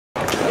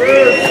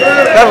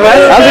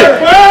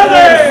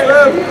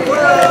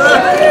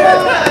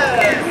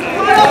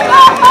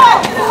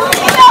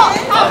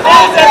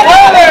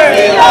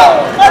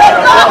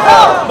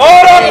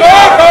Moro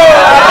Cojo,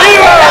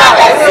 arriba.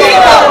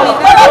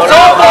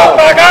 Nosotros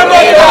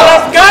pagamos por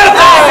las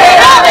casas.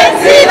 Será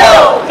vencido.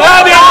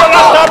 Nadie nos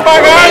la está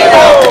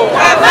pagando.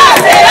 Jamás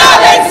será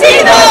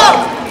vencido.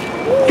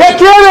 ¿Qué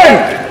quieren?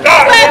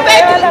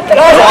 ¡Respeto!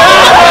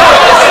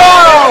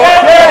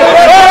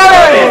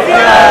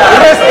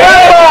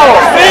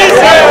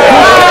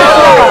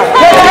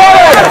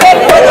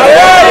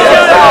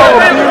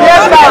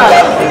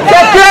 ¿Qué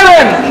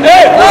quieren?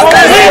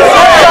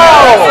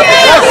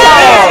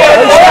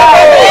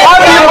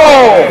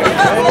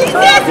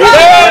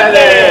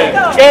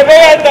 Que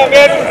vean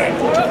también.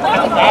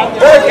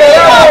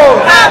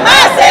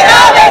 Jamás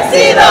será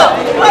vencido.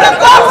 Moro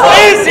Cojo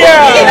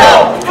unido.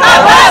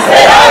 Jamás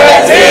será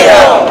vencido.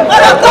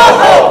 Moro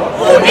Cojo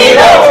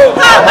unido.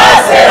 Jamás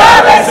será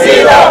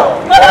vencido.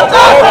 Moro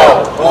Cojo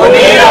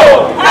unido.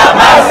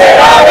 Jamás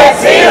será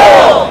vencido.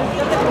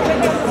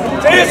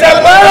 ¡Sí se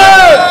puede!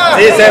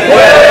 ¡Sí se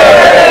puede!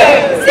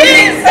 ¡Sí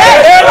se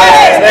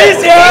puede!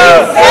 ¡Justicia!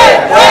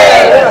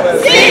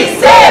 ¡Sí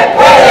se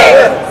puede!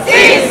 ¡Sí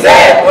se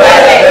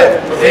puede!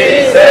 ¡Sí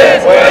se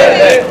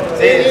puede!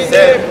 ¡Sí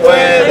se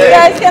puede! You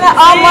guys gonna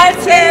all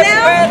march in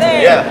now?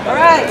 Yeah. All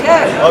right,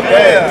 yeah.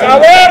 Okay. A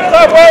ver,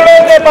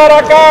 pueblos de para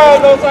acá,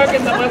 no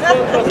saquen a más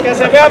otros, que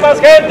se vea más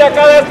gente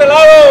acá de este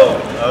lado.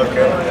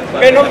 Okay.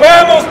 Que nos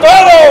veamos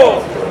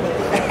todos.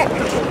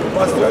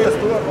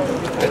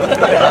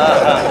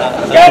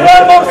 ¡Que no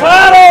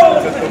almorzaron!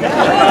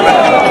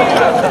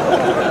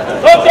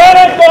 ¡No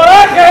tienen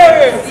coraje!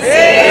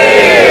 ¡Sí!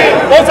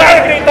 No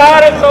saben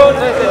gritar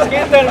entonces,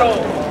 quítenlo.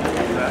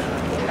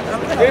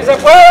 ¿Sí se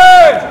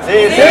puede? Sí,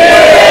 sí.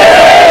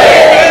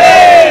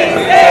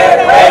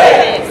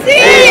 ¡Sí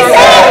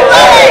se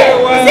puede!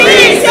 ¡Sí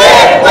se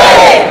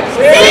puede!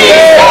 ¡Sí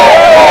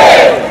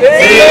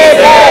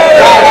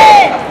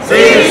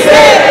se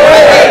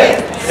puede!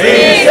 ¡Sí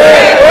se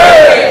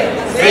puede!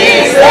 ¡Sí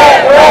se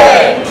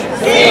puede!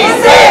 ¡Sí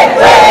se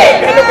puede!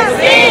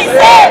 ¡Sí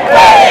se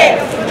puede!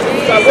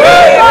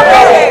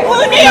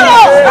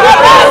 ¡Unidos!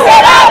 ¡Jamás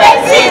será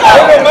vencido!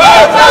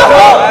 ¡Moro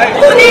Cojo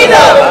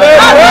unido!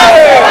 ¡Jamás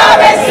será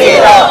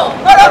vencido!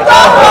 ¡Moro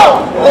Cojo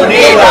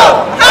unido!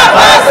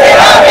 ¡Jamás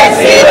será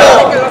vencido!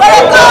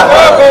 ¡Moro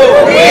Cojo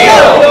unido!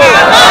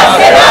 ¡Jamás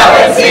será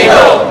vencido!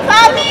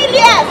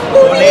 ¡Familias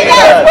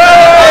unidas!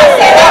 ¡Jamás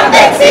serán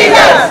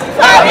vencidas!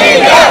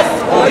 ¡Familias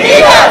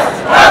unidas!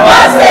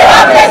 ¡Jamás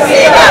serán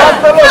vencidas!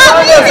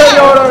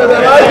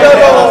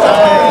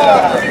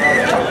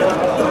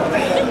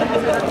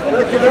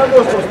 ¿Qué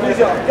queremos?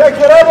 Justicia. ¿Qué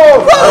queremos?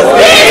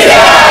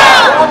 ¡Justicia!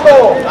 ¿Cuándo?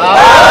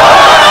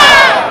 ¡Ahora!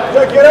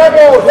 ¿Qué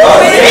queremos?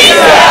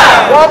 ¡Justicia!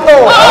 ¿Cuándo?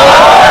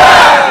 ¡Ahora!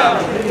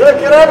 ¿Qué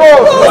queremos?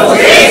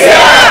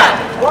 ¡Justicia!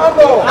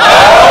 ¿Cuándo?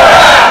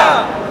 ¡Ahora!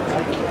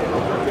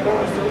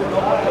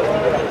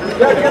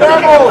 ¿Qué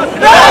queremos?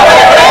 ¡No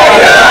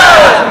perpetuidad!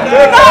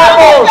 ¿Qué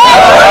queremos? ¡No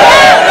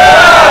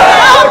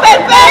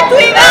perpetuidad!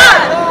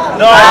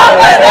 ¡No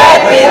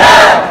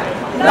perpetuidad!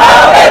 ¡No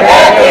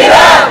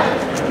perpetuidad!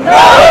 ¡No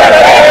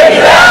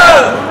perpetuidad!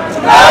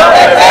 ¡No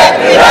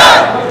perpetuidad!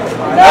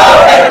 ¡No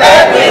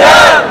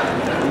perpetuidad!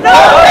 ¡No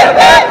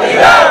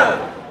perpetuidad!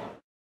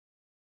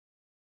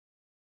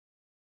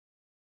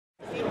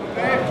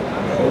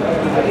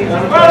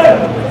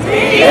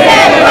 ¡Sí se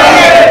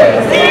puede!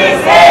 ¡Sí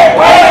se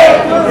puede!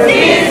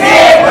 ¡Sí se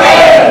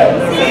puede!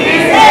 ¡Sí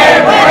se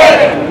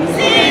puede!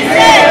 ¡Sí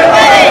se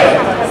puede!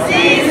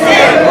 ¡Sí se puede! ¡Sí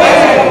se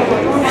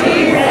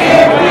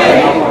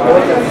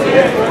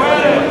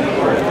puede!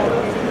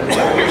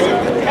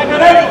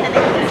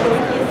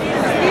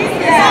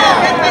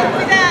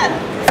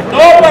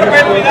 ¡No perpetuidad! ¡No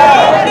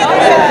perpetuidad!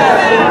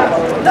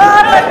 ¡No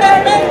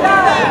perpetuidad!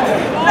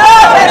 ¡No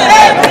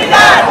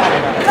perpetuidad!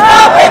 ¡No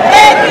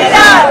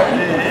perpetuidad!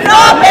 ¡No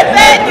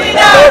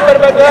perpetuidad!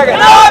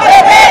 ¡No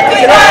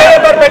perpetuidad! ¡No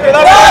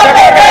perpetuidad! ¡No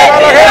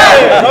perpetuidad!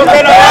 ¡No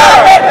que no! ¡No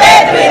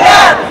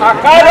perpetuidad!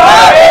 ¡Acá ¡No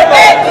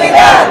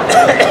perpetuidad!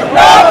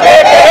 ¡No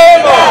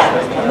perpetuidad!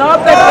 No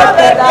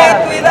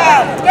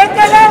perpetuidad. ¿Qué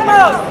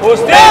queremos?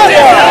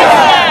 ¡Justicia!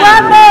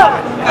 ¿Cuándo?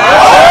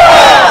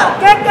 ¡Ahora!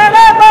 ¿Qué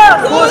queremos?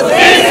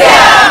 ¡Justicia!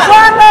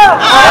 ¿Cuándo?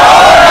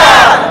 ¡Ahora!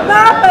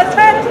 No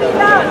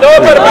perpetuidad. ¡No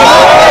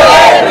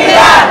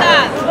perpetuidad!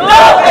 ¡No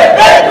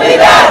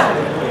perpetuidad!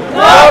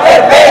 ¡No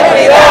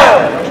perpetuidad!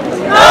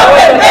 ¡No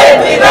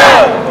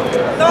perpetuidad!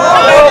 ¡No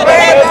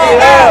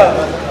perpetuidad!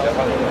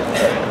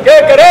 ¿Qué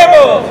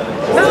queremos?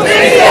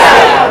 ¡Justicia!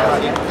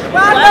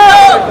 ¿Cuándo?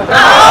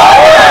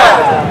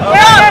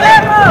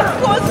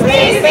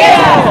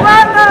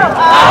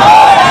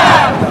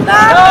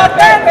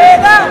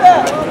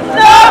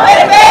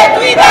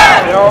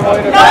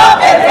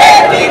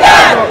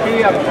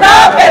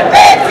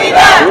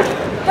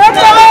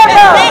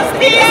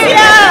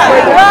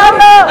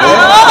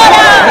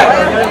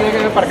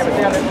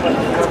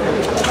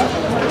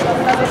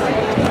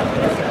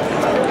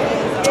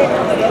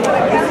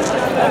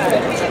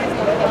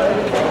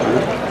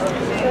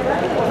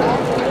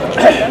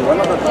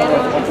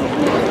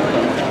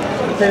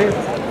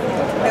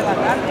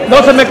 No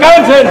se me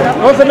cansen,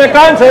 no se me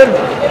cansen.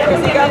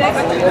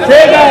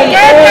 Sigan.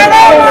 ¿Qué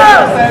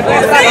queremos?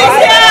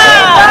 ¡Justicia!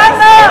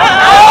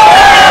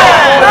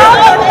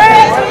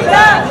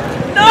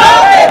 ¡No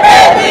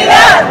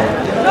perpetuidad!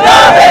 ¡No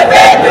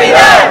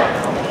perpetuidad!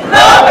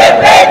 ¡No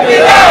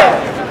perpetuidad!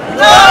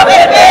 ¡No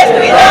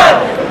perpetuidad!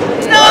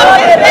 ¡No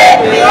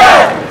perpetuidad!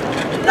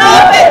 ¡No perpetuidad! ¡No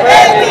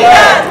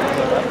perpetuidad!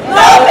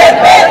 ¡No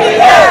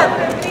perpetuidad!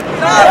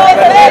 ¡No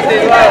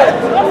perpetuidad!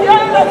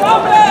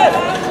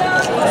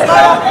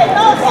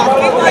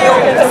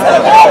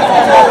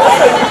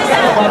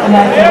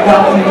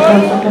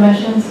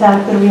 Commission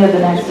staff, could we have the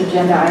next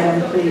agenda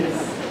item, please?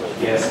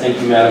 Yes, thank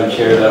you, Madam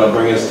Chair. That'll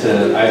bring us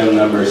to item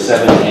number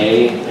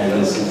 7A,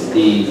 and this is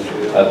the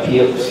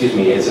appeal,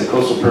 it's a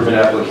coastal permit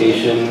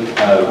application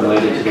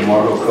related to the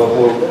Moro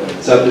Cojo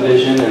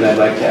Subdivision, and I'd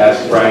like to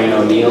ask Brian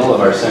O'Neill of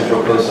our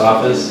Central Coast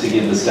Office to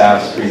give the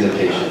staff's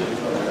presentation.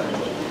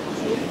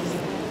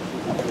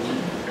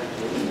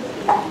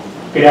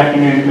 Good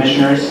afternoon,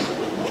 Commissioners.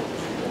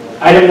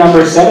 Item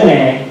number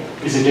 7A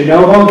is a de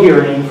novo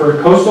hearing for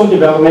a coastal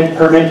development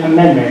permit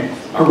amendment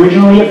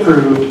originally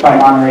approved by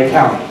Monterey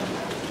County.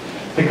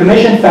 The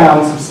Commission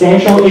found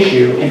substantial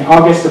issue in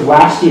August of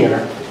last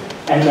year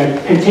and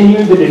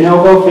continued the de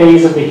novo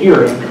phase of the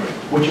hearing,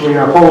 which we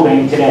are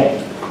holding today.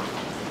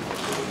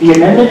 The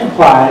amendment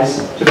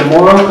applies to the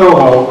Moro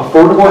Cojo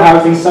Affordable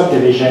Housing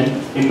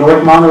Subdivision in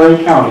North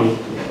Monterey County,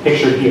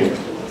 pictured here.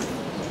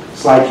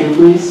 Slide 2,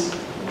 please.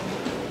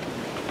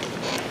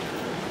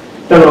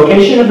 The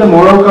location of the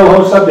Moro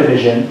Cojo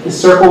Subdivision is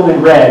circled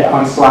in red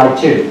on slide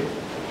 2.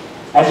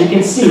 As you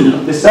can see,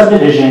 the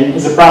subdivision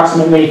is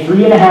approximately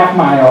 3.5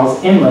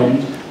 miles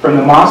inland from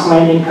the Moss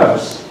Landing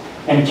coast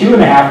and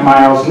 2.5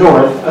 miles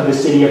north of the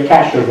city of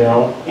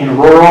Castroville in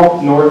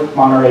rural North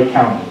Monterey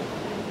County.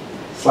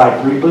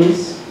 Slide 3,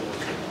 please.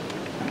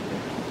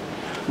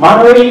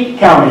 Monterey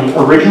County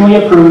originally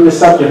approved the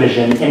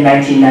subdivision in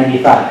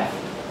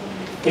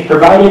 1995. It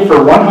provided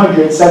for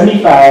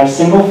 175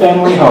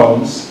 single-family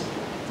homes,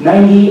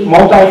 90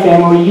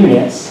 multifamily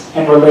units,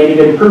 and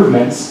related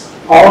improvements,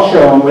 all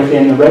shown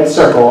within the red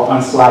circle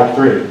on slide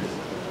 3.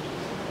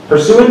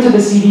 Pursuant to the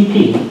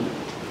CDP,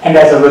 and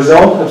as a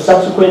result of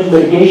subsequent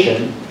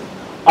litigation,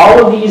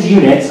 all of these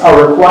units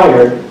are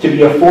required to be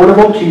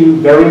affordable to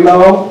very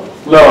low,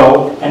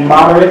 and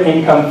moderate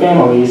income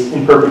families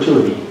in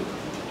perpetuity.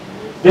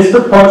 This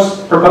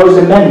proposed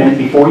amendment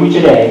before you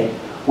today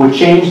would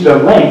change the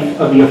length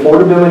of the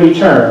affordability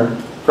term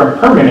from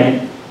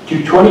permanent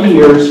to 20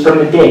 years from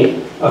the date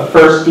of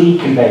first deed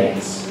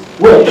conveyance,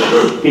 which,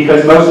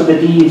 because most of the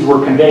deeds were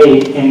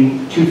conveyed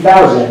in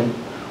 2000,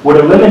 would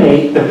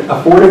eliminate the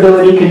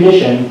affordability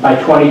condition by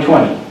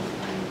 2020.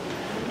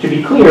 To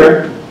be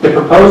clear, the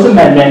proposed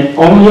amendment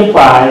only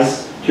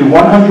applies to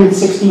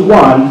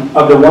 161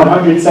 of the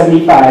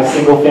 175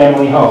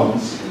 single-family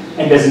homes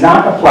and does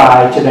not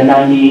apply to the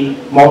 90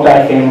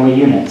 multifamily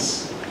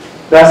units.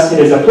 Thus, it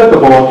is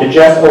applicable to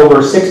just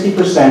over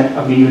 60%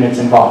 of the units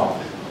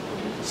involved.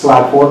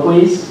 Slide 4,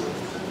 please.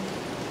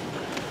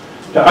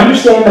 To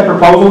understand the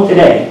proposal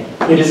today,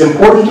 it is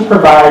important to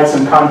provide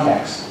some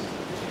context.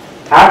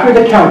 After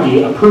the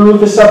county approved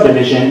the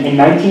subdivision in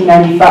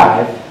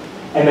 1995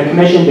 and the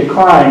Commission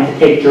declined to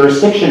take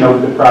jurisdiction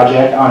over the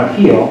project on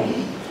appeal,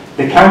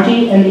 the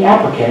county and the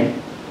applicant,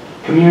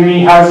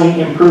 Community Housing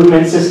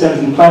Improvement Systems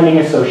and Planning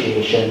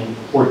Association,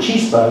 or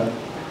CHISPA,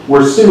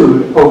 were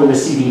sued over the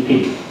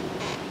CDP.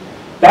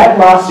 That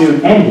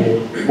lawsuit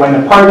ended when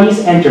the parties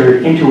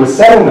entered into a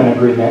settlement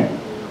agreement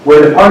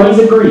where the parties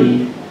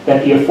agreed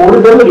that the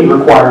affordability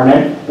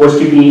requirement was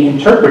to be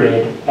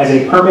interpreted as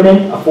a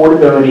permanent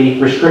affordability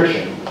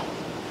restriction.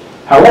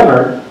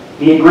 However,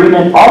 the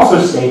agreement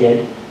also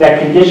stated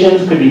that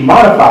conditions could be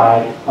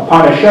modified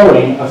upon a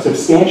showing of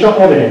substantial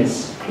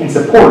evidence in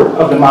support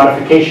of the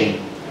modification.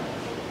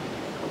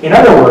 In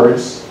other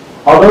words,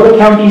 although the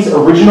county's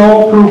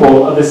original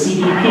approval of the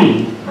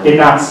CDP did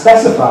not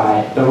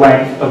specify the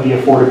length of the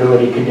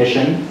affordability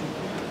condition,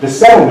 the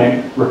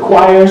settlement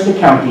requires the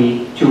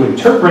county to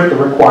interpret the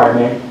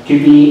requirement to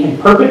be in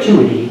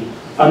perpetuity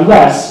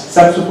unless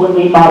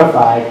subsequently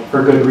modified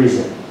for good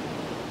reason.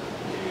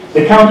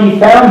 The county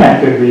found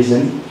that good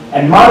reason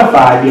and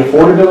modified the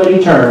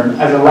affordability term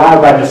as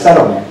allowed by the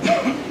settlement,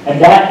 and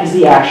that is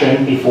the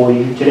action before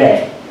you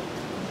today.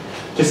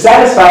 To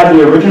satisfy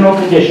the original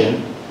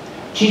condition,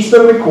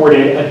 CHISPA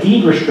recorded a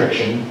deed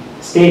restriction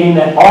stating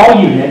that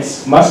all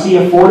units must be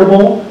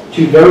affordable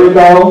to very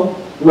low,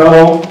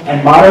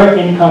 and moderate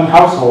income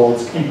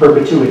households in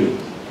perpetuity.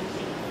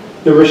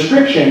 The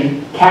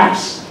restriction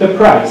caps the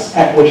price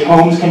at which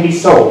homes can be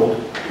sold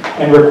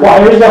and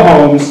requires the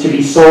homes to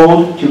be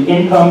sold to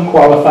income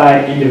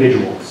qualified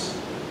individuals.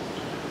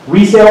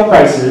 Resale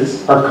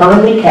prices are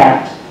currently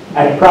capped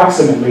at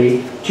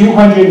approximately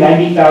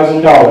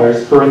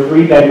 $290,000 for a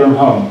 3-bedroom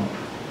home,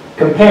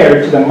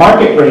 compared to the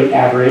market rate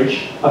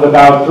average of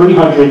about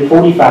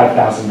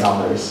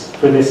 $345,000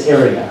 for this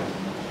area,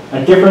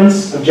 a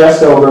difference of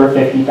just over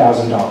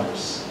 $50,000.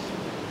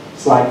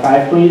 Slide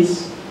 5,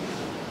 please.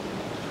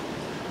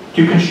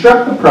 To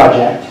construct the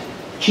project,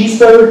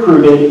 CHISPA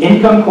recruited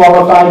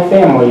income-qualified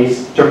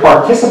families to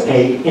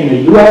participate in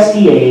the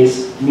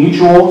USDA's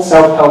Mutual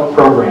Self-Help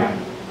Program.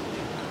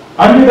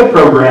 Under the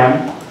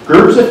program,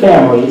 groups of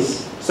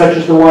families, such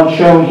as the one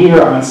shown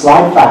here on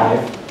slide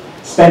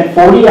 5, spent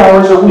 40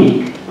 hours a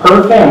week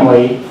per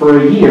family for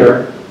a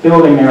year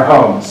building their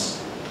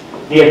homes,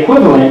 the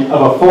equivalent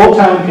of a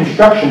full-time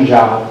construction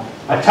job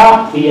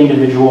atop the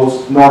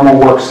individual's normal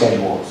work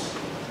schedules.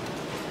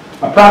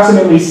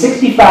 Approximately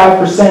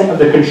 65% of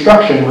the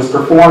construction was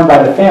performed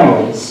by the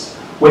families,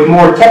 with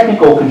more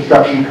technical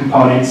construction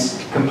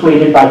components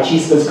completed by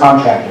CHISPA's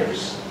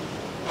contractors.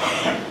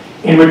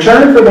 In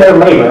return for their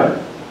labor,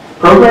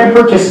 program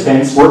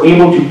participants were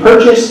able to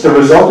purchase the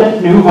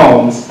resultant new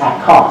homes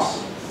at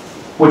cost,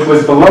 which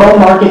was below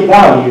market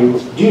value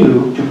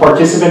due to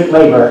participant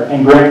labor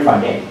and grant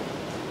funding.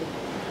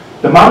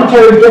 The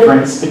monetary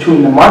difference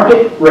between the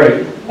market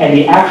rate and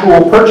the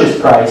actual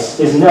purchase price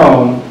is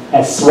known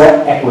as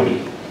sweat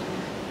equity.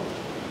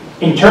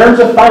 In terms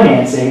of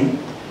financing,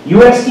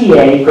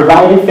 USDA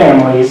provided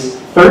families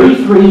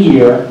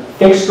 33-year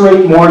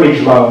fixed-rate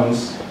mortgage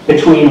loans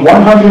between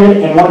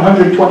 $100,000 and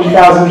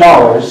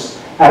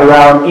 $120,000 at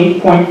around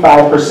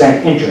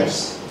 8.5%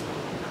 interest.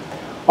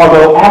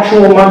 Although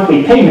actual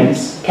monthly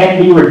payments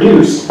can be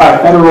reduced by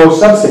federal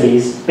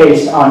subsidies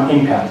based on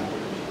income.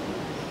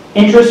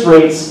 Interest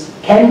rates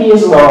can be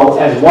as low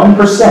as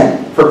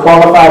 1% for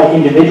qualified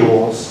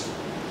individuals,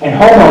 and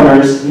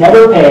homeowners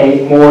never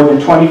pay more than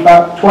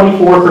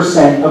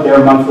 24% of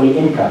their monthly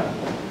income.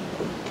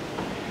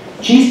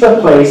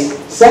 CHISPA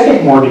placed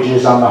second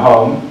mortgages on the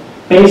home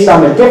based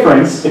on the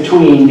difference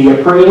between the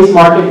appraised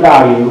market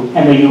value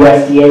and the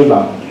USDA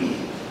loan.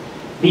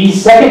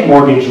 These second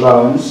mortgage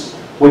loans,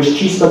 which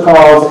CHISPA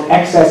calls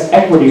excess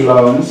equity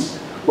loans,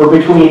 were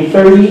between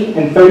 $30,000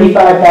 and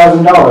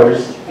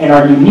 $35,000 and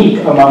are unique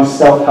among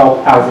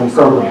self-help housing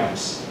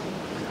programs.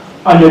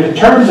 Under the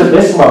terms of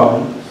this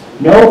loan,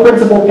 no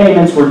principal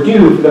payments were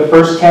due for the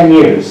first 10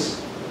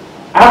 years.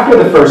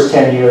 After the first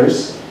 10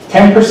 years,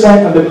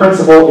 10% of the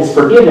principal is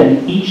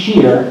forgiven each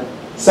year,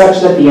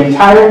 such that the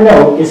entire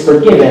note is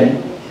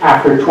forgiven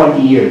after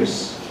 20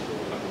 years.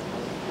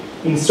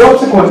 In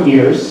subsequent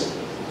years,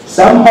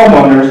 some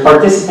homeowners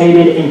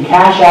participated in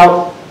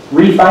cash-out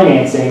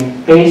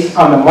refinancing based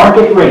on the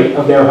market rate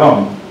of their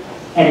home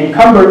and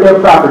encumbered their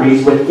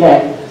properties with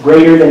debt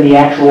greater than the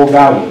actual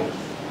value,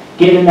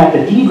 given that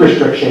the deed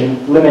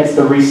restriction limits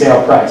the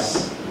resale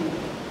price.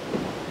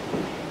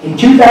 In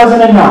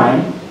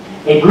 2009,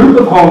 a group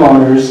of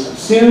homeowners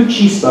sued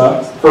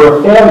CHISPA for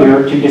a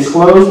failure to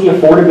disclose the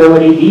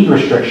affordability deed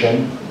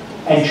restriction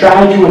and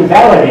tried to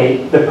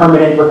invalidate the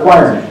permanent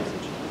requirement.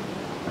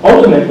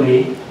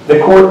 Ultimately, the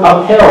court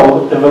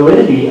upheld the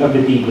validity of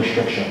the deed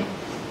restriction.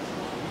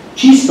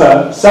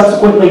 CHISPA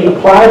subsequently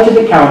applied to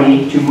the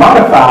county to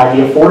modify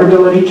the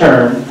affordability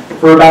term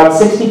for about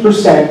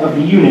 60% of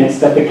the units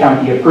that the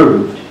county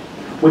approved,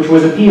 which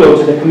was appealed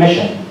to the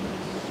commission.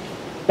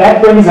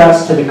 That brings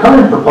us to the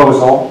current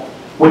proposal,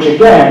 which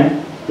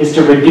again is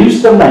to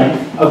reduce the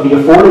length of the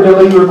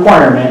affordability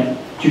requirement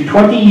to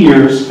 20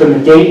 years from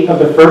the date of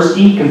the first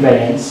deed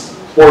conveyance,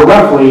 or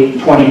roughly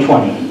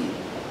 2020.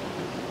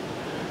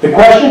 The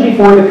question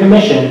before the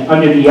commission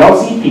under the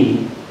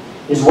LCP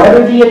is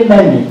whether the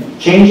amendment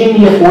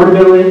changing the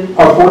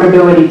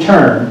affordability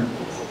term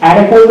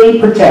adequately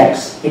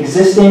protects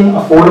existing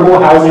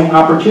affordable housing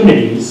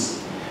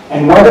opportunities,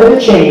 and whether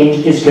the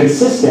change is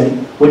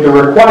consistent with the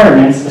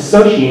requirements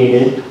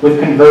associated with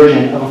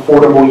conversion of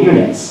affordable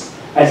units,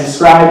 as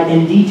described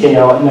in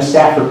detail in the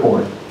staff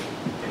report.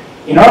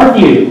 In our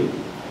view,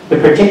 the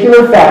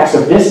particular facts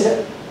of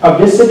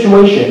this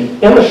situation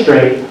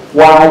illustrate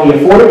why the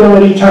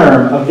affordability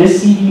term of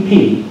this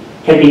CDP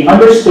can be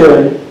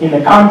understood in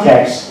the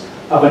context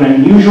of an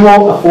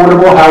unusual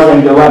affordable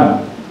housing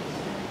dilemma,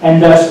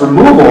 and thus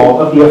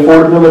removal of the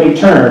affordability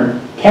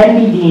term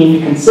can be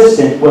deemed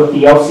consistent with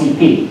the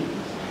LCP,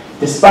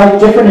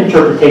 despite different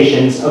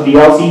interpretations of the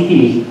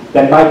LCP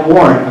that might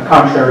warrant a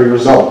contrary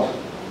result.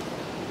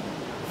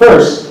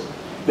 First,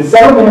 the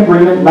settlement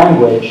agreement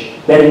language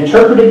that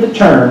interpreted the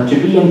term to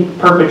be in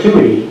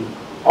perpetuity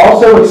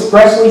also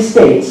expressly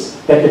states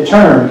that the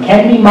term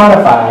can be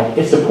modified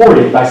if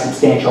supported by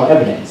substantial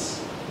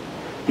evidence.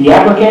 The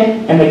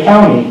applicant and the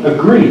county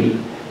agree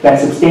that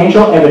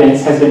substantial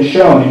evidence has been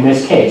shown in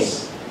this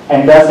case,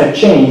 and thus have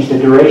changed the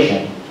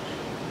duration.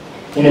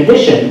 In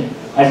addition,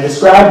 as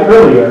described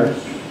earlier,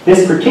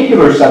 this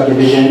particular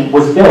subdivision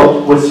was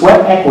built with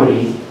sweat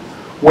equity,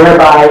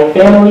 whereby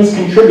families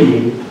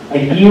contributed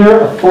a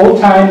year of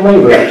full-time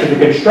labor to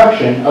the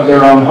construction of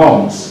their own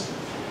homes,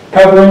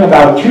 covering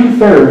about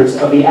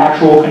 2/3 of the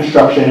actual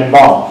construction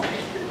involved,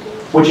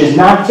 which is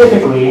not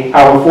typically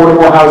how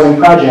affordable housing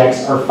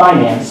projects are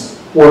financed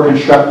or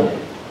constructed.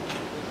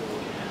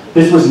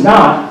 This was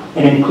not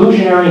an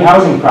inclusionary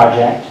housing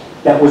project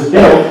that was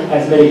built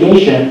as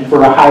mitigation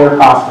for a higher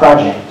cost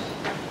project.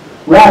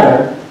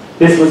 Rather,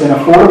 this was an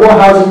affordable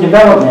housing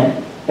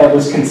development that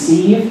was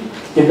conceived,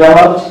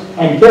 developed,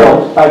 and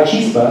built by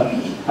CHISPA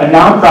a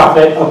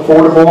nonprofit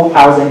affordable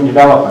housing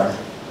developer.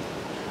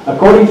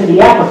 According to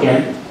the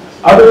applicant,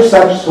 other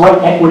such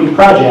sweat equity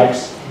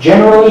projects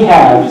generally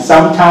have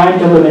some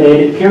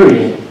time-delimited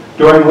period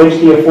during which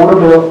the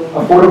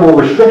affordable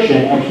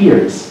restriction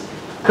adheres,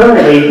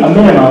 currently a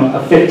minimum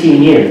of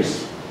 15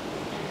 years.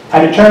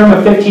 Had a term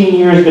of 15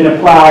 years been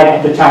applied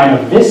at the time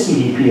of this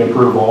CDP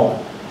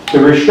approval, the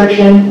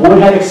restriction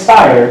would have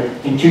expired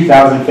in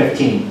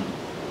 2015.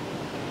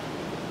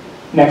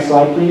 Next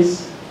slide,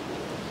 please.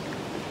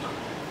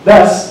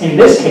 Thus, in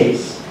this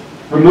case,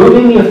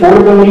 removing the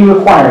affordability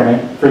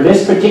requirement for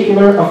this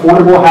particular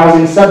affordable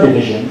housing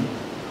subdivision,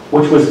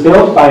 which was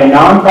built by a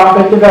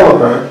nonprofit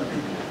developer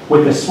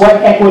with the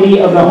sweat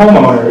equity of the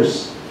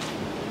homeowners,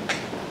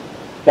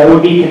 that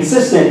would be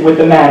consistent with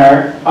the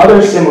manner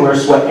other similar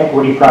sweat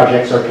equity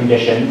projects are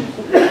conditioned.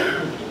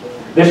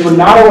 This would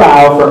not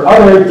allow for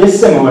other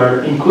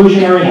dissimilar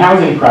inclusionary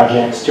housing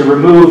projects to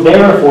remove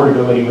their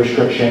affordability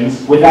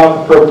restrictions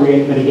without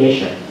appropriate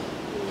mitigation.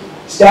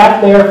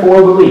 Staff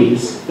therefore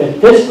believes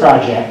that this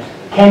project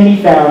can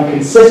be found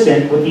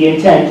consistent with the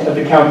intent of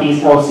the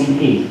county's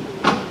LCP,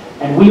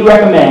 and we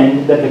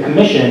recommend that the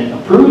Commission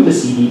approve the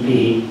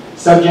CDP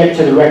subject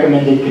to the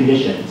recommended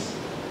conditions.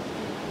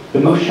 The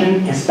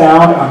motion is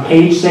found on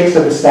page 6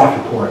 of the staff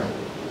report.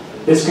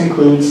 This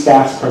concludes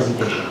staff's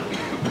presentation.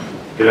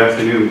 Good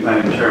afternoon,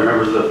 Madam Chair,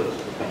 members of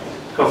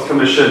the Coastal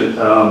Commission.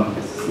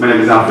 My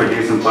name is Alfred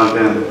Jason-Fonte,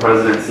 I'm the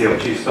presidency of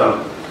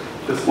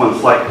CHISPA. Just one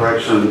slight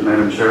correction,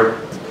 Madam Chair.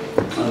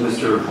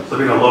 Mr.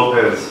 Sabino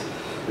Lopez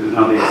is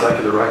now the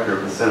executive director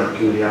of the Center for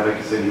Community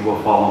Advocacy, and he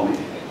will follow me.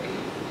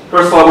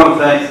 First of all, I want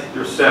to thank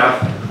your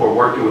staff for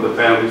working with the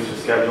families to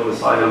schedule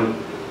this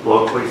item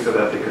locally so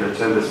that they could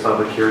attend this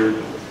public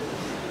hearing.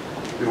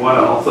 We want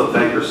to also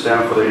thank your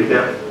staff for the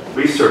in-depth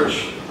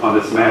research on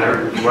this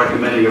matter and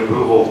recommending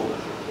approval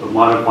of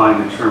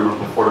modifying the term of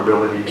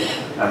affordability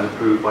as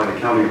approved by the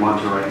County of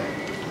Monterey.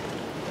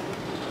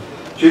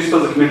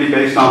 CHISPA is a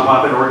community-based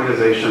nonprofit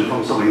organization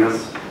from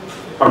Salinas.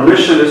 Our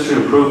mission is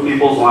to improve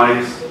people's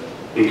lives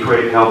and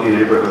create healthy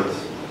neighborhoods.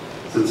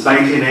 Since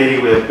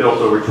 1980, we have built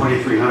over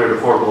 2,300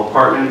 affordable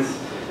apartments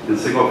and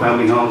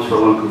single-family homes for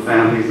low-income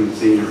families and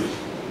seniors.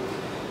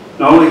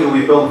 Not only do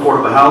we build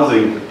affordable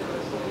housing,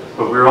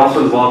 but we're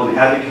also involved in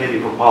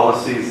advocating for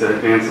policies that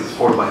advances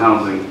affordable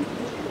housing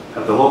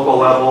at the local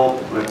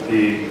level, at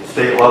the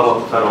state level,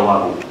 at the federal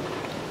level.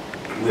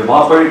 We have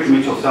operated the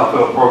mutual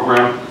self-help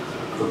program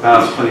for the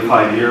past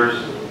 25 years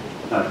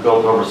and have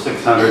built over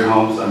 600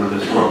 homes under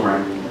this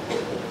program.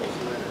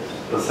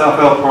 The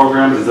self-help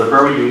program is a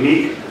very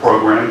unique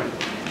program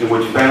in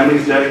which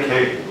families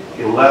dedicate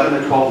 11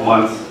 to 12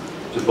 months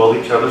to build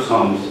each other's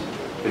homes.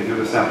 They do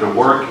this after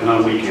work and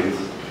on weekends.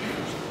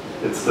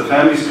 It's the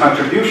family's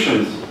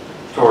contributions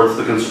towards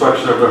the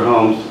construction of their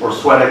homes, or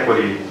sweat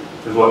equity,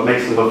 is what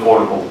makes them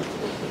affordable.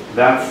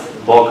 That's the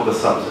bulk of the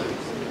subsidy.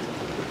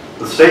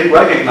 The state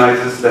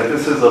recognizes that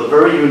this is a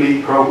very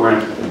unique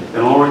program and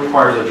only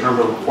requires a term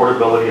of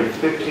affordability of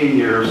 15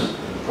 years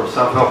for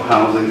self-help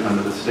housing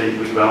under the state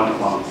redevelopment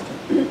law.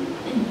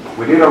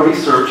 We did our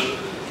research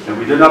and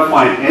we did not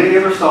find any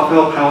other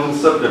self-help housing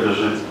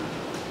subdivision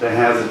that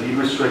has a deed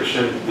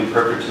restriction in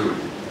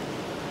perpetuity.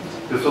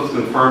 This was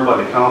confirmed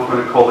by the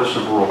California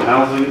Coalition for Rural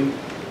Housing,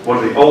 one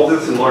of the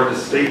oldest and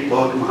largest state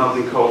low-income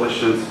housing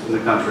coalitions in the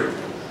country.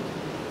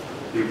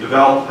 We've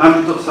developed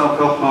hundreds of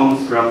self-help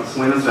homes throughout the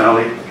Salinas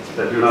Valley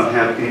that do not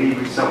have any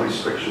resale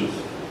restrictions.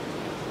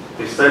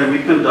 A study we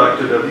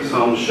conducted of these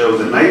homes shows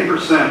that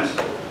 90%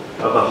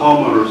 of the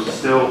homeowners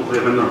still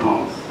live in their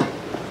homes.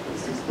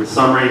 In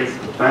summary,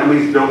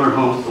 families build their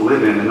homes to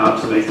live in and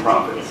not to make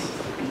profits.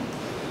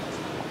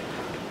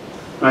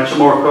 Rancho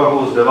Moro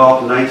Cojo was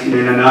developed in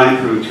 1989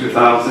 through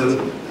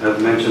 2000,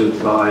 as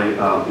mentioned by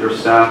your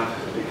staff.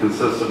 It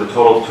consists of a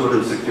total of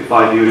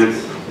 265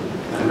 units,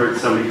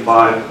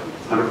 175,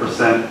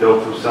 100%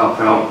 built through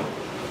self-help,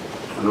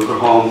 and those are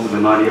homes in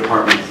the 90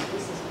 apartments.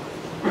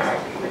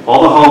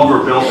 All the homes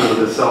were built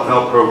under the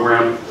self-help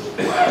program.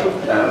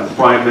 As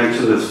Brian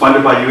mentioned, it's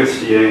funded by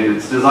USDA, and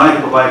it's designed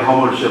to provide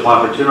homeownership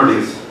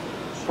opportunities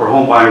for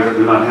home buyers that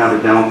do not have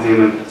a down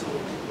payment.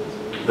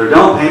 Their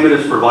down payment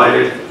is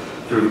provided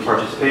through the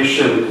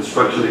participation and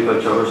construction of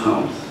each other's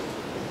homes.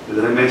 As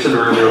I mentioned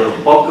earlier,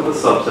 the bulk of the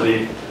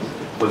subsidy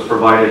was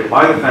provided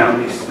by the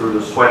families through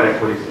the sweat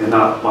equities and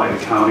not by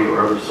the county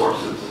or other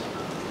sources.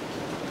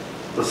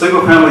 The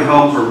single-family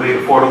homes were made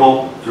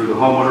affordable through the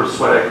homeowner's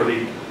sweat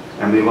equity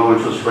and the low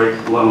interest rate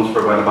loans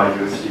provided by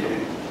USDA.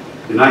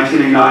 In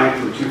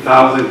 1989 through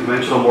 2000,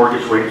 conventional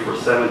mortgage rates were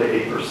 7 to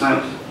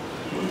 8%.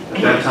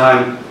 At that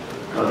time,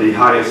 the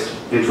highest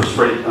interest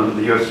rate under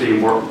the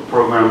USDA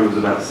program was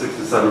about 6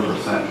 to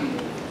 7%.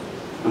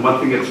 And one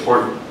thing that's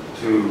important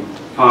to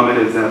comment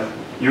is that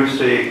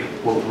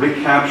USDA will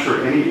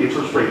recapture any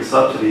interest rate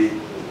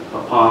subsidy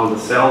upon the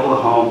sale of the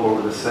home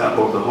or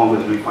the home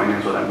is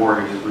refinanced or that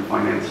mortgage is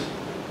refinanced.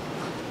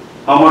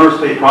 Homeowners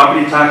pay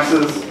property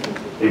taxes,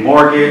 a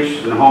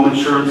mortgage, and home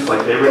insurance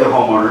like every other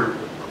homeowner.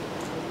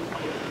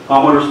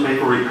 Homeowners pay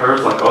for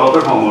repairs like all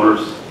other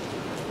homeowners.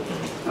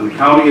 and the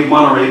County of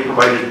Monterey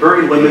provided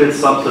very limited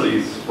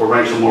subsidies for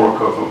Rancho Moro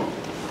Cojo.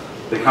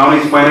 The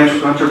county's financial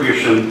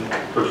contribution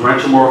towards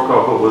Rancho Moro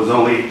Cojo was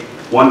only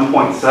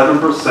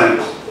 1.7%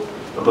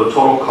 of the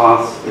total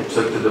cost it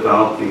took to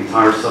develop the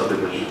entire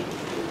subdivision,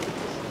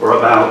 or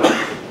about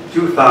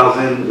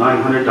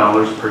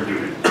 $2,900 per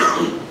unit.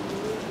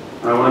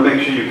 I want to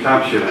make sure you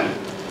capture that.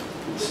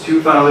 It's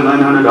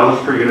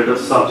 $2,900 per unit of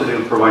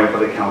subsidy provided by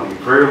the county.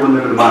 Very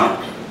limited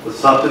amount. The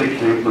subsidy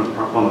came from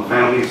the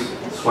family's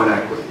sweat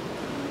equity.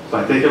 So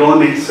I think it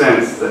only makes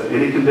sense that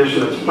any condition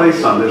that's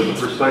placed on this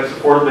with respect to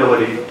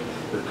affordability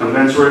is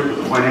commensurate with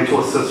the financial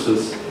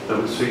assistance that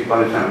was received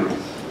by the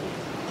families.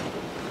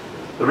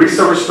 The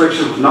resale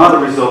restriction was not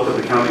a result of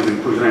the county's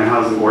inclusionary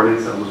housing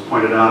ordinance, that was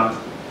pointed out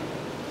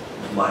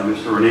by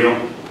Mr.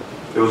 O'Neill.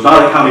 It was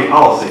not a county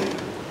policy.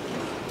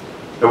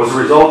 It was a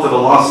result of a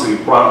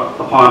lawsuit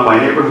brought upon by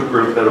a neighborhood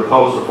group that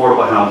opposed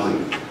affordable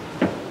housing.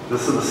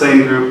 This is the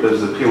same group that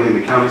is appealing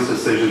the county's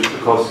decision to the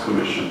Coast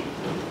Commission.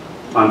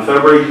 On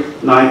February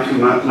 9,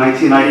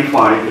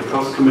 1995, the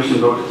Coast Commission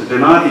voted to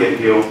deny the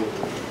appeal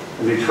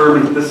and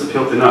determined that this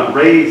appeal did not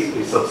raise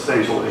a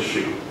substantial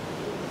issue.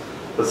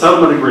 The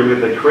settlement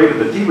agreement that created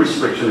the deed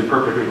restriction in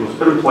perpetuity was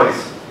put in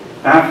place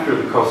after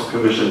the Coast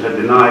Commission had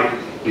denied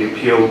the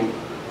appeal.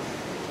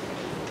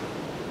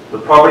 The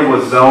property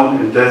was zoned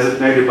and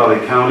designated by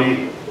the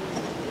county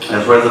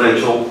as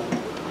residential.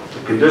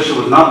 The condition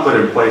was not put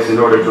in place in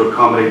order to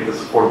accommodate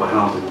this affordable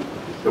housing.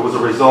 It was a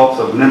result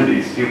of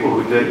NIMBYs, people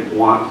who didn't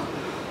want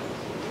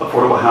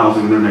affordable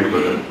housing in their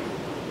neighborhood.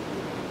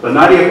 The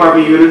 90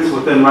 apartment units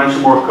within Rancho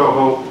Moro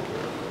Cojo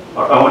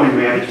are owned and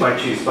managed by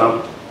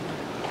CHISPA.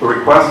 The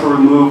request to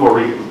remove or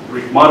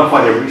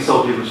modify the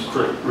resale deed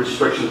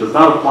restriction does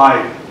not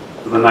apply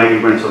to the 90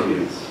 rental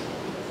units.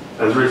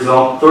 As a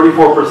result,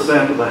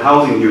 34% of the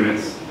housing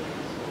units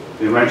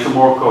in Rancho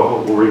Moro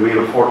Cojo will remain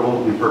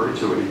affordable in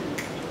perpetuity.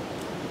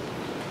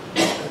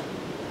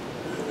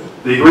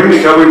 The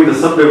agreement governing the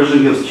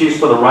subdivision gives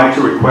CHISPA the right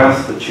to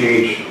request the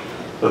change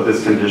of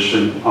this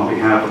condition on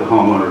behalf of the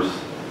homeowners.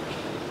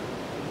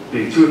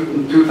 The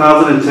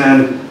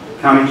 2010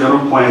 County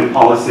General Plan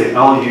Policy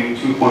LU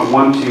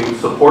 2.12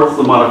 supports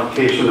the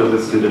modification of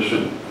this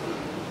condition.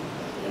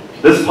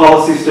 This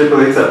policy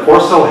stipulates that for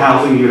sale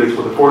housing units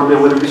with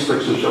affordability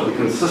restrictions shall be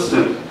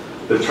consistent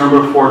with the term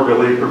of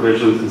affordability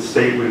provisions in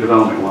state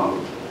redevelopment law,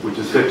 which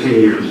is 15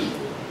 years.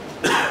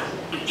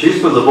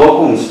 CHISPA is a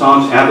vocal and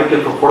staunch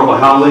advocate for affordable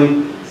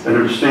housing and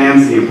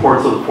understands the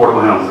importance of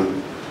affordable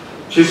housing.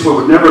 CHISPA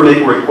would never make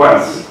a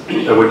request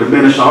that would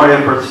diminish our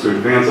efforts to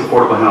advance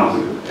affordable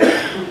housing.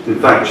 In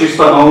fact,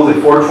 CHISPA owns a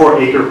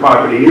 44-acre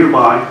property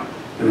nearby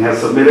and has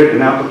submitted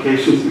an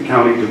application to the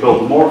county to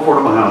build more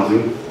affordable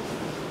housing.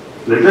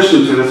 In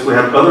addition to this, we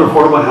have other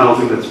affordable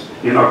housing that's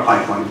in our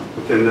pipeline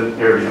within the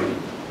area.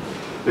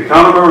 The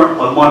County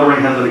of Monterey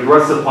has an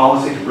aggressive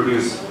policy to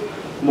produce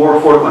more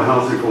affordable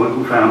housing for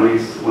low-income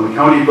families. When the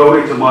county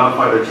voted to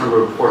modify the term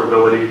of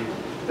affordability,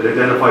 it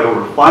identified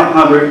over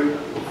 500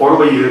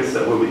 affordable units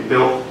that will be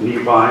built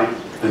nearby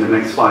in the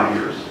next 5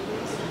 years.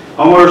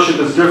 Homeownership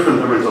is different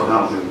than rental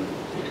housing.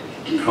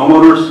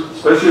 Homeowners,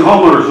 especially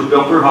homeowners who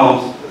built their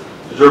homes,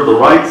 deserve the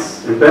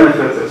rights and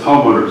benefits as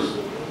homeowners.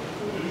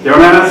 They are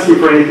not asking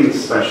for anything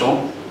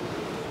special.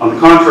 On the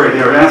contrary,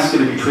 they are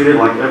asking to be treated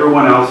like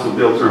everyone else who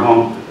built their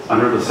home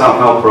under the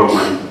self-help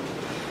program.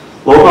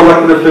 Local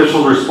elected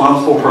officials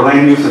responsible for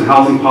land use and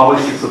housing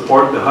policy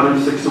support the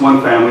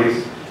 161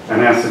 families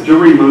and ask that you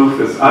remove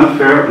this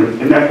unfair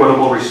and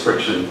inequitable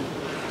restriction.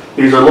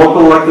 These are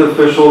local elected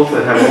officials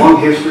that have a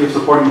long history of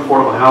supporting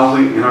affordable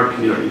housing in our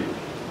community.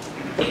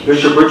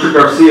 Bishop Richard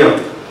Garcia,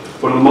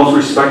 one of the most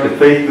respected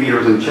faith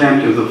leaders and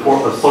champions of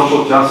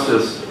social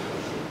justice,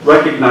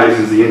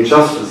 recognizes the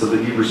injustice of the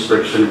deed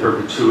restriction in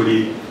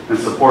perpetuity and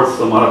supports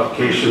the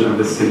modification of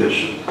this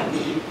condition.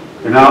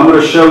 And now I'm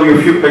going to show you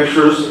a few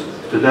pictures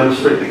to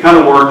demonstrate the kind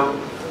of work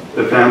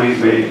that families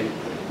made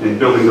in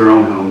building their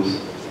own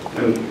homes.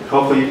 And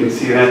hopefully you can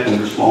see that in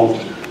your small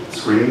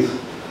screens.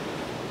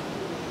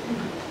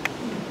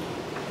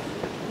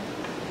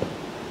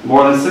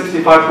 More than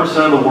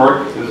 65% of the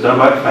work is done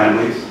by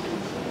families.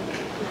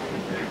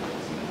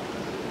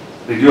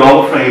 They do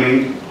all the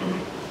framing.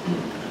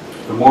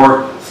 The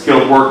more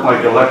skilled work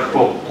like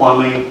electrical,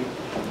 plumbing,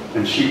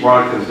 and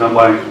sheetrock is done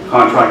by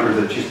contractors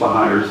that CHISPA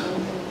hires.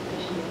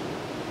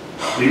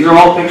 These are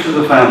all pictures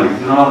of families.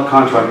 These are not the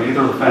contractors. These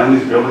are the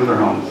families building their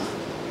homes.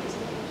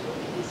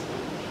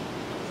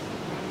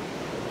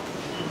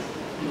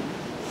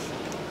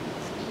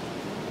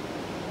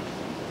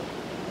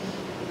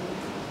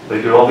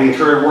 They do all the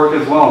interior work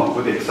as well,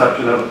 with the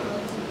exception of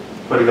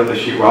putting up the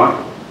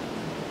sheetrock.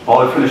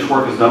 All the finished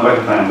work is done by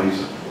the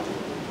families.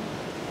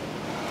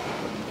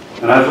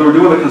 And as we were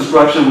doing the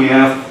construction, we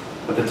asked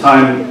at the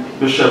time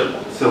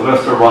Bishop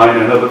Sylvester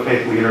Ryan and other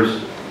faith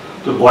leaders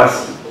to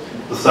bless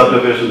the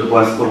subdivision, to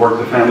bless the work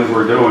the families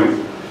were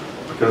doing,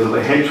 because of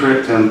the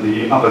hatred and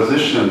the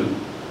opposition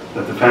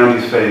that the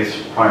families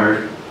faced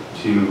prior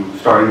to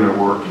starting their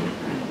work.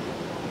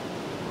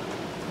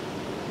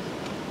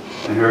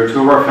 And here are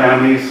two of our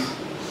families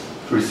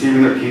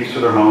receiving their keys to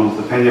their homes,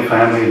 the Pena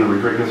family and the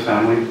Rodriguez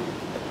family.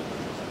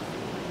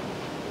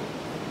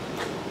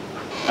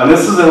 And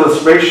this is an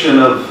illustration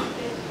of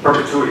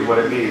perpetuity, what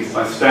it means.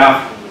 My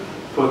staff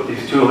put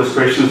these two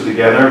illustrations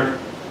together.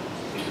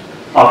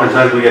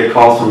 Oftentimes we get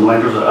calls from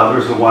lenders or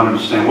others who want to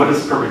understand, what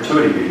does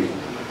perpetuity mean?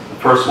 The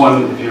first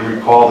one, if you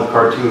recall the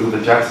cartoons of the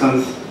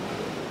Jetsons,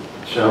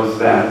 shows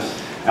that,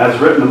 as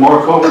written, the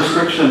Moro Cojo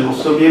restriction will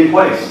still be in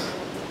place.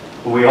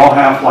 But we all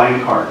have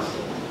flying cars.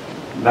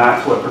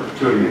 That's what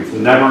perpetuity means.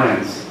 It never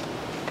ends.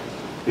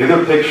 The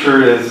other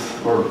picture is,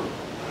 or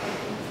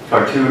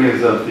cartoon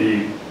is of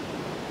the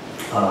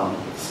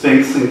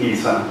Sphinx in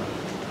Giza,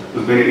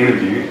 who's being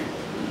interviewed.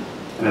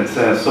 And it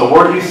says, so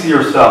where do you see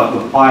yourself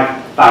in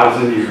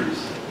 5,000 years?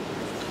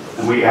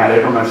 And we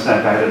added, or my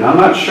staff added, and I'm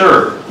not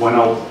sure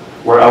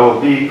where I will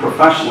be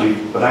professionally,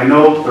 but I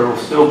know there will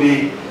still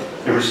be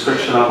a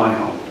restriction on my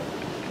home.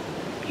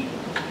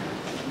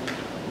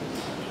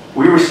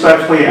 We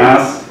respectfully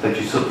ask that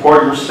you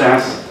support your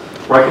staff's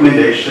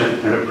recommendation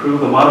and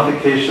approve the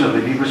modification of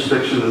the deed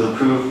restrictions as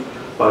approved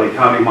by the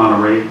County of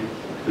Monterey,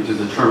 which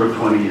is a term of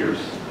 20 years.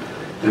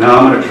 And now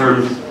I'm going to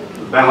turn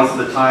the balance of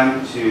the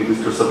time to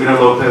Mr. Sabino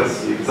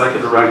Lopez, the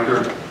Executive Director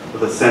of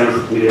the Center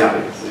for Community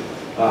Advocacy.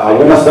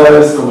 Buenas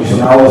tardes,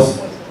 comisionados.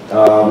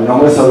 Mi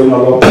nombre es Sabino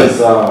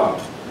Lopez.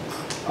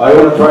 I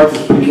want to try to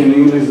speak in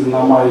English.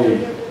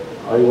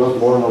 I was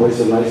born and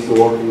raised in high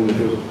school, working in the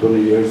field for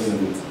 20 years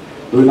and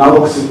doing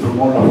advocacy for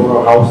more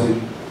affordable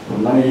housing for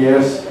many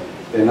years.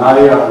 And now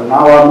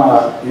I'm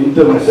an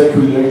interim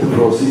executive director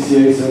for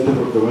CCA, Center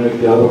for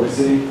Community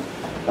Advocacy.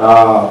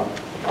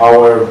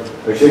 Our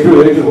executive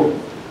director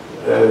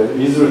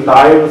is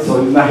retired,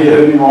 so he's not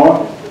here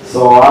anymore.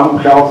 So I'm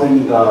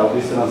helping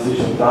this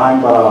transition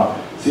time, but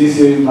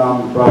CCA is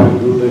now private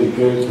group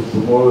dedicated to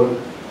promote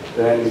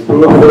and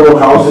improve affordable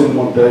housing in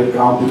Monterey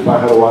County,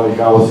 Pájaro Valley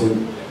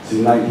housing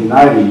since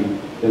 1990.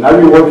 And I've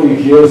been working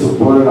here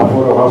supporting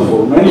affordable house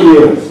for many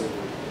years.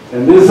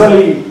 And this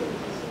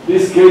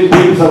case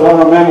brings a lot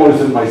of memories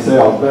in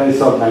myself, very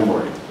sad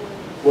memory.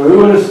 When we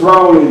were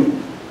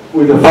struggling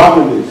with the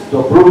families to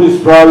approve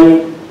this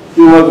project, it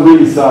was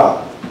really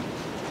sad.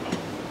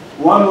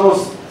 One of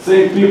those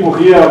same people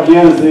here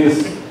against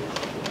this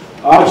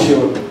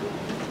action,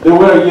 they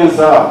were against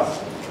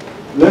us.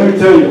 Let me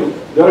tell you,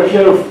 they're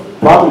here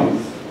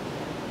families.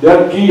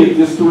 Their kids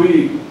used to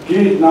be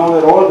kids, now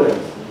they're older.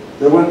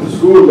 They went to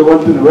school, they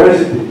went to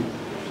university.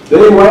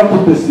 They went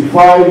to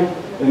testify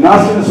and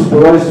asking the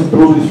supervisor to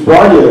approve this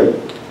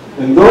project.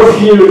 And those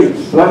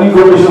hearings, planning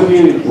commission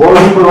hearings, board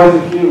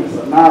supervisor hearings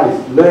at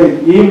night,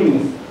 late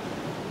evenings,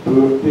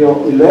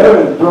 till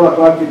 11, 12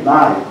 o'clock at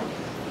night.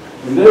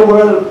 And they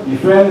were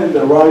defending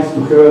the rights to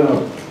have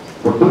an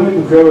opportunity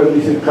to have a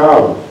decent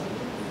house.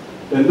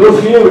 And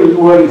those hearings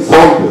were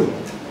insulted.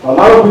 A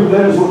lot of people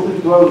there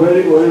insulted to us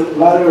very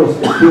lot of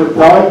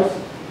stereotypes,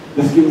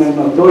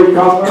 discriminatory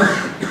comments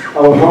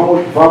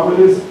about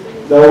families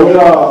that were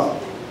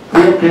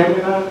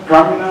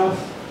criminals,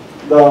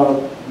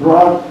 the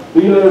drug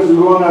dealers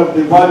who want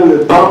to divide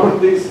the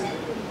properties.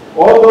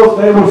 All those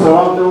neighbors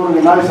around they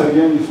organized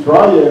against this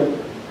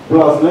project,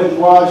 plus Let's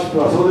Watch,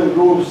 plus other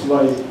groups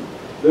like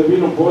they've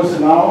been opposed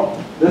now.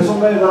 There's so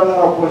many that are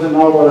not opposed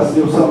now, but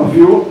still some of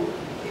you.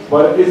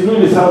 But it's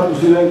really sad to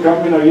see them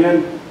coming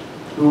again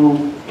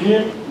to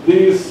keep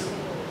this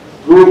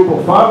group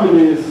of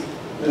families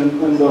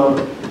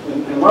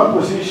in one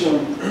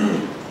position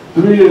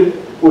treated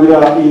with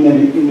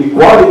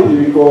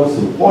inequality,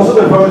 because most of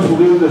the families who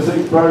live in the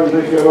same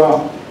project,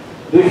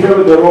 they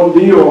have their own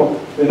deal,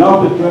 and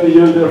after 20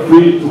 years they're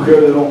free to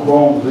have their own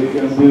homes. They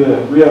can be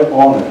the real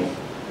owners.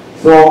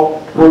 So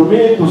for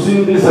me to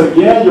see this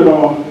again,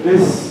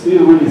 it's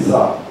really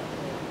sad.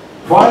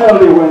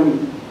 Finally,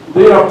 when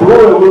they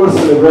approved it, we were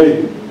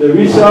celebrating. The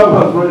bishop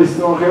was very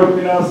strong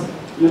helping us,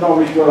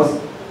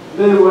 because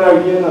they were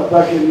again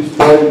attacking this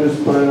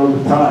project all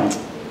the time.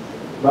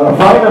 But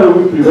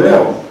finally we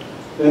prevailed.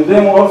 And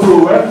then also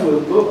we went to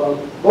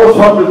those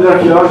families there,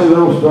 they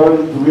were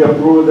starting to be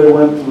approved. They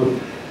went to the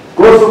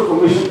Coastal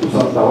Commission to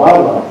Santa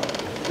Barbara.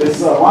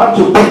 It's a bunch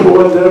of people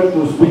went there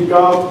to speak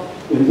out.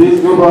 In this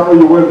group, I know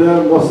you were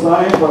there those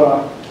times,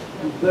 but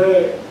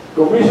the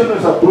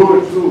commissioners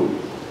approved it too.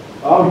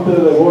 After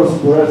the board of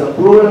supervisors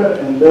approved it,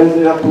 and then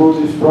they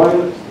approved this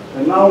project,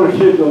 and now we're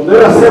here.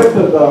 They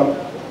accepted the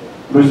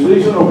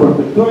restriction of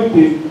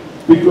perpetuity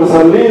because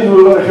at least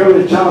we're going to have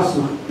the chance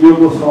to build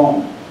those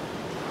homes.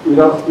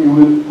 Without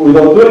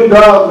doing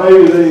that,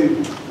 maybe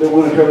they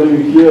wouldn't have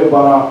lived here,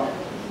 but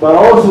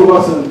also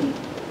wasn't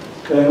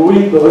a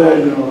window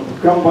there, to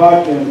come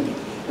back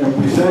and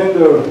present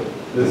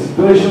the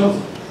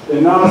situations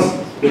and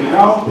ask the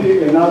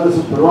county and ask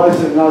the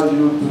supervisor and ask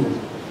you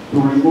to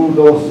remove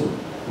those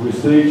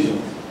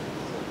restrictions.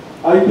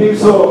 I think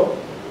so.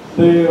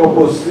 The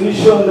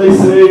opposition, they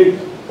say,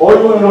 all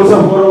you want is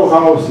affordable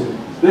housing.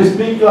 They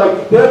speak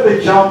like they're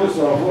the champions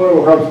of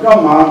affordable housing.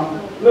 Come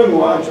on, let me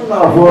watch. I'm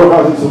not affordable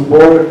housing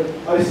supporter.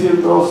 I see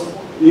those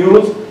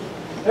news.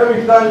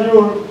 Every time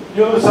you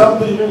do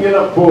something, you get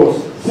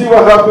opposed. See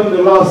what happened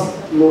the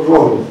last Los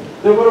Robles.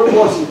 they were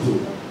forced to.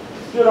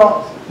 You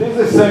know, it's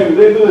the same,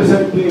 they do the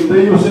same thing.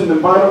 They use the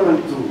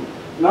environment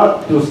to,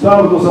 not to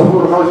start those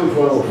affordable housing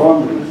for our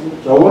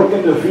families. They work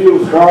in the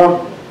fields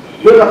hard.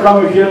 They're not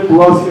coming here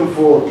to ask them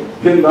for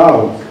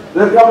 $10.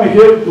 They're coming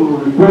here to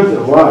request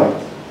a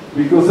right.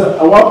 Because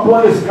at one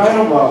point it's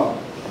kind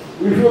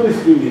of we feel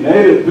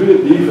discriminated,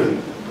 treated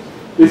different.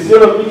 It's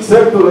still a big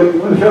sector,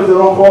 like when has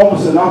their own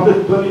homes, and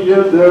after 20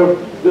 years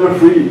they're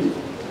free.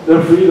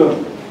 They're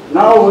freedom.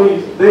 Now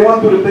they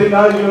want to retain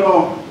that, you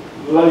know,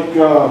 like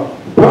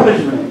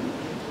punishment.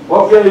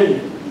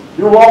 Okay,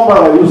 you won,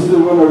 but you're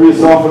still going to be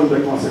suffering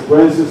the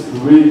consequences to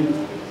be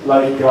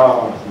like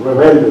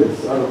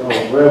rebellious, I don't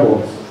know,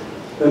 rebels.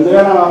 And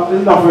then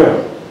it's not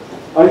fair.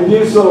 I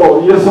think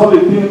so, yes, only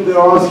thing they're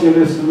asking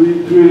is to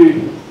be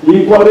treated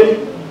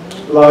equally,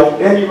 like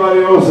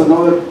anybody else,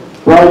 another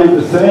project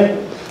the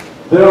same.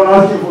 They're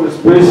not asking for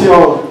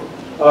special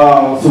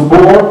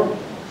support.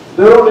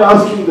 They're only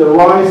asking the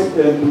rights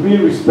and to be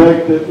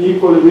respected,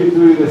 equally be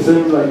treated the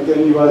same like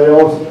anybody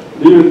else,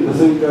 living the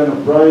same kind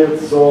of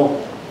project.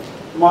 So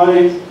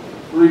my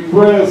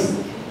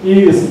request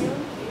is,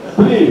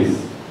 please,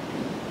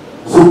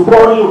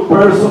 support your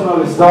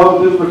personal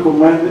staff that's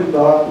recommending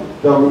that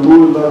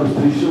remove that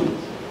restriction.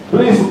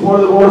 Please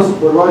support the board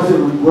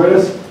supervisor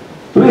request.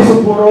 Please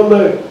support all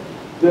the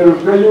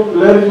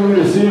letter you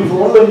receive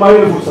for all the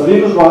money for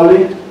Salinas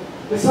Valley.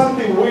 It's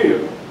something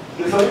weird.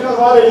 The Salinas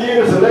Valley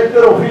leaders,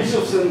 elected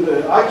officials, and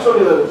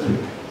actually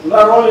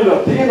not only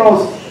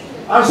Latinos,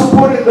 are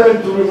supporting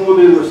them to remove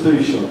this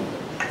restriction.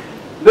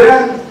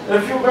 Then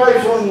a few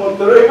guys from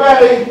Monterey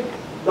Valley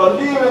that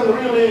live and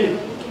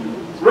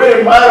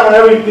really mad on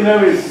everything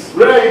is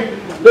great,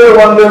 they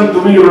want them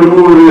to be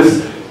removed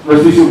this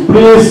restriction.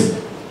 Please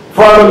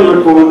follow the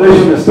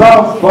recommendation of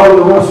staff, follow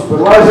the board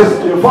supervisors,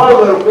 and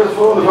follow the request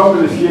for all the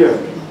families here.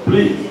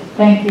 Please.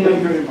 Thank you.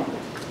 Thank you very much.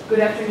 Good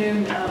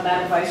afternoon,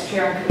 Madam Vice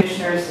Chair and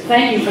Commissioners.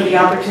 Thank you for the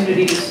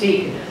opportunity to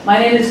speak. My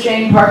name is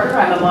Jane Parker.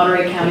 I'm a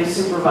Monterey County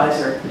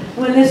Supervisor.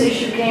 When this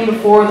issue came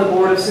before the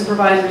Board of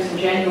Supervisors in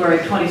January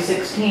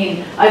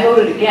 2016, I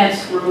voted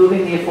against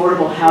removing the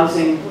affordable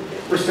housing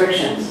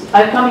restrictions.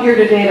 I've come here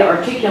today to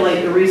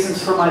articulate the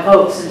reasons for my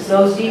vote, since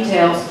those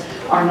details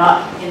are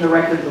not in the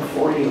record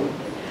before you.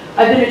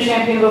 I've been a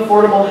champion of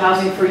affordable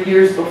housing for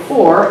years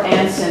before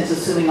and since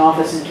assuming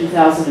office in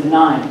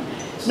 2009.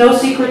 It's no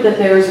secret that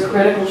there is a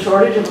critical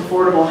shortage of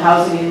affordable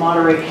housing in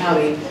Monterey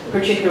County,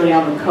 particularly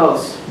on the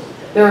coast.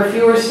 There are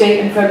fewer state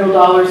and federal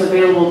dollars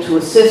available to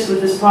assist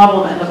with this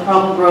problem, and the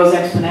problem grows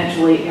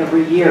exponentially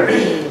every year.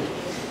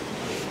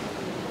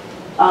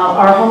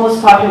 Our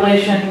homeless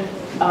population,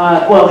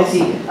 well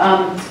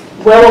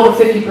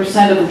over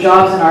 50% of the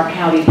jobs in our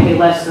county pay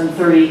less than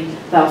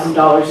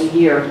 $30,000 a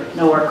year,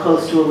 nowhere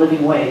close to a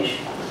living wage.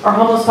 Our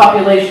homeless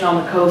population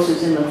on the coast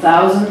is in the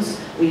thousands.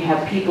 We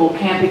have people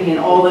camping in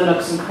all the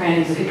nooks and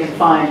crannies that they can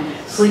find,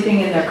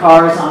 sleeping in their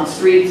cars on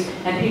streets,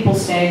 and people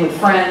staying with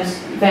friends,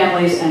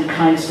 families, and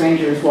kind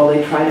strangers while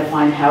they try to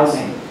find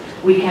housing.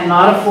 We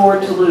cannot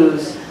afford to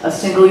lose a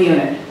single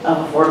unit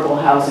of affordable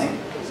housing.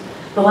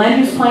 The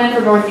land use plan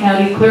for North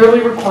County clearly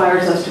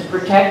requires us to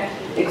protect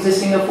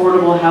existing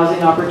affordable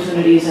housing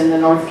opportunities in the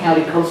North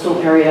County coastal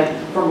area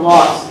from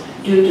loss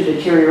due to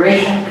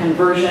deterioration,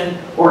 conversion,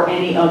 or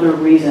any other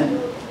reason.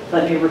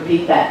 Let me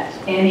repeat that,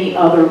 any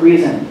other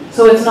reason.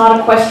 So it's not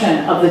a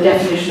question of the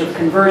definition of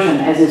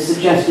conversion as is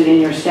suggested in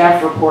your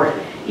staff report,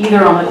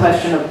 either on the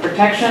question of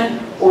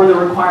protection or the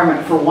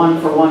requirement for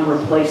one-for-one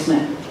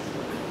replacement.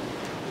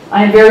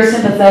 I am very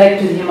sympathetic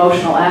to the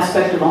emotional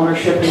aspect of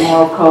ownership in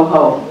Moro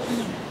Cojo,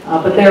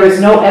 but there is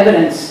no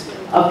evidence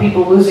of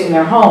people losing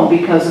their home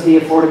because of the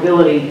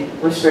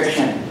affordability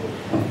restriction.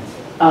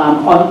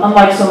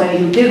 Unlike so many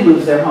who did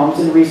lose their homes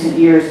in recent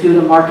years due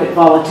to market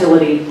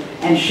volatility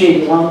and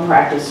shady loan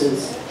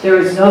practices, there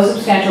is no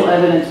substantial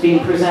evidence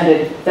being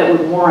presented that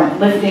would warrant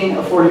lifting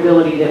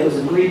affordability that was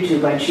agreed to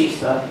by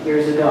CHISPA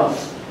years ago.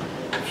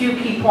 A few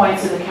key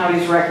points in the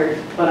county's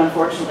record, but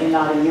unfortunately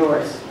not in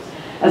yours.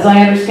 As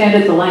I understand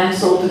it, the land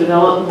sold to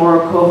develop the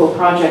Moro Cojo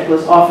project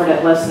was offered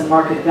at less than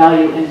market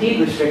value and deed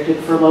restricted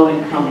for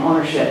low-income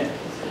ownership.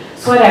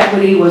 Sweat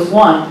equity was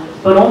one,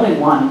 but only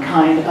one,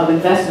 kind of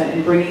investment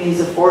in bringing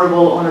these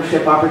affordable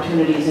ownership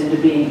opportunities into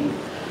being.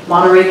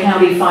 Monterey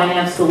County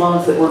financed the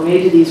loans that were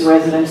made to these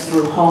residents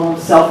through home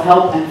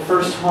self-help and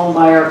first-time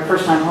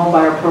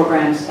homebuyer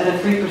programs at a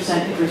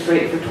 3% interest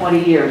rate for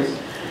 20 years.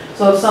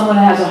 So if someone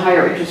has a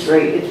higher interest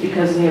rate, it's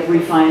because they have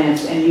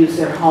refinanced and used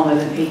their home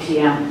as an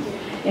ATM.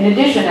 In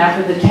addition,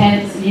 after the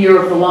 10th year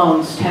of the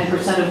loans,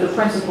 10% of the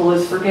principal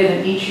is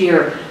forgiven each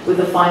year, with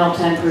the final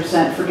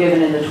 10%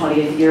 forgiven in the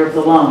 20th year of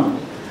the loan.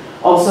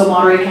 Also,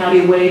 Monterey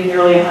County waived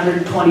nearly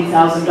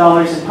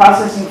 $120,000 in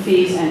processing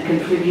fees and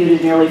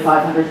contributed nearly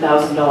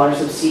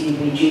 $500,000 of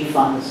CDBG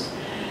funds.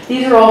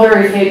 These are all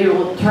very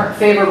favorable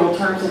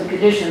terms and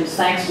conditions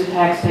thanks to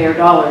taxpayer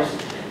dollars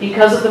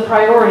because of the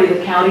priority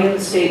the county and the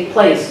state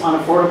place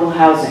on affordable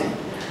housing.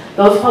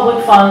 Those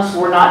public funds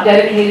were not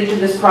dedicated to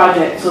this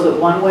project so that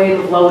one wave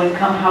of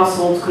low-income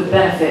households could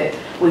benefit,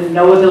 with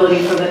no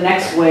ability for the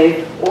next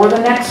wave or the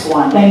next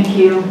one. Thank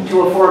you.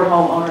 To afford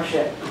home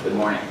ownership. Good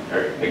morning,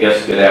 or I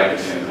guess good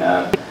afternoon.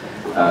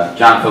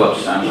 John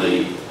Phillips, I'm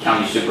the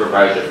county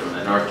supervisor from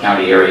the North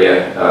County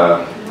area,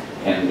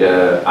 and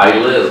I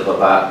live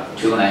about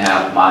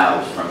 2.5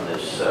 miles from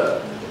this,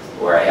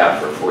 where I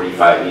have for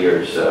 45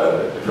 years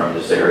from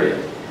this area.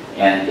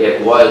 And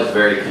it was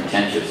very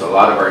contentious. A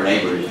lot of our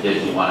neighbors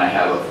didn't want to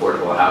have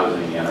affordable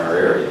housing in our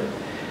area.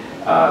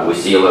 We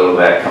see a little of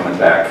that coming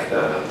back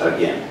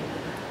again.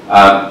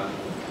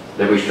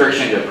 The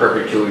restriction to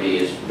perpetuity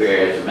is,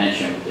 as I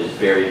mentioned, is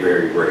very,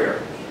 very rare.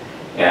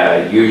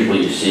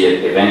 Usually you see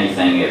it, if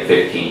anything, at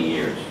 15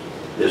 years.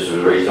 This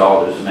was a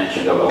result, as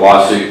mentioned, of a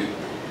lawsuit.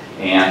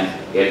 And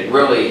it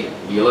really,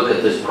 you look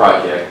at this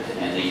project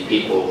and these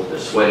people, the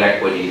sweat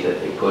equity that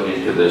they put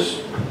into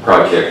this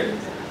project,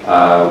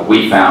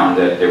 we found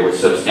that there was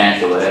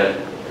substantial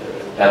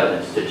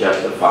evidence to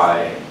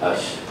justify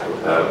us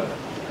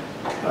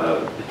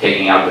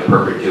taking out the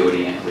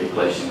perpetuity and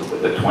replacing it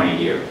with a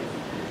 20-year.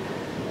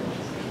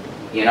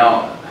 You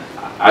know,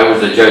 I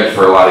was a judge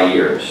for a lot of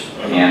years,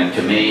 and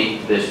to me,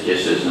 this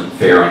just isn't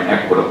fair and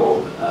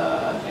equitable,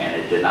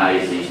 and it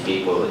denies these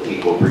people the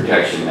equal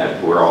protection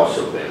that we're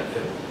also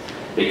benefiting.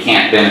 They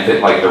can't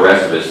benefit like the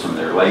rest of us from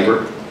their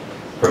labor,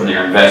 from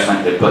their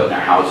investment they put in their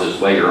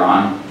houses later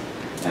on,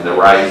 and the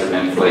rise of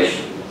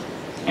inflation.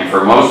 And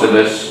for most of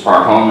us,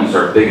 our home is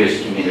our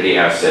biggest community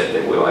asset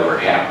that we'll ever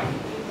have.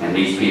 And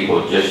these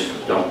people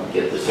just don't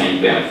get the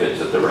same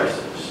benefits as the rest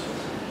of us.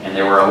 And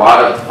there were a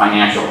lot of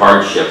financial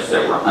hardships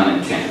that were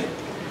unintended.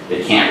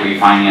 They can't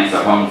refinance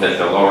the homes at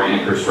the lower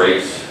interest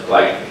rates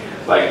like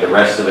the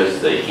rest of us.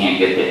 They can't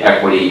get the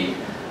equity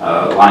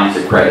lines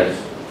of credit.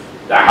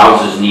 The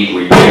houses need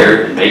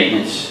repaired and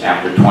maintenance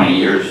after 20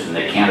 years, and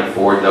they can't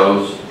afford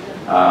those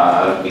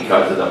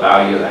because of the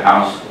value of the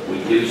house.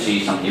 We do see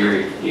some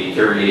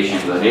deterioration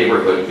of the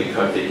neighborhood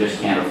because they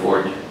just can't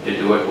afford to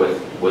do it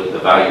with the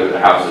value of the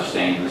houses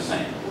staying the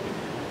same.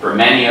 For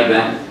many of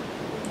them,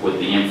 with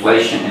the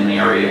inflation in the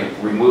area,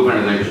 removing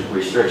of the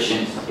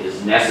restrictions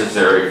is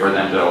necessary for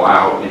them to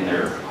allow in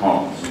their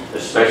homes,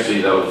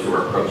 especially those who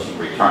are approaching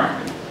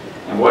retirement.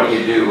 And what do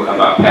you do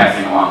about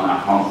passing along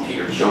that home to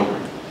your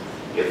children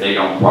if they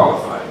don't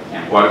qualify?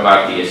 And what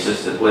about the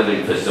assisted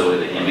living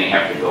facility that you may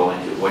have to go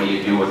into? What do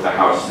you do with the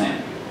house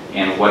then?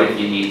 And what if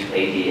you need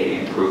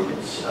ADA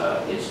improvements?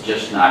 It's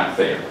just not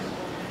fair.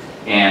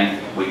 And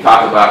we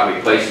talk about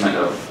replacement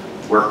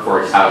of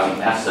workforce housing.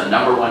 That's the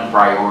 #1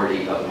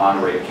 priority of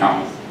Monterey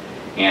County.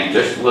 And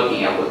just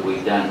looking at what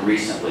we've done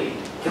recently,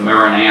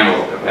 Tamara and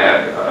Antelope have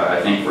had,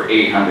 I think, for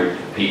 800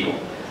 people.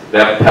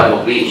 That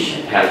Pebble Beach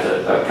has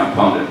a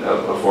component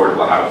of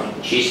affordable housing.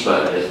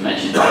 CHISPA, as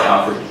mentioned by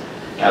Alfred,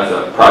 has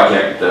a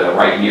project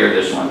right near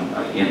this one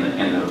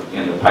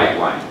in the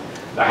pipeline.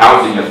 The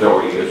Housing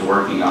Authority is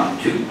working on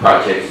 2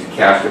 projects in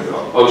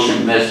Castroville.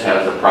 Ocean Mist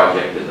has a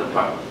project in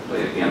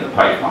the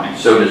pipeline.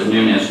 So does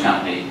Nunes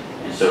Company,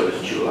 and so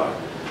does Chula.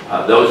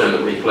 Those are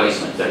the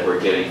replacements that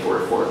we're getting for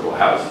affordable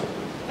housing.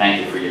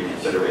 Thank you for your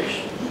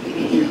consideration.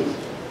 Thank you.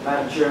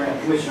 Madam Chair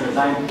and Commissioners,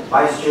 I'm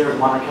Vice Chair of the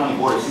Monterey County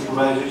Board of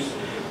Supervisors,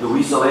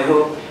 Luis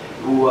Alejo,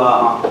 who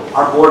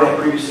our board had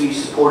previously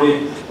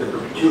supported the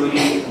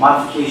perpetuity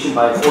modification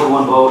by a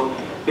 4-to-1 vote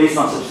based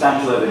on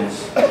substantial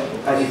evidence.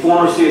 As a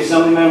former State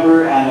Assembly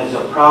member and as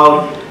a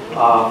proud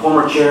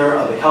former chair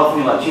of the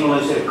California Latino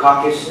Legislative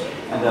Caucus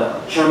and the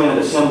chairman of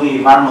the Assembly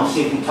Environmental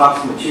Safety and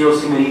Toxic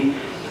Materials Committee,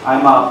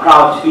 I'm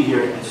proud to be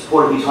here in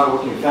support of these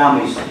hardworking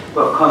families who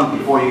have come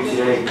before you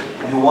today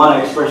and who want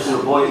to express their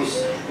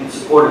voice in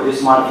support of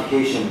this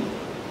modification.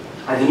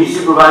 As a new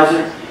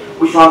supervisor,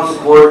 we strongly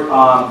support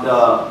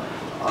the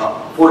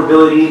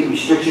affordability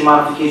restriction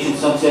modification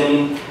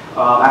sunsetting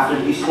after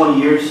at least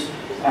 20 years.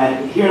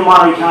 And here in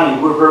Monterey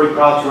County, we're very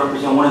proud to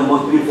represent one of the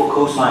most beautiful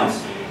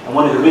coastlines and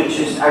one of the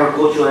richest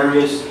agricultural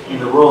areas in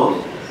the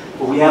world.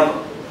 But we have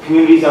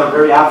communities that are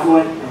very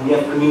affluent, and we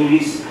have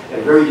communities that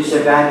are very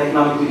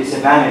economically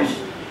disadvantaged.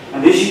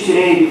 And the issue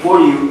today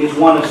before you is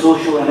one of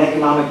social and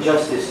economic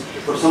justice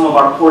for some of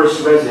our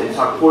poorest residents,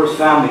 our poorest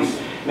families,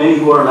 many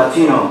who are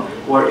Latino,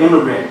 who are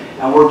immigrant,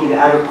 and work in the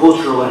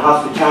agricultural and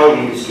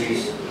hospitality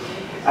industries.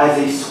 As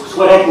a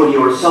sweat equity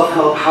or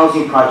self-help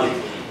housing project,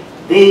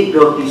 they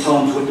built these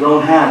homes with their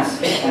own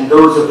hands and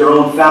those of their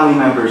own family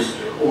members.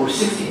 Over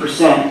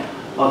 60%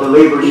 of the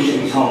labor in each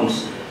of these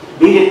homes.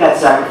 They did that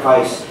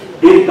sacrifice,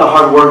 they did the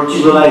hard work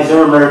to realize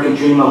their American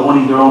dream of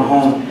owning their own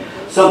home,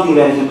 something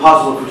that is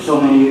impossible for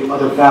so many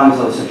other families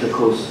on the Central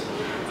Coast.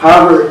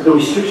 However, the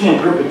restriction in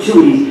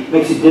perpetuity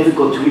makes it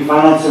difficult to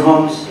refinance their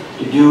homes,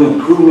 to do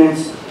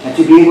improvements, and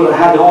to be able to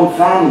have their own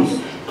families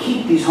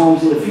keep these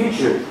homes in the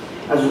future.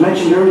 As was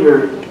mentioned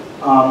earlier,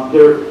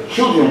 their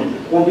children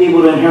won't be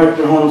able to inherit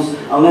their homes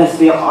unless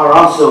they are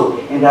also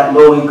in that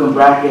low-income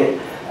bracket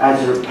as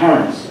their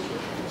parents.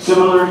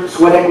 Similar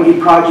sweat equity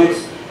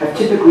projects have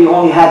typically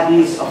only had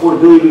these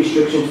affordability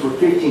restrictions for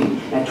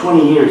 15 and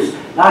 20 years,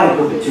 not in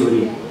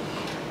perpetuity.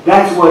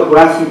 That's what we're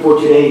asking for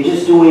today,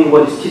 just doing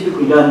what is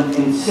typically done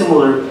in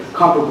similar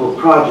comparable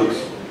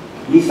projects.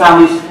 These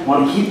families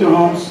want to keep their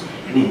homes,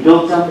 They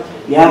built them.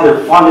 They have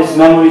their fondest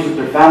memories with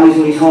their families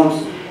in these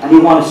homes, and they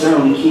want to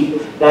certainly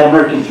keep that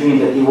American dream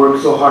that they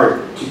worked so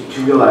hard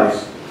to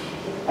realize.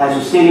 As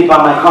was stated by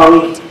my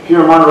colleague,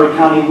 here in Monterey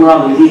County, we're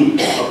on the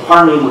lead of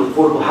partnering with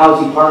affordable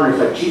housing partners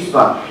like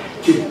CHISPA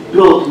to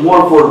build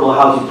more affordable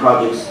housing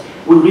projects.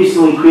 We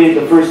recently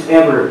created the first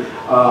ever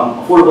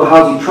affordable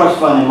housing trust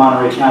fund in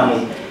Monterey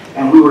County,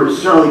 and we were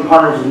certainly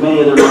partners with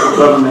many other local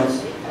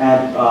governments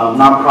and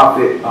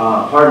nonprofit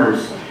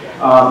partners.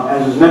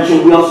 As was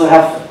mentioned, we also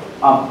have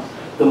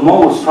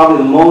probably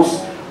the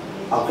most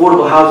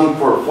affordable housing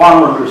for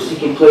farm workers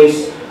taking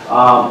place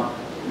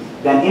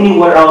than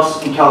anywhere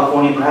else in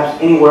California, perhaps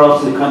anywhere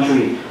else in the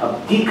country. A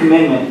deep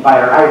commitment by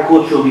our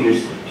agricultural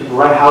leaders to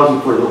provide housing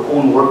for their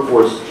own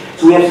workforce.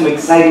 So we have some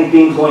exciting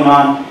things going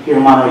on here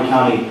in Monterey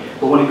County.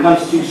 But when it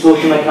comes to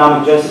social and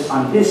economic justice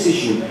on this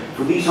issue,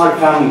 for these hard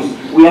families,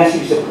 we ask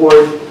you to support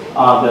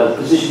the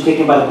position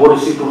taken by the Board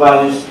of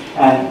Supervisors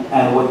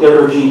and what they're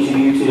urging to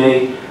you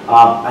today.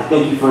 I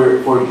thank you for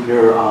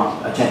your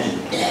attention.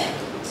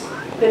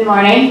 Good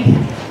morning.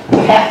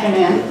 Good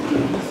afternoon.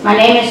 My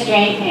name is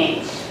Jane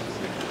Haynes.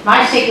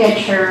 My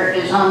signature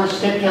is on the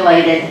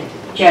stipulated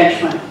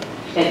judgment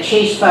that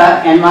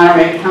CHISPA and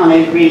Monterey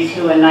County agreed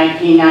to in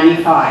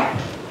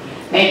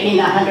 1995, making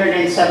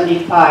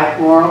 175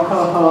 Moro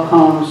Cojo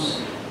homes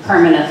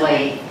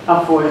permanently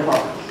affordable.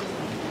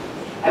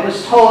 I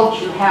was told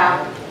you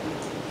have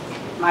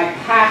my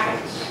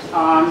packets.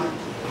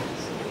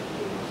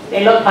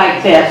 They look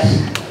like this.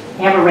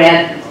 They have a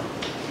red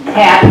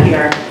tab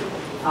here.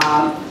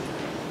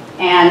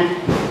 And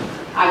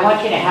I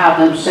want you to have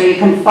them so you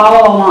can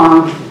follow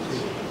along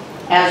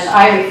as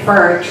I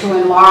refer to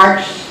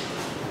enlarged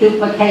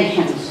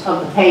duplications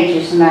of the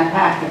pages in that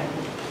packet.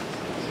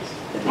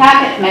 The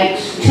packet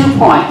makes 2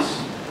 points.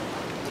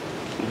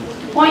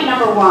 Point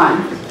number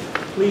one.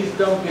 Please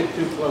don't get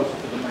too close to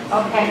the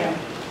microphone. Okay.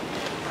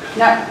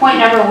 Now, point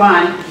number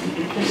one,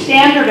 the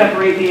standard of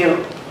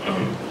review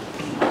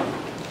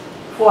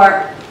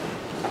for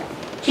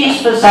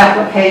CHISPA's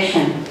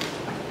application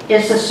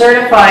is the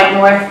certified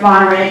North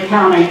Monterey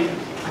County,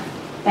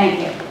 thank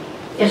you,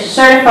 is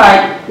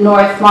certified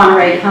North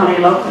Monterey County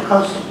Local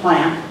Coastal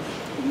Plan.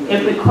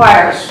 It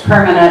requires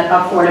permanent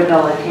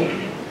affordability.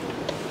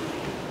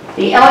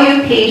 The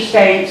LUP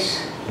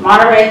states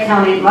Monterey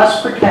County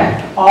must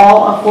protect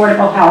all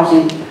affordable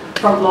housing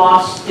from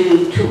loss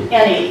due to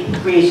any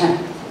reason.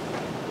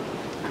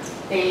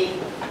 The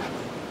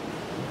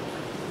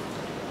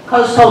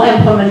Coastal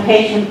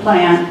Implementation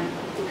Plan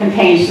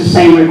contains the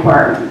same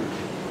requirement.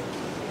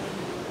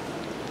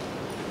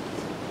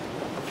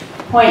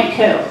 Point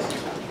two.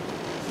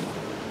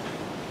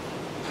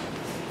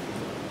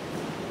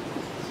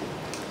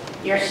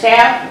 Your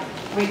staff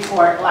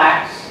report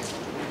lacks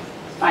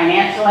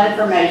financial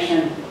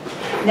information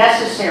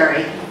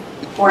necessary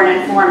for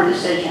an informed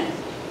decision.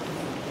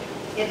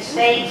 It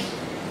states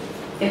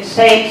in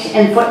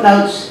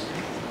footnotes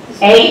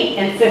 8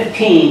 and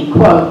 15,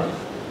 quote,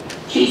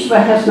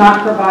 CHISPA has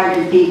not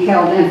provided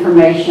detailed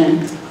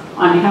information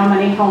on how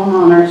many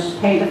homeowners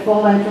pay the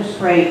full interest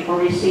rate or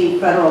receive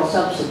federal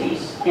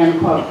subsidies, end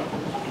quote.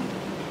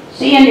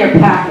 See in your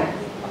packet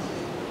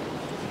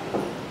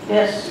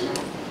this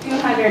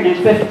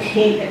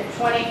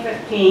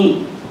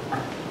 2015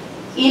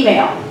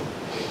 email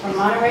from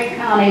Monterey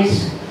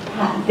County's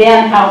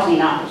then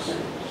housing officer.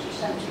 She's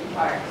since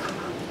retired.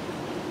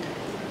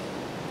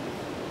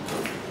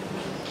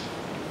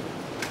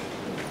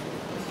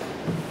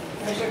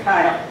 Here's your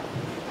title.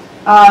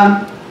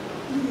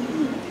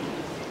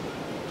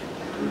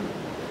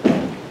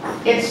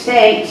 It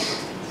states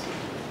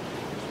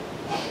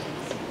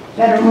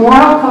that a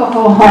Moro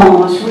Cojo home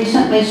was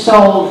recently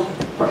sold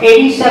for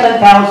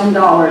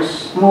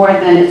 $87,000 more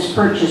than its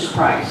purchase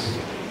price.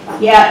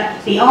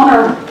 Yet the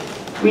owner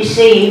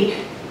received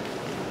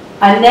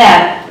a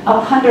net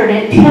of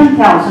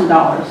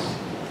 $110,000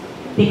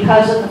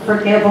 because of the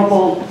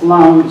forgivable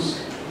loans.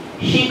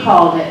 She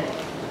called it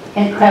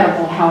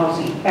incredible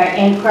housing,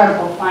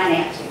 incredible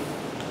financing.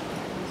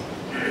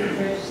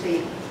 Here's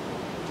the,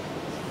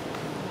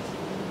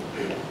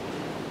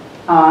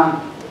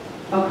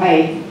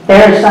 okay,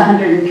 there's the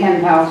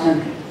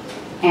 $110,000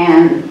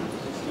 and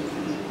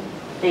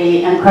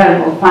the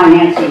incredible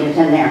financing is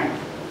in there.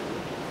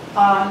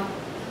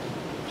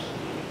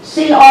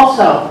 See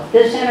also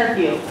this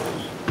interview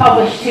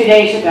published 2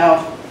 days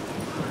ago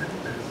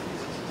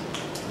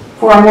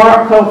for a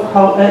Moro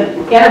Cojo,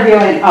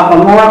 interviewing of a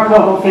Moro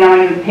Cojo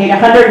family who paid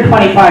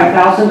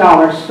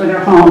 $125,000 for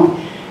their home.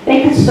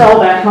 They could sell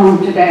that home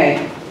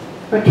today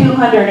for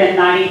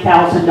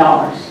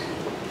 $290,000,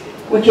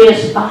 which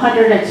is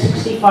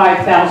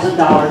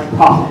 $165,000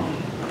 profit.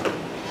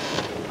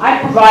 I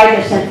provide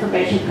this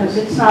information because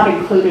it's not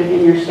included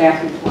in your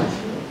staff report.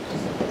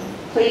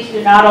 Please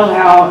do not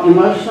allow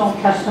emotional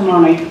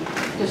testimony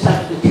to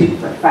substitute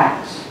for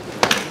facts.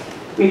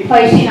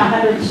 Replacing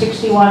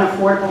 161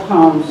 affordable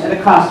homes at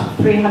a cost of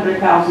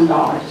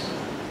 $300,000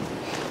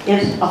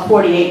 is a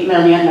 $48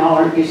 million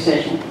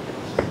decision.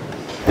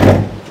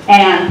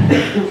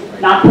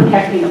 and not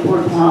protecting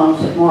affordable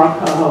homes at Moro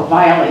Cojo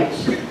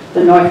violates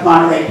the North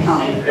Monterey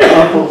County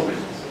local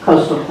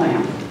coastal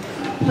plan.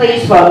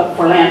 Please vote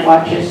for Land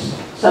Watch's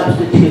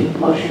substitute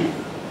motion.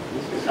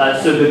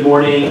 So good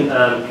morning,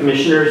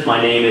 Commissioners. My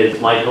name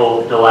is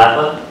Michael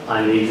DeLappa.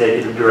 I'm the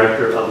Executive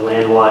Director of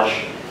Land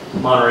Watch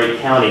Monterey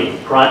County.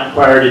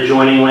 Prior to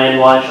joining Land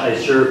Watch, I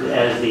served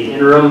as the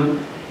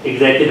Interim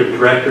Executive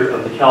Director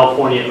of the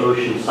California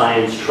Ocean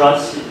Science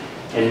Trust,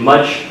 and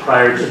much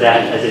prior to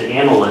that as an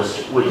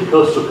analyst with the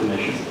Coastal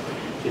Commission.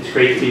 It's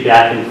great to be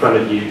back in front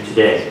of you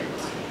today.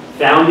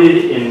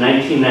 Founded in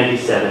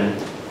 1997,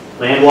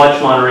 Land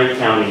Watch Monterey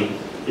County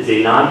is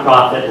a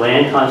nonprofit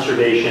land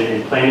conservation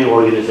and planning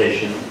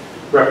organization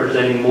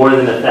representing more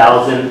than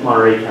 1,000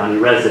 Monterey County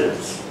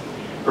residents.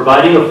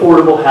 Providing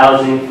affordable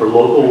housing for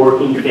local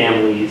working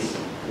families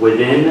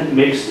within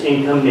mixed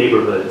income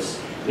neighborhoods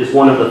is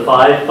one of the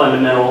 5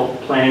 fundamental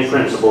planning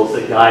principles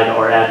that guide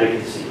our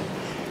advocacy.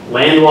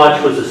 Land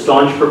Watch was a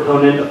staunch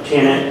proponent of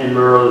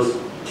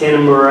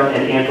Tanamura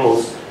and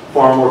Antle's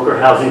farm worker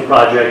housing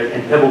project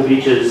and Pebble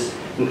Beach's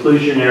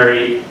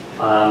inclusionary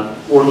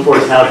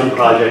workforce housing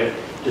project,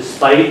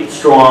 despite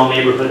strong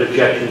neighborhood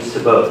objections to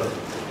both.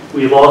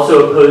 We have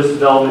also opposed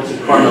developments in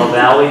Carmel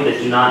Valley that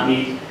do not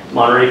meet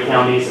Monterey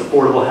County's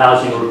affordable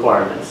housing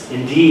requirements.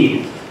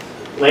 Indeed,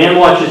 Land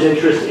Watch's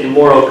interest in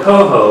Moro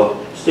Cojo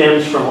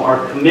stems from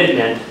our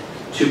commitment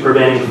to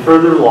preventing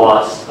further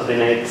loss of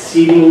an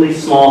exceedingly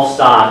small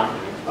stock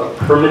of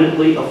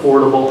permanently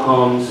affordable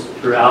homes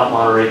throughout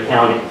Monterey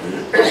County.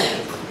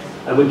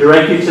 I would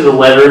direct you to the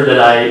letter that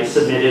I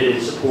submitted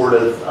in support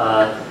of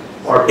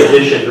our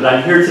position, but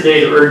I'm here today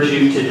to urge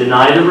you to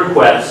deny the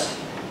request,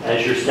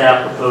 as your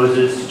staff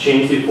proposes, to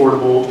change the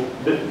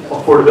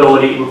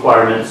affordability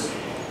requirements,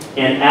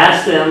 and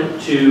ask them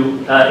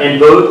to, and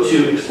vote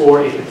to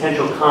explore a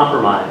potential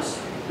compromise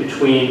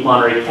between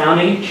Monterey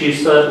County,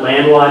 CHISPA,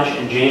 Land Watch,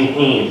 and Jane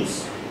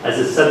Haynes as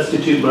a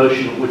substitute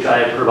motion which I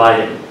have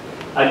provided.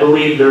 I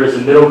believe there is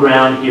a middle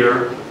ground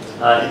here.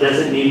 It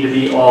doesn't need to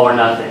be all or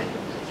nothing.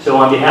 So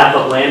on behalf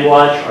of Land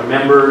Watch, our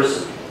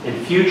members, and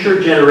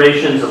future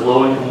generations of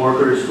low-income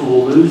workers who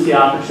will lose the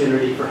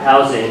opportunity for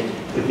housing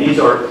if these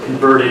are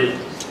converted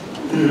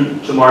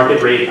to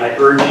market rate, I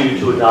urge you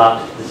to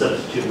adopt the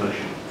substitute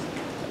motion.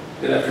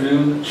 Good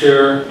afternoon,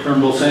 Chair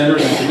Turnbull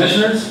Sanders and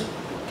Commissioners.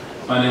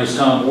 My name is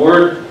Tom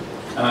Ward.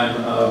 I'm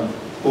a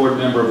board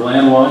member of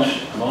Land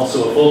Watch. I'm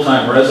also a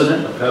full-time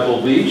resident of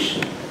Pebble Beach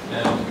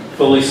and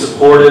fully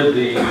supported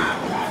the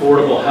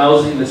affordable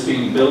housing that's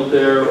being built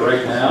there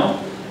right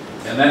now,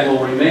 and that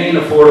will remain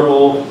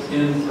affordable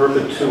in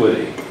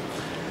perpetuity.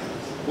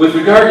 With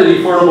regard to the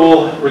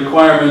affordable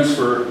requirements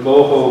for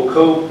Moro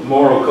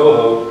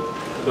Cojo,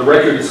 the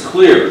record is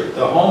clear.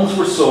 The homes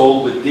were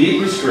sold with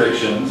deed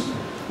restrictions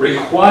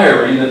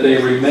requiring that they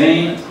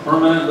remain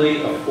permanently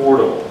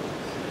affordable.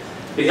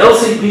 The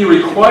LCP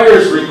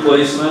requires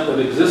replacement of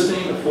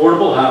existing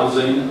affordable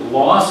housing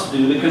lost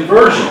due to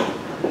conversion.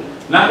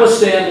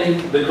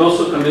 Notwithstanding the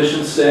Coastal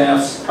Commission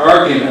staff's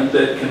argument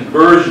that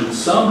conversion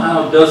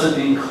somehow doesn't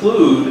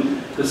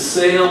include the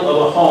sale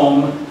of a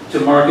home to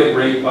market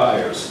rate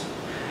buyers.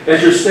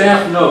 As your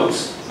staff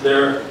notes,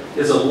 there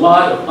is a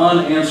lot of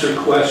unanswered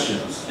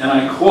questions, and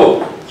I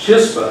quote,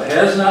 CHISPA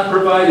has not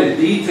provided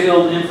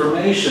detailed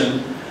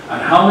information on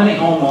how many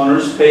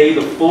homeowners pay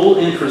the full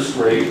interest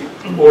rate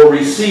or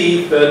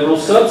receive federal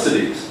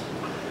subsidies.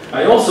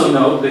 I also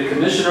note that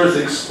commissioners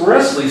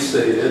expressly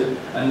stated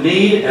a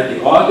need at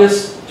the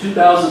August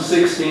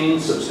 2016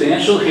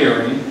 substantial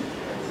hearing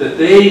that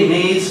they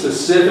need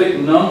specific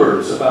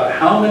numbers about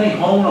how many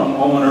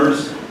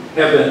homeowners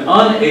have been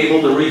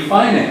unable to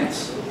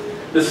refinance.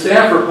 The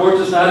staff report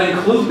does not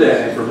include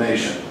that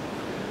information.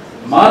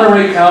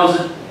 Monterey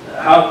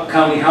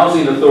County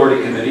Housing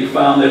Authority Committee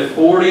found that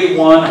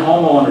 41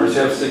 homeowners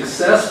have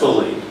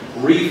successfully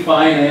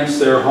refinanced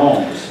their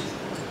homes.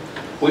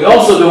 We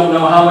also don't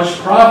know how much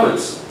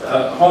profits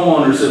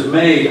homeowners have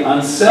made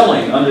on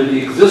selling under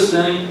the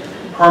existing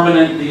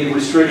permanent deed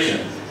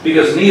restriction,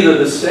 because neither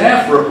the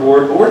staff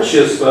report or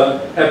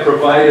CHISPA have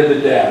provided the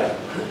data,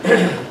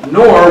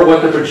 nor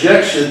what the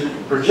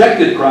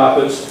projected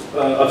profits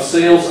of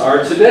sales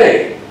are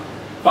today.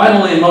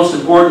 Finally, and most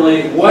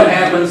importantly, what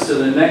happens to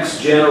the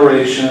next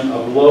generation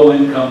of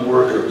low-income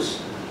workers?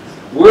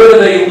 Where do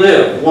they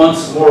live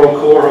once Moro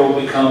Cojo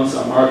becomes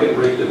a market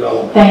rate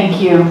development?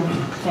 Thank you.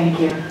 Thank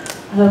you.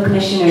 Hello,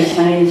 Commissioners.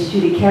 My name is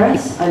Judy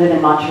Karras. I live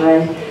in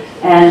Monterey.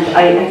 And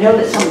I know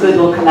that some good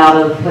will come out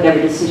of whatever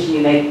decision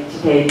you make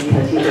today,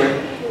 because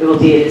either it will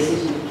be a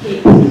decision to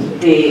keep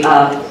the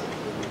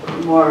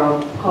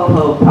Moro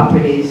Cojo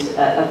properties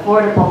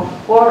affordable,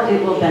 or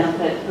it will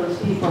benefit those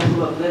people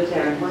who have lived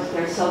there and worked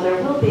there. So there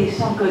will be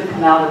some good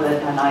come out of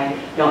it, and I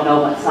don't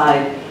know what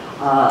side.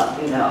 I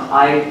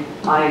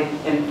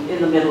am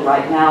in the middle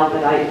right now,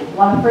 but I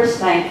want to first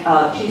thank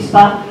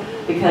CHISPA,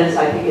 because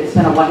I think it's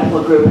been a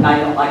wonderful group, and I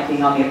don't like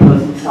being on the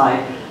opposing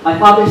side. My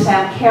father,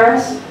 Sam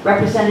Karras,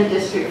 represented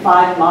District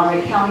 5 in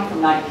Monterey County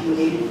from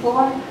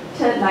 1984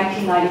 to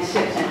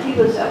 1996, and he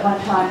was at one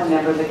time a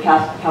member of the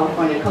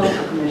California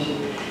Coastal Commission.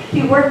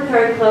 He worked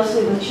very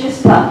closely with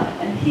CHISPA,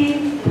 and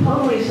he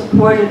totally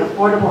supported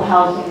affordable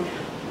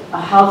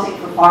housing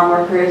for farm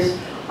workers.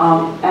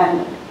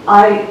 And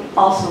I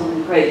also am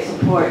in great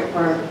support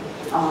for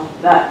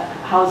that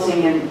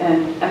housing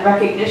and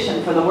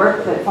recognition for the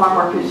work that farm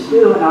workers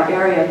do in our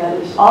area that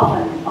is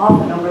often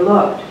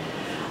overlooked.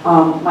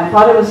 My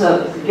father was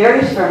a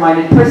very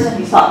fair-minded person.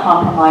 He sought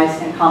compromise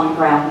and common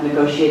ground in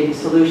negotiating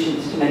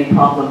solutions to many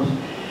problems.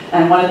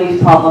 And one of these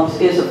problems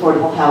is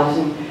affordable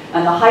housing.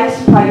 And the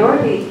highest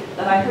priority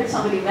that I heard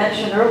somebody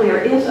mention earlier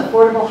is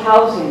affordable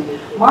housing.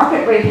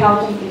 Market rate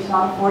housing is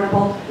not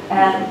affordable,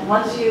 and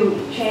once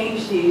you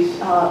change these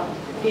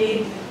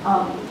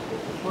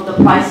the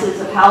prices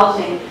of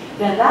housing,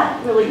 then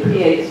that really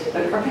creates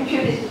or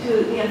contributes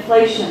to the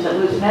inflation that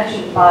was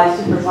mentioned by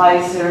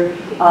Supervisor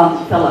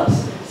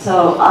Phillips.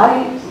 So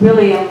I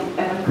really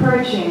am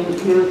encouraging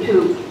you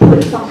to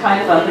put some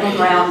kind of a middle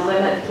ground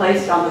limit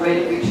placed on the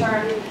rate of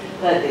return,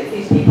 that if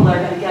these people are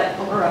going to get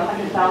over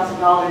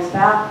 $100,000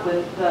 back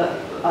with the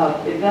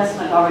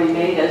investment already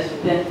made, as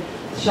has been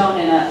shown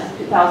in a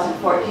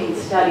 2014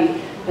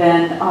 study,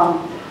 then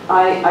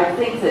I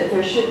think that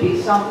there should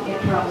be some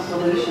interim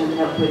solution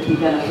that would be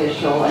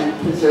beneficial and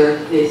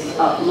preserve this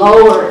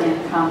lower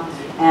income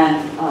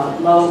and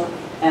low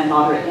and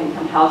moderate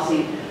income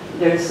housing.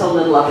 There's so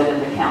little of it in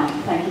the county.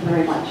 Thank you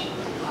very much.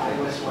 Hi,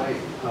 Wes White,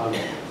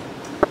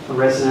 a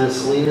resident of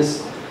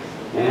Salinas,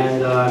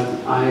 and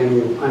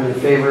I'm in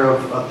favor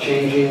of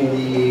changing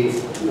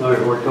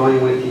or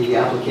going with the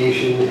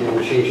application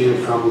and changing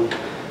it from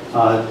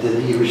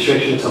the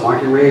restriction to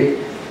market rate,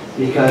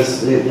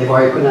 because they've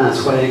already put down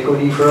sweat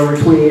equity for over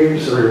 20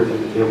 years, or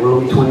it will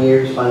be 20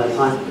 years by that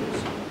time.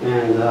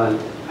 And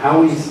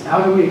how do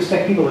we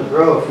expect people to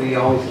grow if we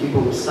always keep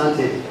them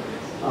stunted?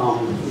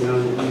 You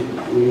know,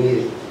 we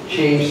need to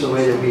change the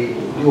way that we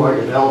do our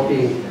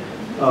developing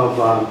of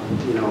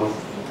you know,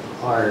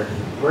 our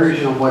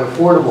version of what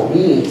affordable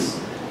means,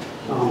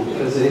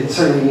 because it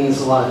certainly means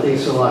a lot of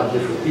things to a lot of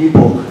different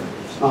people.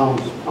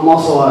 I'm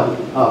also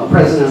a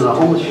president of the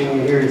homeless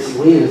union here in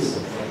Salinas,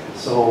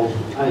 so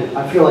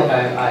I feel like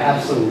I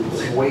have some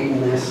weight in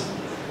this,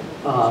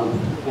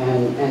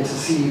 and to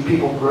see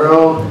people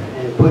grow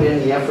and put in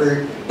the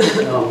effort,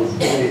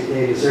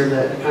 they deserve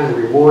that kind of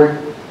reward,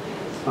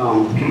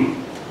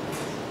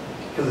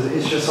 because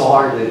it's just so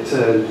hard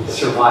to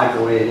survive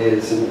the way it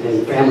is,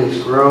 and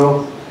families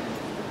grow,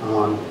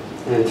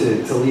 and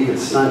to leave it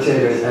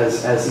stunted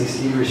as these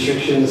deed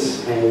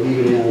restrictions and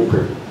leave it in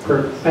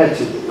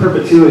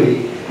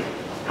perpetuity,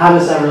 how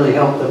does that really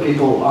help the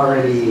people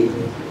already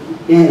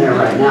in there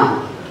right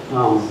now?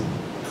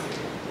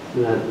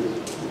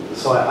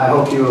 So I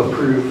hope you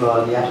approve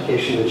the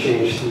application to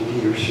change the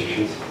deed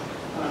restrictions.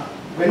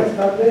 Buenas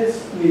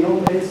tardes, mi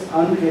nombre es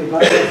Ángel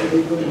Vargas,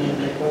 de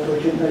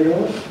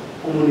 9482,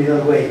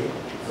 Comunidad Way.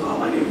 So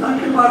my name is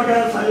Ángel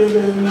Vargas, I live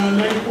in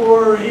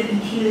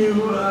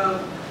 9482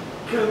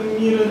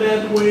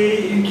 Comunidad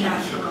Way in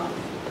Castroville.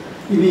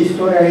 Y mi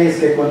historia es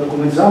que cuando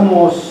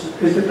comenzamos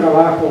este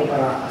trabajo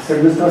para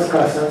hacer nuestras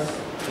casas,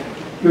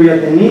 yo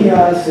ya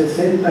tenía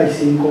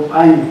 65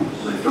 años.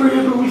 My story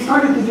is when we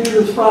started to do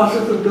this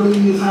process of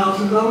building these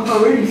houses, I was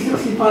already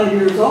 65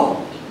 years old.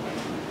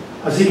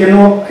 Así que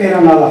no era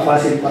nada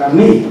fácil para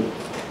mí.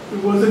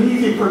 It wasn't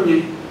easy for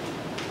me.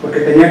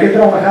 Porque tenía que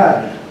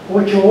trabajar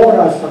 8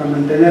 horas para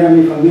mantener a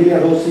mi familia,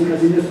 2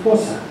 hijas y mi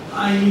esposa.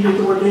 I needed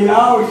to work 8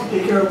 hours to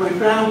take care of my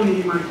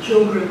family, my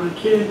children, my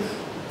kids.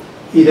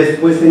 Y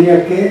después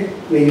tenía que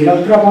venir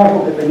al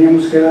trabajo, que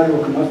teníamos que dar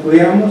lo que más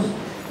pudiéramos,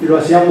 y lo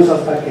hacíamos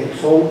hasta que el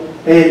sol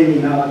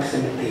terminaba, que se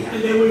metía.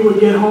 And then we would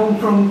get home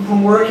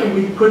from work and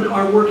we'd put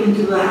our work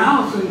into the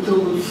house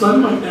until the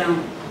sun went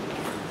down.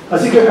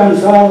 Así que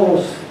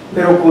cansados,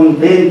 pero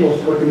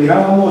contentos, porque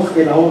mirábamos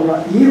que la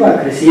obra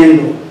iba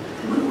creciendo.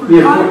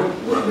 We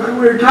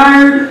were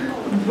tired,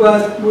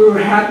 but we were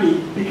happy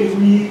because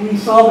we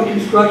saw the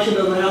construction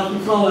of the house,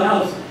 we saw the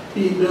house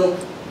being built.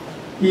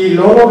 Y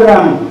lo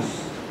logramos,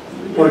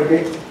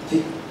 porque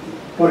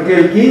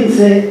el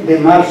 15 de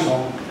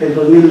marzo del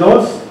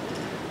 2002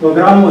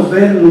 logramos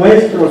ver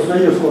nuestros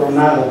sueños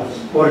coronados,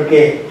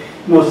 porque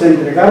nos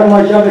entregaron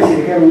las llaves y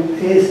dijeron,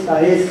 esta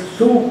es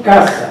su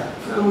casa.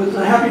 So it was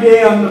a happy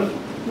day on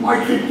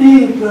March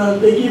 15th.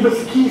 They gave us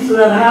the keys to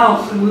that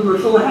house, and we were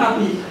so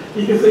happy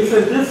because they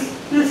said, this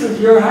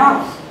is your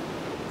house.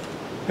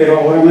 Pero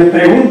ahora me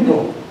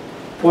pregunto,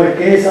 ¿por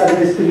qué esa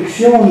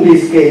restricción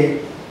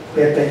dice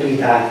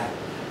perpetuidad?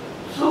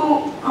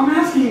 So I'm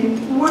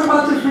asking, what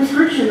about this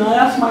restriction? I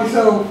asked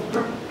myself,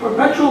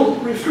 perpetual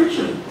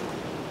restriction.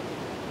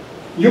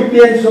 Yo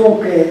pienso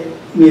que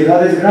mi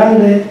edad es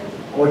grande,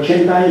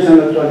 80 años en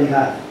la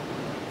actualidad.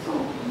 So,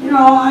 you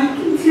know, I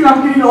can see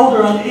I'm getting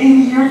older. I'm 80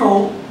 years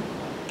old.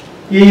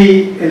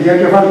 Y el día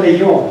que falte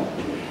yo,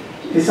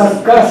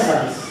 esas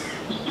casas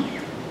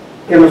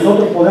que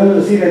nosotros podemos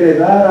decir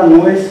heredar a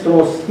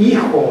nuestros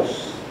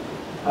hijos,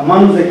 ¿a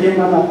manos de quién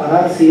van a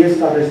parar si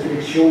esta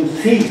restricción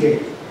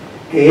sigue,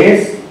 que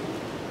es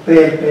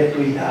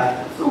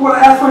perpetuidad? So what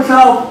I ask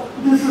myself,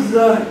 this is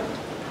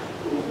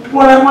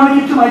what I want to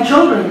give to my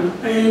children,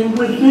 and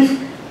with this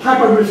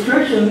type of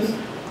restrictions,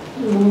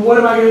 what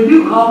am I going to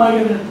do? How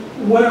is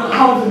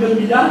it going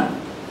to be done?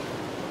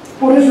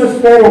 Por eso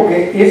espero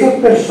que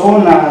esas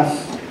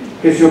personas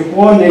que se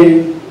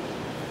oponen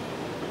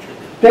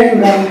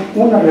tengan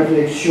una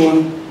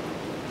reflexión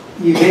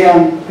y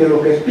vean que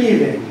lo que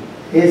piden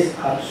es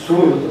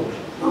absurdo.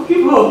 Well,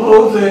 people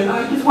oppose it.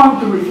 I just want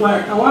them to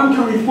reflect. I want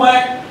them to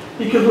reflect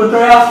because what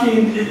they're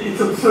asking,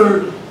 it's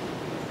absurd.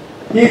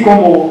 Y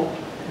como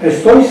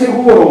estoy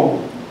seguro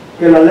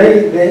que la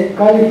ley de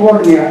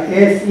California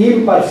es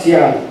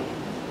imparcial,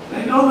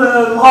 I know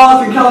the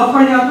laws in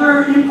California,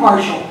 they're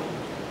impartial.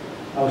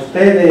 a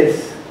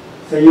ustedes,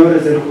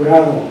 señores del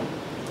jurado,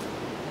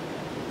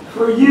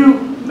 For you,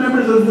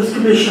 members of this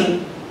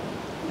commission,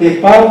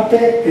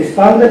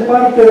 están de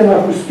parte de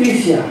la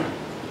justicia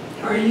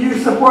are you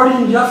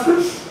supporting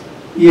justice?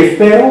 y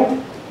espero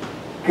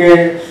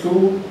que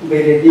su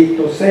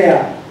veredicto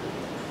sea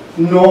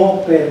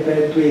no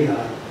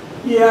perpetuidad.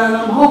 Yeah, and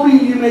I'm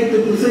hoping you make the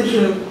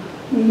decision,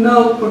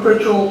 no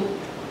perpetual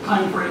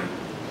time frame.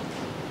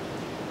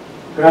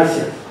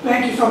 Gracias.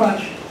 Thank you so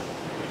much.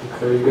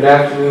 Okay, good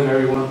afternoon,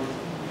 everyone.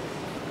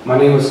 My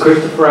name is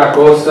Christopher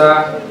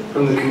Acosta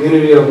from the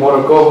community of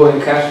Moro Cojo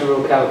in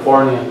Castroville,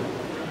 California.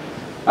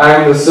 I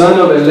am the son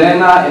of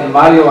Elena and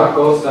Mario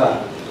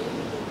Acosta.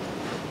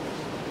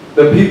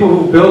 The people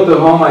who built the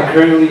home I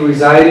currently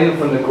reside in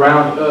from the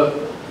ground up.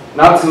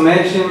 Not to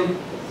mention,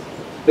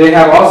 they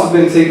have also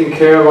been taking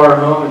care of our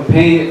home and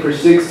paying it for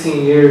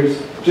 16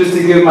 years just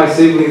to give my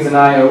siblings and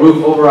I a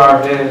roof over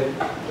our head.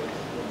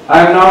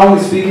 I am not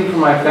only speaking for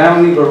my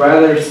family, but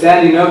rather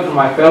standing up for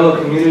my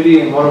fellow community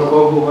in Moro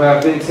Cojo who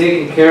have been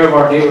taking care of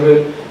our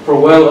neighborhood for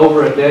well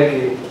over a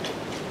decade.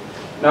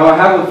 Now I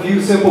have a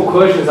few simple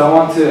questions I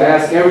want to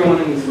ask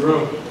everyone in this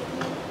room.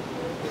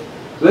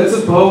 Let's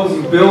suppose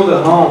you build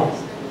a home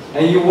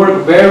and you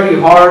work very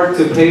hard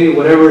to pay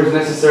whatever is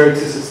necessary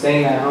to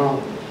sustain that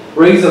home,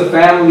 raise a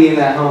family in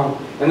that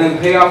home, and then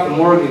pay off the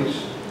mortgage.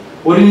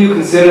 Wouldn't you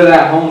consider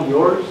that home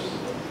yours?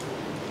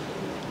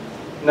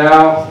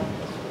 Now,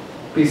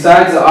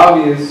 besides the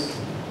obvious,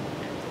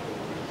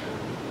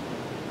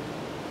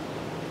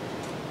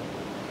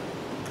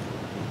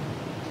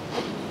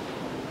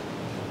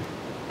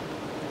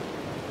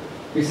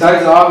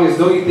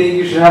 don't you think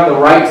you should have the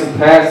right to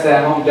pass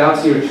that home down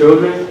to your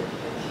children?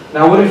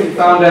 Now, what if you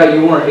found out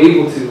you weren't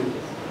able to?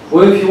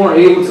 What if you weren't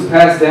able to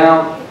pass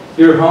down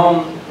your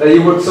home that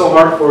you worked so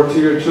hard for to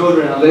your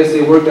children unless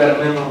they worked at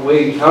a minimum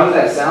wage? How does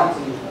that sound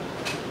to you?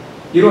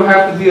 You don't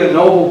have to be a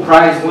Nobel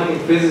Prize winning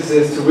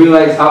physicist to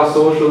realize how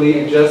socially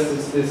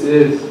injustice this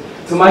is.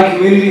 To my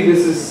community,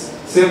 this is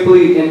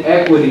simply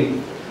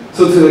inequity.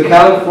 So to the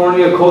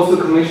California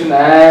Coastal Commission, I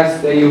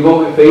ask that you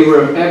vote in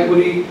favor of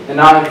equity and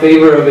not in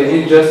favor of an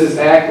injustice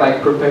act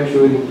like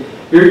perpetuity.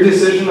 Your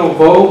decisional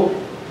vote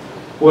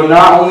will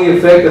not only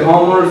affect the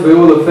homeowners, but it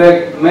will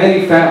affect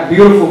many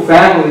beautiful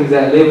families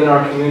that live in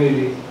our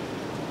community.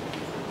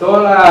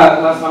 Todas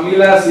las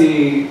familias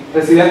y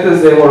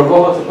residentes de Moro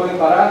Cojo se pueden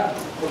parar,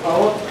 por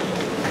favor.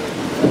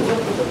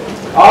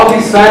 All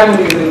these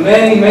families and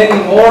many,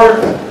 many more,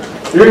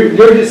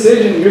 your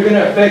decision, you're going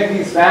to affect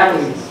these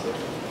families.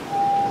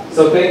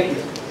 So thank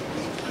you.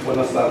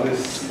 Buenas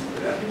tardes.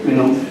 Mi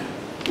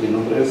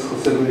nombre es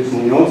José Luis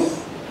Muñoz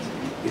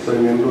y soy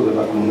miembro de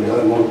la comunidad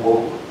de Moro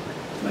Cojo.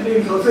 My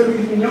name is Jose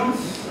Luis Muñoz.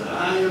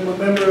 I am a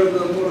member of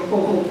the Moro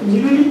Cojo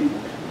community.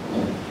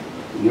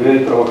 Yo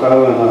he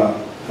trabajado en la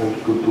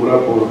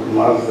agricultura por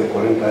más de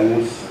 40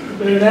 años. I've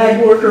been an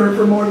ag worker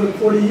for more than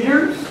 40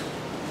 years.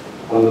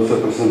 Cuando se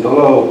presentó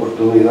la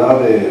oportunidad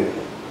de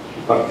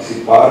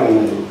participar en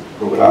el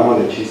programa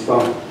de CHISPA,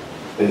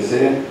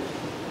 pensé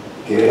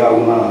que era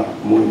una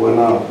muy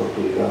buena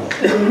oportunidad.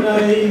 When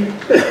I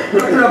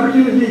got the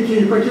opportunity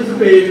to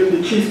participate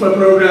in the CHISPA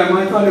program,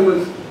 I thought it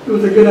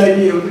was a good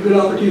idea, it was a good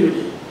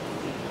opportunity.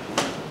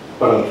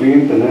 Para al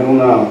fin tener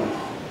una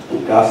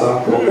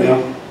casa propia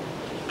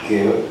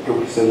que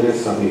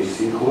ofrecerles a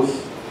mis hijos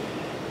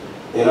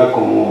era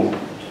como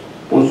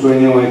un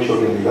sueño hecho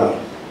realidad.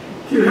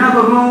 To have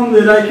a home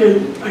that I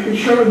could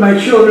share with my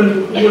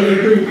children was a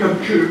dream come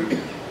true.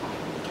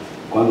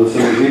 Cuando se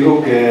nos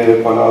dijo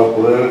que para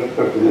poder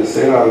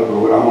pertenecer al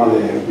programa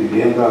de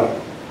vivienda,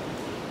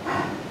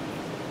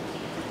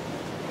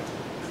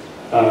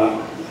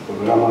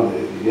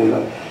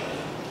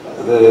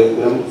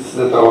 debemos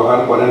de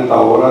trabajar 40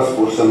 horas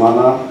por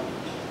semana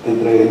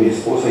entre mi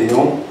esposa y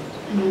yo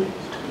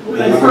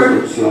en la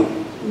construcción.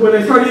 When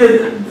I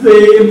started,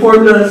 they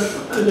informed us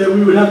that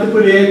we would have to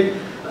put in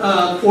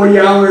 40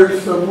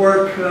 hours of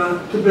work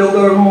to build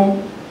our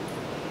home.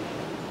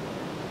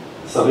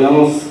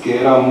 Sabíamos que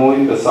era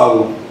muy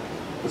pesado,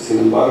 sin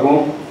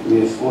embargo,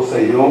 mi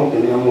esposa y yo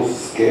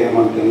teníamos que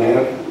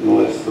mantener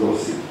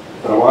nuestros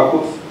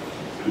trabajos,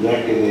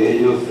 ya que de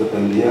ellos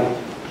dependía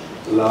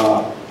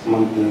la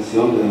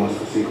manutención de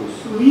nuestros hijos.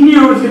 We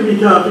knew it was going to be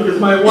tough because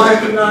my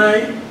wife and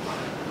I,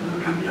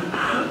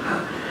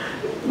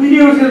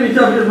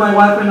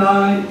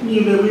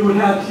 knew that we would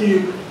have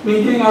to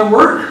maintain our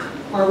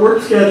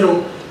work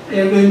schedule,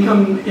 and then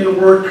come and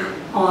work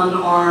on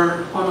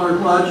our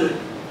project.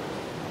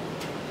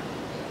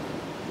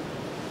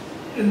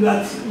 And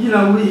that's, you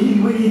know, we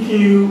need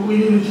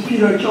to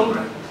feed our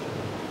children.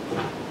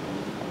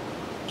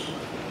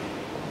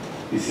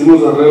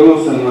 Hicimos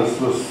arreglos en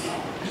nuestros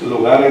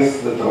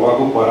lugares de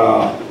trabajo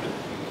para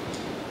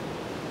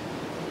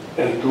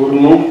el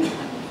turno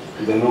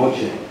de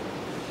noche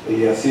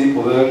y así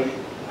poder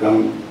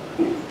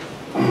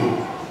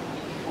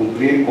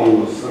cumplir con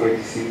los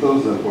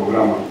requisitos del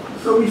programa.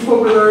 So we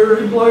spoke with our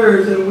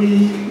employers and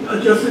we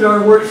adjusted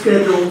our work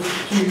schedules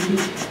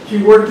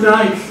to work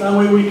nights. That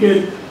way we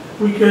could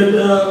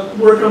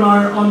work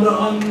on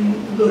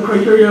the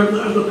criteria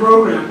of the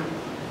program.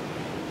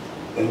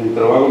 En mi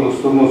trabajo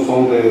los turnos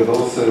son de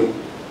 12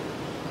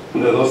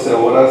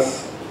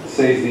 horas,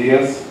 6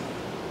 días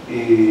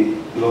y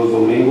los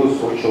domingos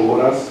 8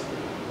 horas,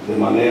 de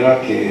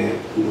manera que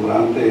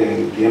durante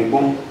el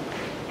tiempo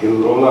que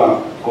duró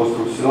la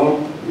construcción,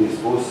 mi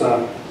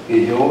esposa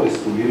y yo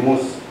estuvimos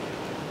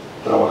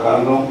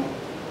trabajando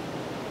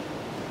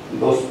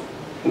dos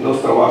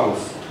trabajos.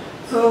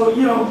 So,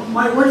 you know,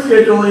 my work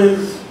schedule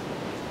is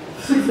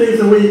 6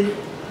 days a week.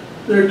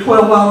 They're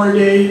 12-hour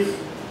days.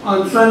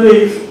 On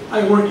Sundays,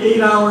 I work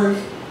 8 hours.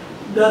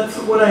 That's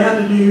what I had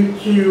to do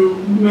to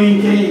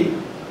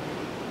maintain.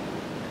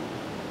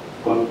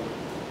 Con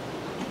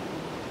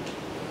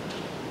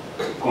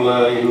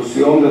la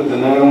ilusión de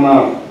tener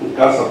una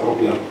casa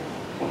propia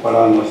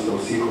para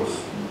nuestros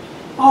hijos.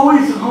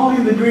 Always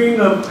holding the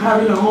dream of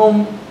having a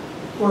home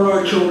for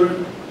our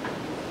children.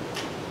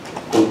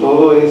 Con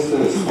todo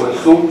este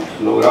esfuerzo,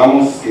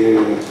 logramos que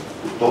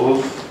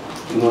todos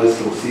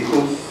nuestros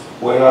hijos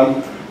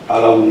fueran a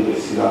la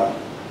universidad.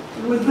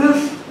 With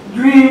this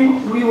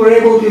dream, we were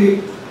able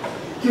to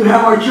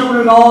have our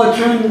children all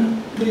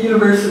attend the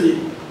university.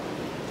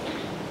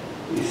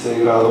 Y se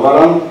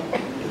graduaron,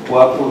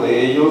 4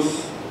 de ellos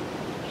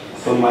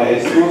son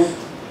maestros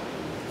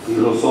y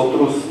los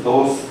otros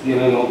 2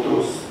 tienen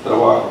otros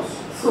trabajos.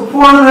 So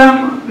 4 of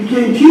them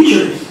became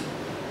teachers,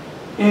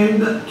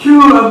 and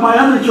 2 of my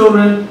other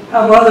children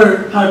have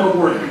other type of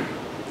work.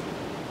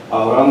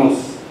 Ahora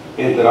nos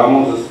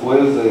enteramos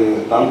después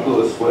de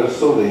tanto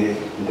esfuerzo de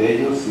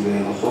ellos y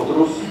de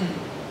nosotros,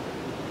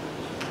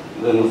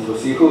 de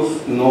nuestros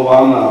hijos, no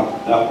van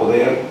a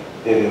poder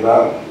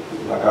heredar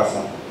la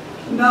casa.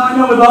 Now I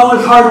know with all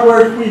this hard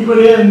work we put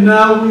in,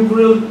 now we've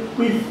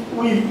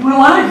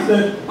realized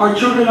that our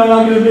children are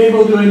not going to be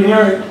able to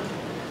inherit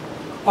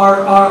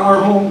our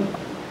home.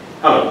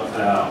 Hello,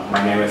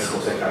 my name is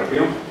Jose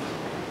Carpio,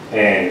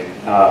 and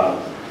I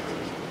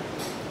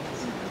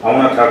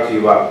want to talk to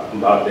you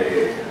about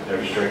the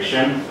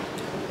restriction.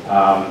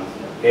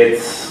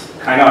 It's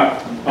kind of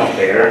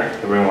unfair,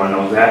 everyone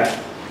knows that.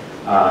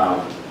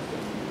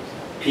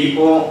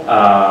 People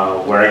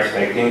were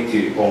expecting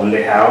to own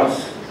the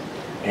house,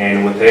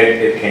 and with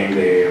it came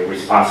the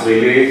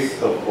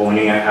responsibilities of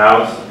owning a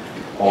house,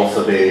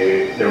 also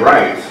the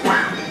rights.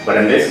 But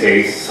in this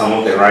case, some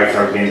of the rights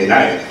are being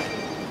denied.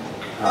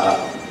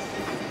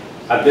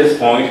 At this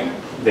point,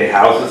 the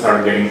houses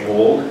are getting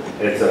old.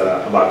 It's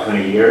about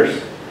 20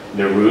 years.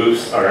 The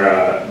roofs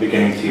are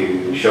beginning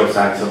to show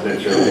signs of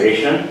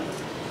deterioration.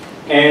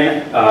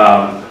 And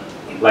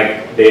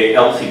like the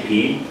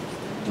LCP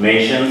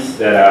mentions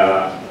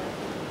that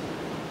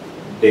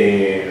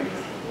it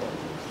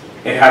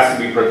has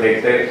to be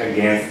protected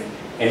against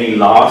any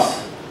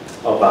loss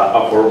of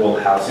affordable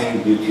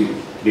housing due to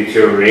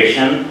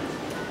deterioration,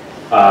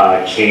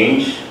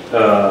 change,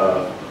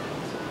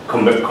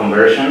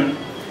 conversion,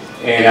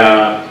 and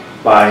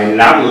by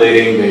not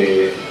letting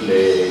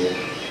the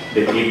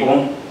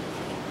people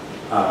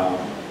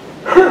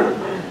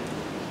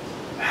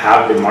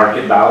have the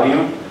market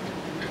value,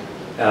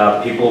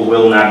 people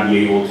will not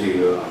be able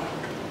to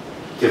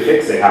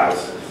fix the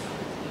houses.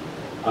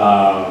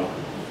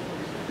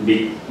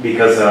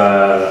 Because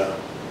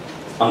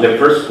on the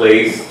first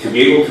place, to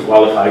be able to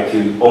qualify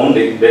to own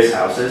these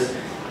houses,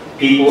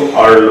 people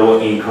are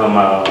low-income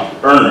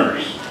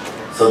earners,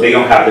 so they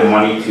don't have the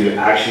money to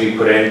actually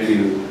put in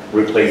to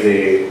replace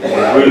the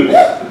roofs.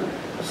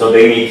 So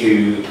they need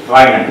to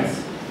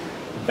finance.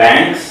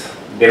 Banks,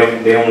 they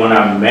don't want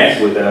to mess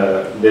with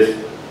this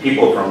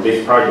people from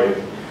this project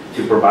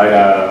to provide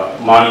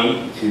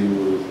money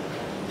to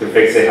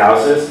fix the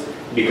houses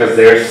because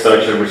there's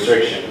such a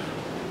restriction.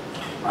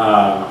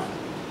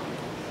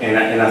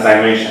 And as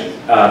I mentioned,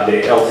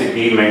 the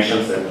LCP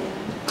mentions that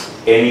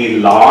any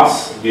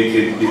loss due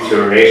to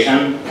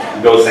deterioration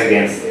goes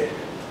against it.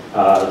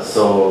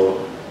 So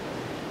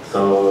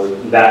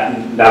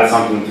that's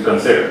something to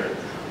consider.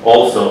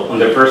 Also, in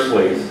the first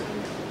place,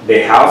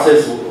 the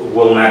houses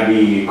will not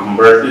be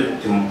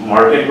converted to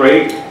market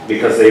rate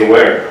because they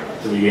were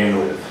to begin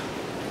with.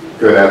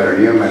 Good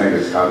afternoon. My name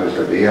is Cojo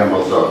Subdivision. I'm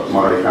also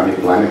Monterey County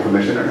Planning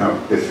Commissioner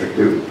of District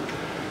 2.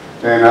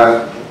 And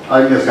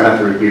I'm just going to have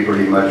to repeat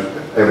pretty much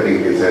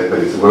everything you said, but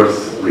it's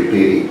worth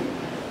repeating.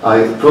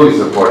 I fully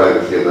support,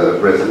 obviously, the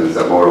residents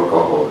of Moro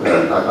Cojo.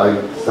 And I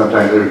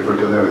sometimes refer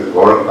to them as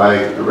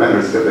glorified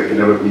renters because they can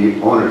never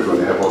be owners when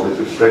they have all these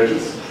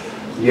restrictions.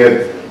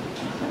 Yet,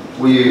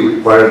 we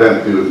require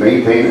them to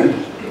maintain it,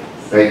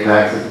 pay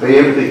taxes, pay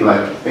everything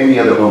like any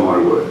other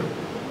homeowner would.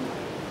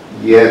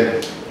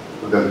 yet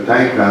when the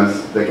time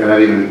comes, they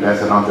cannot even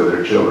pass it on to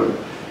their children.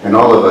 And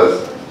all of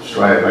us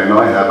strive. I know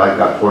I've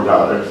got 4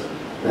 daughters,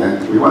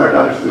 and we want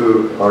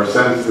our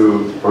sons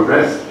to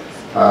progress,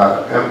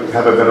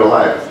 have a better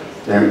life.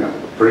 And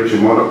for each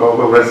Moro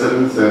Cojo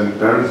residents and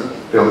parents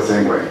feel the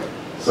same way.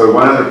 So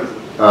one of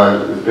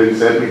the, it's been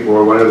said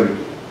before, one of the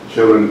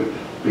children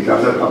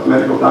becomes a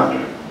medical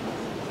doctor.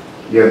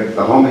 Yet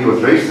the home he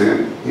was raised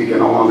in, he can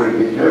no longer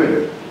inherit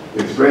it.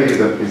 It's great,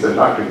 he's a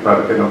doctor, he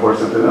probably can afford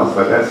something else,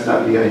 but that's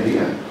not the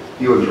idea.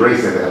 He was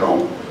raised in that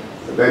home.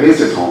 That is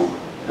his home.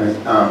 And,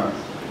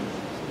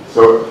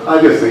 so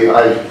obviously,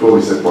 I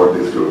fully support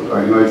this group.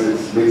 I know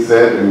it's been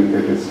said, and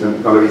if it's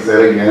going to be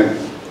said again,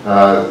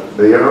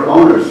 they are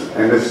owners,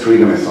 and let's treat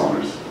them as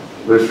owners.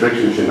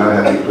 Restrictions should not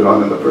have been put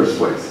on in the first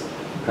place,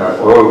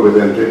 or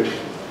within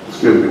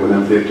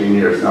 15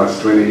 years. Now it's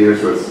 20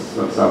 years with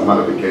some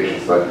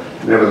modifications, but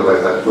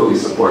nevertheless, I fully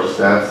support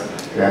staff,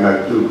 and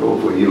I do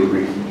hopefully you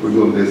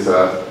remove these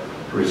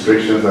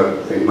restrictions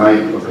that, in my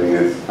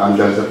opinion, is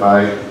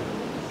unjustified,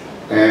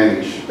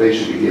 and they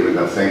should be given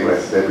the same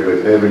rights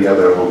every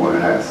other homeowner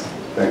has.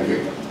 Thank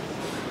you.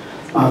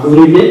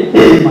 Good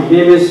evening. My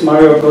name is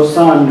Mario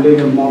Costa. I'm living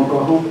in Moro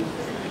Cojo.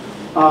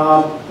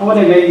 I want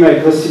to make my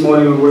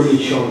testimony really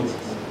short.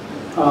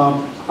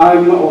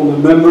 I'm a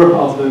member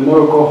of the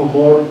Moro Cojo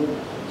board,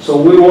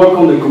 so we work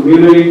on the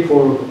community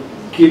for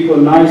keep a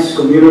nice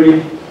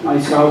community,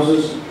 nice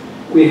houses.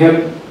 We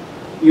have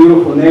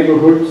beautiful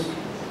neighborhoods,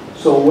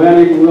 so we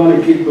want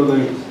to keep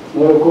the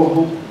Moro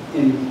Cojo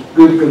in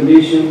good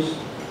conditions,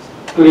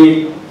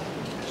 clean.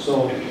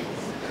 So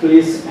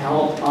please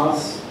help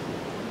us.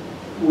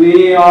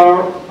 We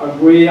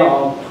agree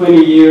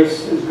 20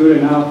 years is good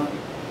enough.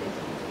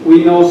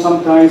 We know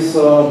sometimes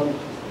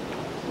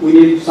we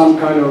need some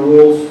kind of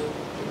rules,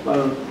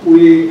 but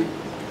we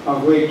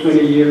agree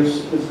 20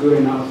 years is good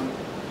enough.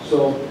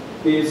 So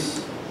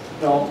please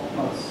help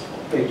us.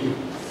 Thank you.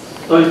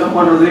 Soy San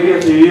Juan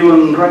Rodríguez y vivo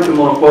en Rancho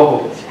Moro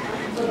Cojo.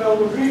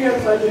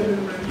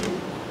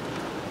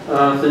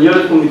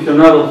 Señores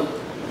comisionados,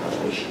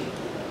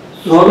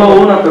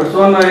 solo una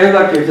persona es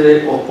la que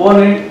se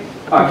opone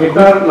a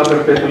quitar la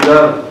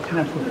perpetuidad.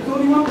 There's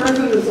only one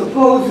person that's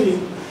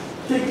opposing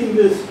taking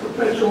this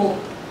perpetual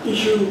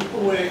issue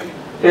away.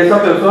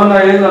 Esa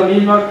persona es la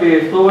misma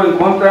que estuvo en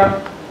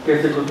contra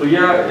que se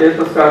construyera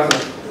estas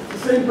casas.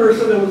 It's the same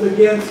person that was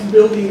against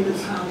building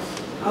this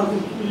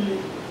housing community.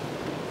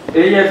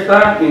 Ella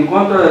está en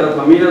contra de las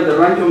familias de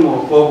Rancho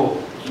Moro Cojo.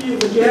 She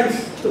is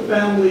against the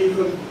families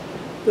of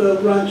the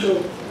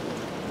Rancho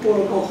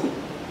Moro Cojo.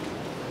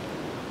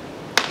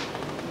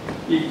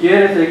 Y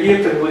quiere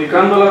seguir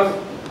perjudicándolas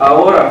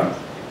ahora.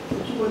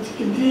 She wants to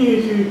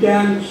continue to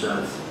damage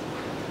us.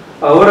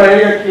 Ahora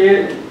ella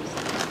quiere,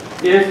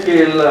 es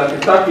que la que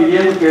está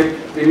pidiendo que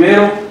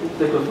primero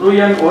se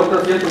construyan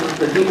otras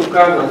 165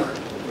 casas.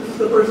 This is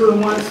the person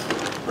that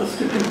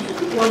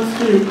wants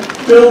to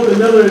build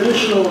another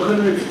additional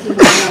 161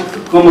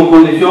 houses. Como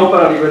condición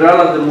para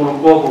liberarlas de Moro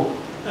Cojo.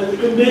 As a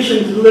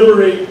condition to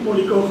liberate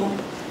Moro Cojo.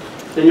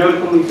 Señores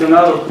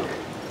comisionados,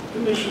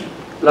 Commission.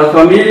 las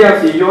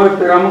familias y yo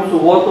esperamos su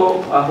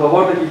voto a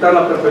favor de quitar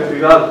la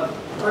perpetuidad.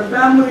 Our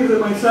families and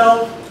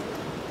myself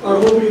are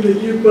hoping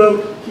that you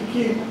vote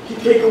to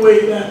take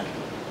away that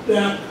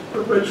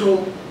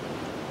perpetual.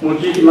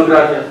 Muchísimas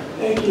gracias.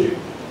 Thank you.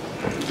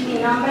 Mi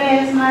nombre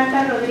es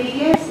Marta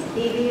Rodríguez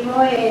y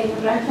vivo en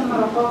Rancho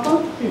Moro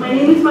Cojo. My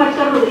name is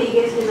Marta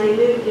Rodríguez and I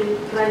live in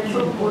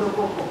Rancho Moro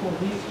Cojo.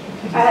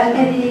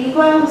 Me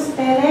dirijo a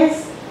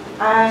ustedes,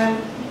 a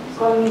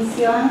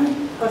Comisión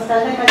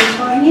Costal de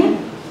California.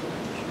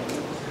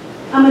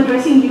 I'm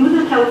addressing you,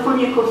 the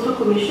California Coastal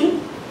Commission.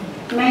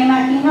 Me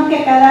imagino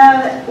que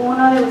cada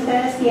uno de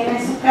ustedes tiene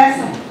su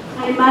casa.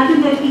 I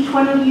imagine that each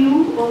one of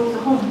you owns a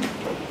home.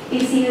 Y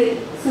si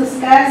sus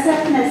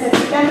casas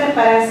necesitan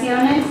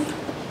reparaciones,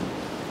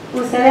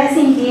 ustedes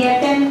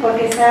invierten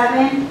porque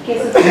saben que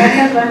sus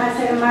casas van a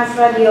ser más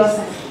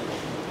valiosas.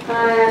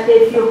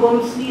 If your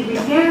homes need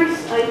repairs,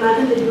 I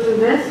imagine that you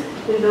invest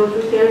in those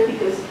repairs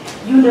because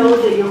you know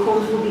that your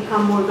homes will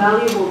become more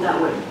valuable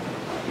that way.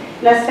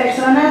 Las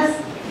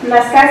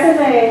casas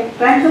de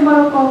Rancho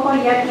Moro Cojo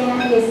ya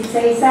tienen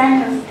 16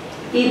 años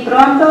y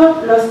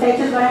pronto los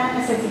techos van a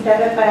necesitar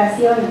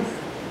reparaciones.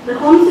 The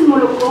homes in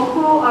Moro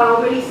Cojo are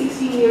already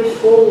 16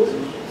 years old.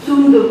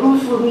 Soon the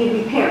roofs will need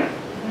repair.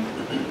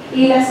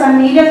 Y las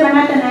familias van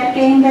a tener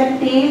que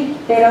invertir,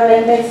 pero la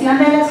inversión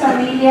de las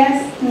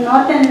familias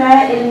no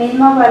tendrá el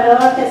mismo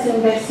valor de su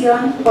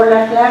inversión por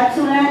la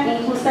cláusula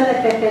injusta de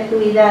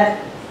perpetuidad.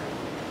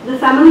 The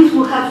families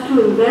will have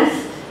to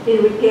invest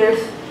in repairs,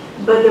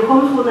 but their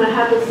homes will not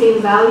have the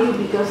same value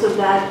because of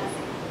that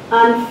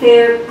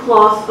unfair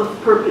clause of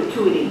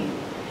perpetuity.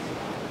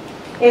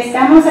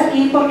 Estamos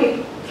aquí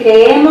porque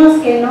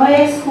creemos que no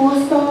es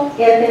justo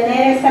el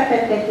tener esta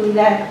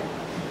perpetuidad.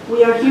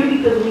 We are here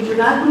because we do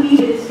not believe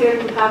it is fair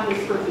to have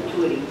this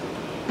perpetuity.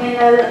 En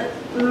las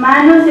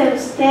manos de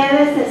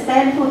ustedes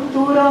está el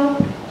futuro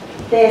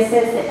de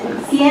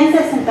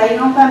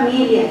 161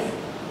 familias.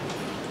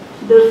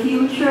 The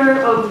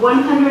future of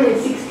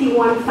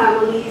 161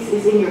 families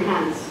is in your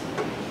hands.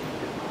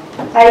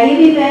 Ahí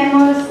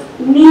vivimos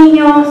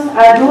niños,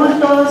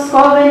 adultos,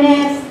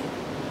 jóvenes,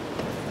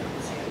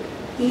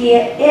 y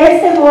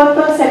este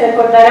voto se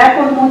recordará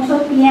por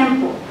mucho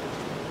tiempo.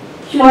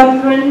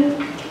 Children,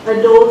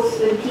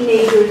 adults, and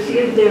teenagers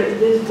live there.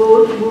 This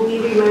vote will be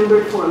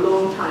remembered for a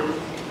long time.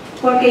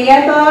 Porque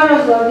ya todos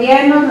los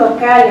gobiernos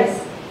locales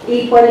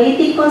y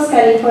políticos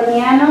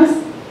californianos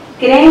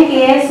creen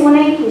que es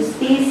una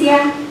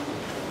injusticia.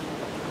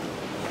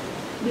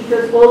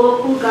 Because all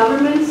local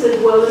governments as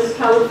well as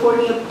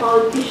California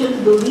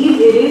politicians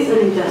believe it is an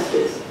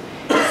injustice.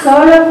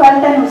 Solo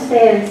faltan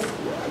ustedes.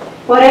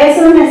 Por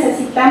eso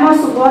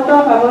necesitamos su voto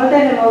a favor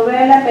de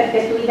remover la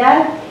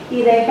perpetuidad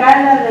y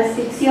dejar la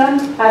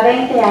restricción a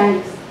 20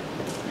 años.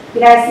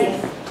 Gracias.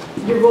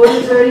 Your vote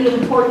is very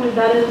important.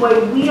 That is why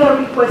we are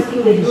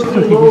requesting that you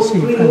remove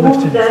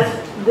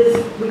this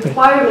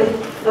requirement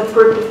of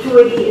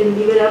perpetuity and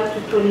leave it up to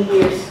 20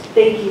 years.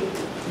 Thank you.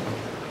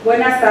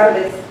 Buenas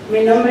tardes.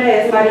 Mi nombre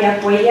es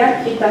María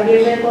Cuellar y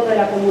también vengo de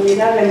la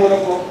comunidad de Moro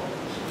Cojo.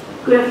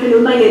 Good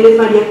afternoon. My name is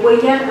Maria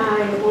Cuellar.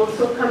 I am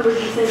also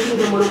representing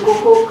the Moro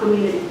Cojo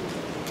community.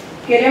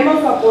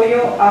 Queremos su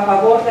apoyo a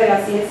favor de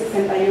las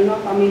 161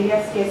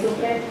 familias que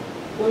sufren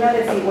una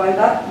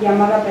desigualdad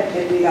llamada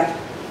perpetuidad.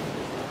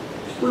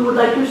 We would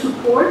like your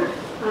support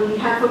on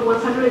behalf of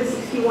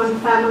 161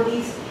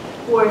 families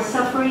who are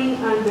suffering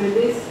under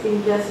this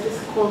injustice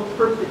called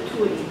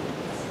perpetuity.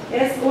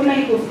 Es una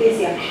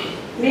injusticia.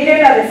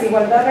 Mire la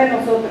desigualdad de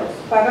nosotros.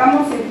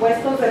 Pagamos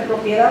impuestos de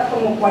propiedad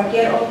como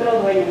cualquier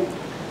otro dueño.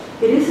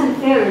 It is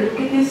unfair. Look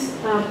at this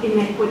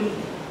inequity.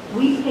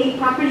 We pay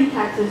property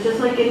taxes just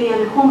like any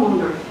other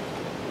homeowner.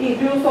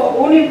 Incluso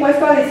un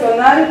impuesto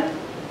adicional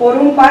por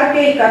un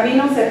parque y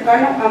camino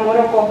cercano a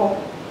Moro Cojo.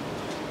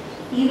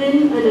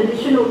 Even an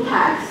additional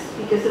tax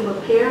because of a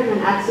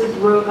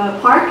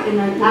park and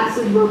an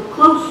access road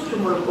close to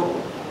Moro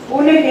Cojo.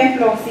 Un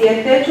ejemplo, si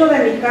el techo de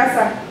mi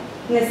casa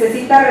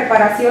necesita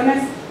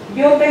reparaciones,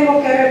 yo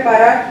tengo que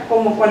reparar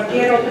como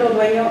cualquier otro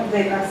dueño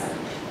de casa.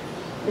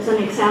 As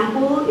an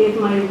example, if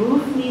my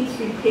roof needs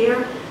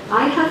repair,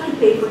 I have to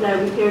pay for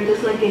that repair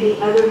just like any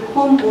other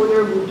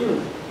homeowner would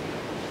do.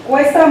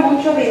 Cuesta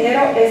mucho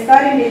dinero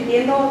estar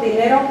invirtiendo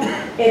dinero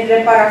en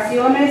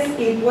reparaciones,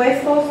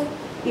 impuestos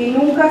y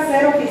nunca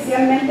ser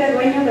oficialmente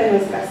dueño de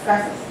nuestras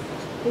casas.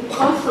 It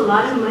costs a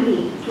lot of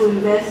money to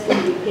invest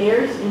in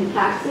repairs and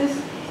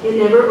taxes and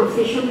never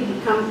officially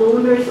become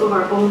owners of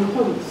our own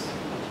homes.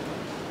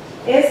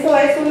 Esto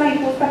es una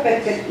injusta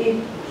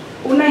perpetuidad.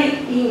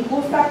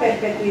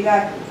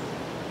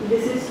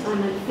 This is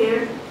an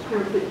unfair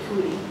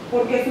perpetuity.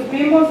 Porque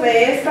sufrimos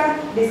de esta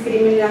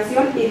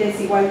discriminación y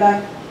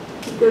desigualdad.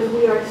 Because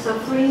we are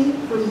suffering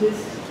from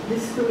this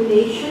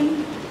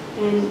discrimination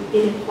and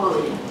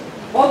inequality.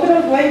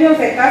 Otros dueños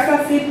de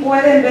casa sí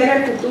pueden ver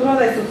el futuro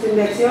de sus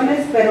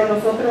inversiones, pero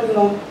nosotros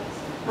no.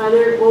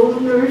 Other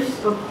owners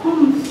of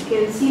homes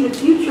can see the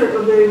future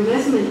of their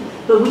investment,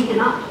 but we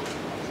cannot.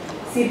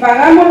 Si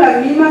pagamos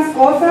las mismas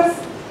cosas,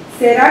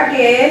 ¿será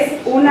que es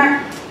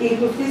una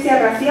injusticia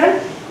racial?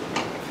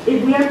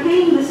 If we are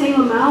paying the same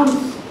amounts,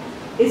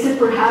 is it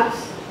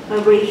perhaps a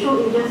racial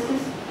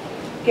injustice?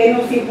 Que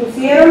nos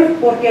impusieron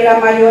porque la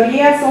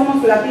mayoría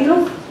somos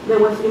latinos. That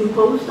was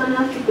imposed on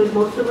us because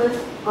most of us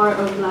are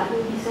of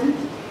Latin descent.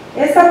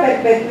 Esta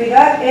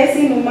perpetuidad es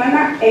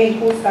inhumana e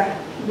injusta.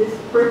 This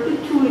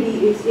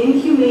perpetuity is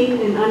inhumane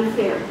and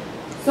unfair.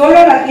 Solo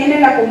la tiene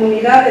la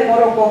comunidad de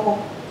Moro Cojo.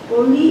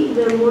 Only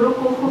the Moro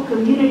Cojo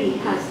community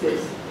has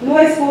this. No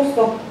es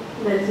justo.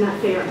 That is not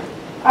fair.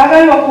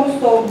 Hagan lo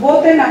justo,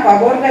 voten a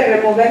favor de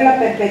remover la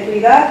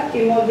perpetuidad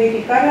y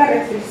modificar la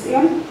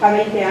restricción a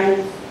 20 años.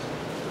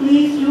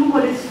 Please do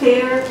what is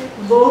fair.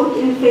 Vote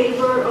in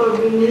favor of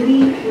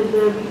removing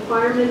the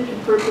requirement to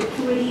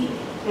perpetuity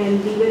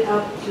and leave it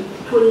up to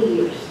 20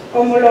 years.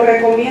 Como lo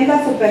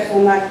recomienda su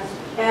personal.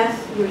 As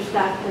your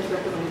staff has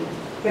recommended.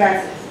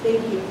 Gracias.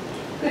 Thank you.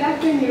 Good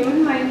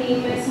afternoon. My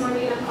name is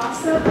Marina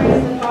Costa. I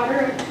am the daughter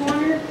of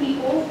 200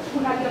 people who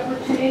had the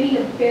opportunity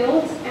to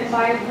build and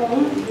buy a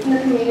home in the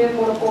community of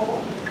Moro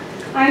Cojo.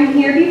 I am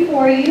here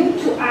before you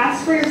to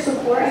ask for your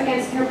support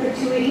against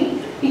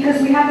perpetuity because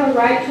we have a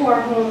right to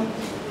our home.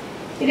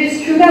 It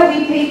is true that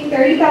we paid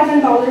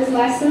 $30,000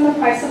 less than the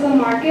price of the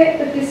market,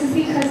 but this is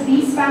because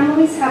these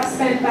families have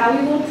spent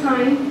valuable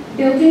time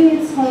building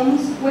these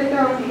homes with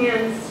their own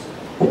hands.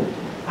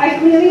 I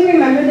clearly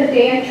remember the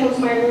day I chose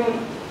my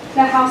room.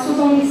 The house was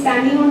only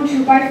standing on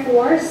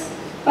 2x4s,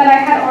 but I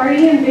had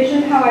already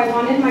envisioned how I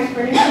wanted my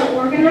furniture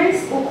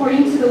organized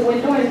according to the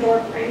window and door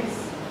frames.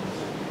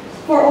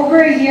 For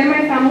over a year,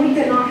 my family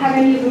did not have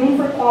any room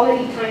for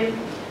quality time.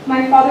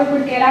 My father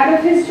would get out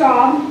of his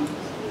job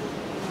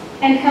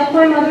and help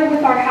my mother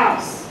with our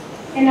house.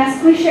 And as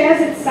cliche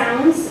as it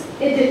sounds,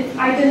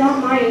 I did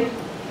not mind,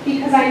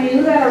 because I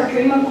knew that our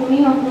dream of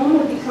owning a home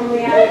would become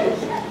reality.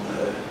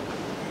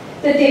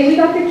 The day we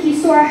got the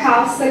keys to our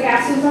house, the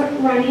gas was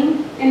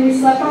running, and we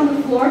slept on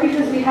the floor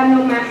because we had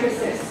no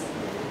mattresses.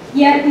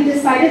 Yet we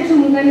decided to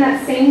move in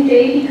that same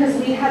day because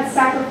we had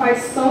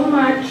sacrificed so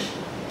much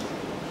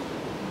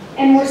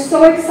and were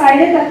so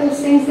excited that those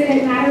things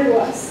didn't matter to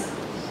us.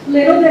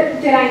 Little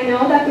did I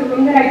know that the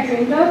room that I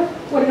dreamed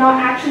of would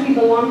not actually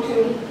belong to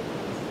me.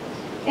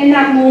 In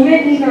that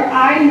moment, neither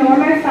I nor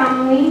my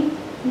family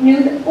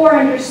knew or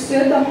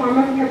understood the harm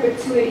of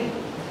perpetuity.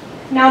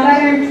 Now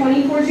that I am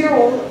 24 years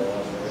old,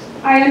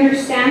 I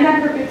understand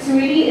that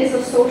perpetuity is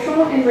a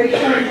social and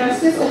racial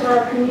injustice over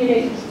our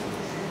community.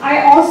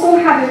 I also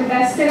have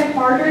invested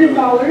hard-earned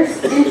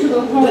dollars into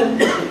the home,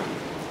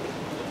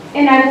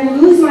 and I will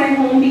lose my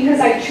home because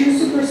I choose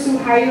to pursue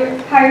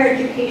higher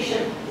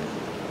education.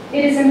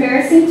 It is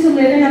embarrassing to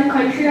live in a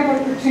country of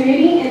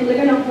opportunity and live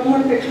in a home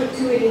of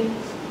perpetuity.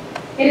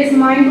 It is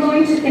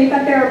mind-blowing to think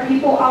that there are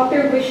people out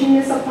there wishing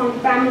this upon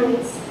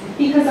families,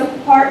 because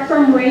apart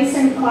from race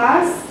and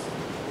class,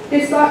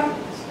 this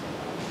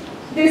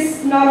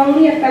not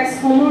only affects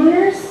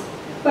homeowners,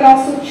 but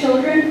also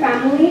children,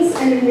 families,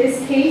 and in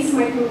this case,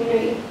 my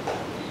community.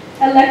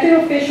 Elected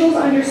officials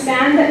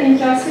understand that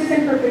injustice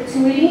and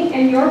perpetuity,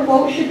 and your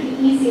vote should be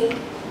easy,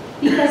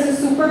 because the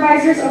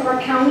supervisors of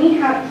our county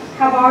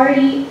have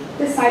already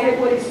decided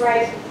what is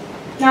right.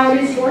 Now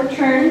it is your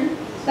turn,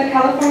 the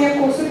California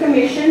Coastal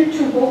Commission,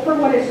 to vote for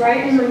what is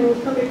right and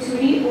remove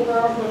perpetuity over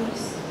our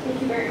homes. Thank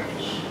you very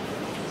much.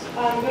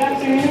 Good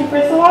afternoon,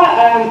 first of all,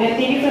 and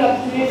thank you for the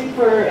opportunity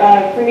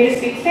for me to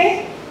speak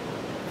today.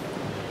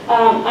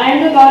 I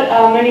am the daughter,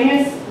 my name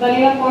is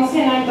Daniela Ponce,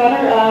 and I'm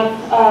daughter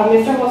of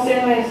Mr. Jose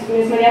and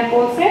Ms. Maria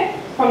Ponce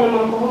from the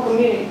Moro Cojo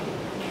community.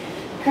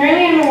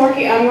 Currently,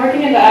 I'm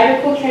working in the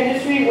agriculture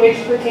industry, which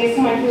pertains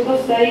to my field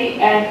of study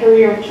and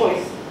career of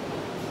choice.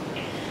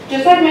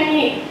 Just like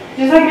many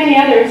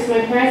others,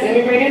 my parents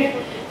immigrated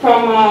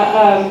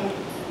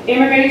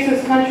to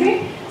this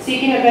country,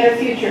 seeking a better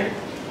future.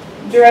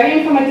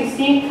 Deriving from a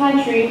distinct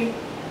country,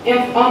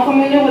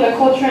 unfamiliar with the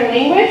culture and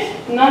language,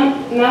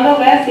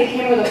 nonetheless, they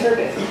came with a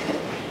purpose.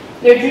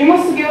 Their dream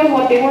was to give us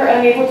what they were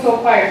unable to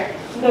acquire: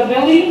 the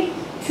ability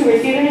to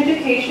receive an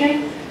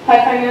education,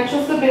 have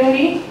financial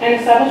stability, and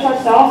establish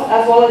ourselves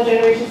as well as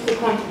generations to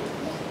come.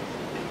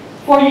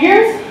 For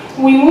years,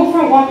 we moved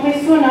from one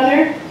place to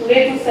another,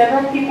 lived with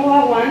several people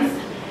at once,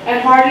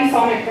 and hardly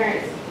saw my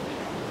parents.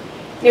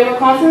 They were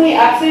constantly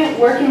absent,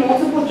 working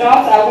multiple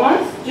jobs at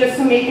once just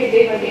to make it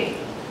day by day.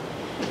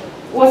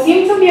 What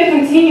seemed to be a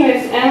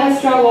continuous, endless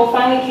struggle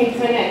finally came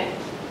to an end.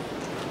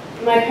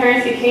 My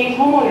parents became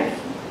homeowners.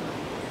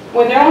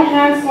 With their own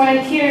hands, sweat,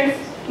 and tears,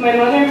 my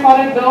mother and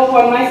father built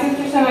what my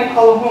sisters and I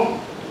call a home.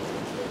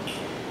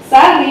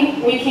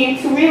 Sadly, we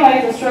came to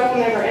realize the struggle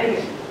never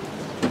ended.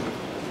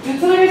 Due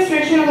to the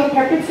restriction of the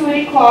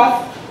perpetuity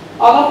clause,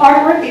 all the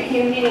hard work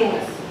became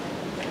meaningless.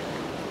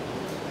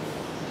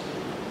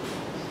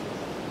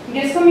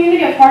 This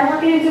community of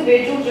hardworking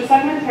individuals, just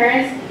like my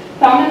parents,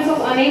 found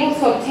themselves unable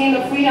to obtain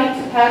the freedom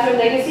to pass their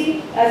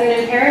legacy as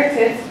an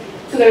inheritance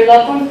to their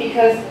loved ones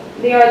because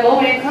they are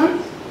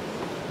low-income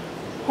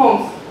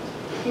homes.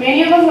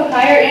 Many of us with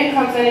higher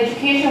incomes and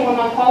education will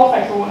not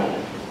qualify for one of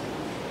them.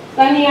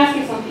 Let me ask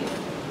you something.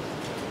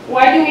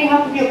 Why do we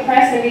have to be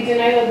oppressed and be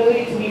denied the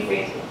ability to be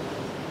free?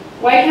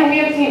 Why can't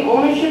we obtain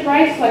ownership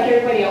rights like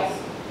everybody else?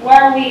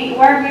 Why are we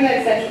the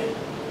exception?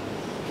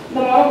 The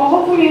Moro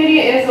Cojo community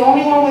is the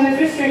only one with this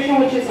restriction,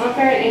 which is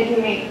unfair and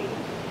inhumane.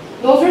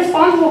 Those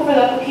responsible for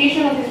the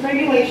application of these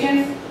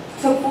regulations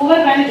took full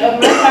advantage of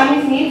my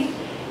family's needs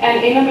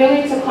and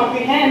inability to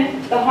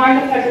comprehend the harm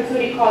the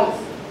perpetuity causes.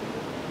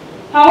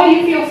 How will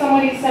you feel if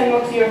somebody said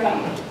no to your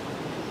family?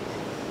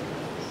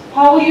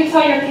 How will you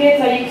tell your kids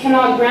that you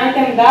cannot grant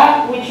them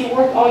that which you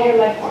worked all your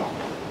life for?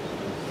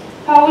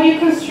 How will you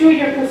construe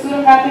your pursuit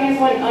of happiness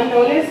when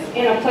unnoticed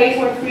in a place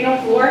where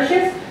freedom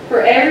flourishes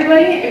for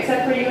everybody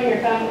except for you and your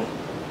family?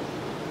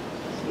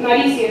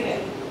 Not easy a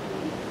bit.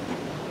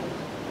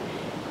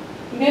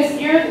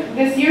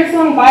 This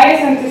year-long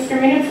bias and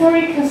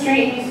discriminatory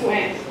constraint needs to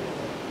end.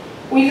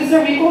 We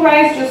deserve equal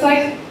rights just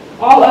like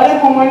all other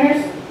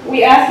homeowners.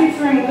 We ask you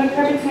to remove the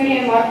perpetuity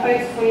and modify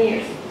it to 20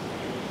 years.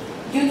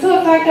 Due to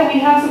the fact that we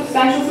have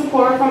substantial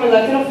support from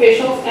elected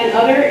officials and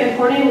other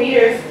important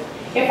leaders,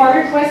 if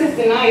our request is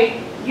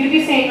denied, you'd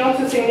be saying no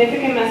to a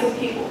significant mass of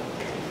people.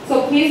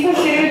 So please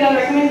consider the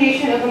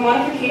recommendation of the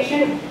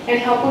modification and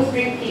help us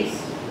bring peace.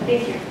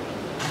 Thank you.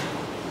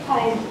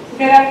 Hi,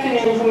 good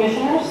afternoon,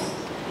 Commissioners.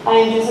 I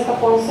am Jessica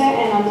Ponce,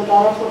 and I'm the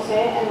daughter of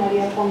Jose and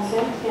Maria Ponce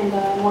in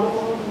the Moro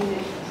Cojo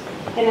community.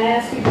 And I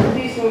ask you to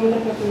please remove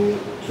the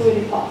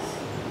perpetuity clause.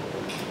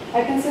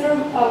 I consider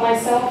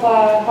myself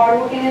a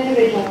hardworking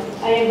individual.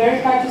 I am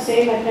very proud to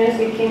say my parents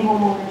became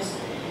homeowners.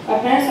 My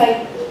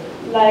parents,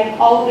 like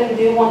all of them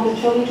do, want the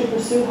children to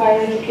pursue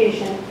higher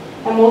education,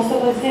 and most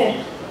of us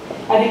did.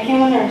 I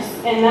became a nurse,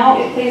 and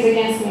now it plays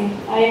against me.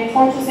 I am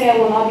torn to say I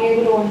will not be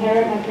able to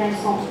inherit my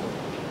parents' home.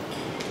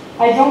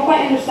 I don't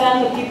quite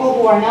understand the people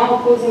who are now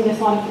opposing this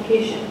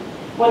modification.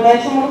 When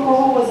Rancho Moro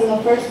Cojo was in the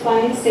first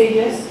planning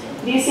stages,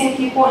 these same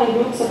people and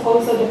groups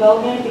opposed the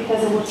development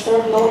because it would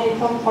serve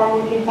low-income,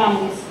 hardworking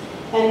families,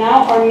 and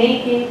now are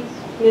making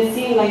it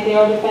seem like they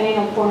are defending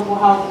affordable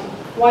housing.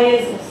 Why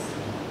is this?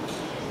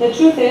 The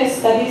truth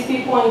is that these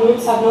people and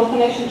groups have no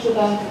connection to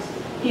the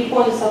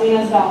people in the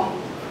Salinas Valley.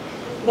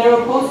 They're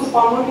opposed to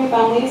farm working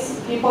families,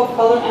 people of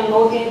color, and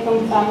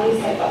low-income families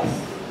like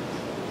us.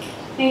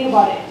 Think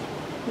about it.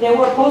 They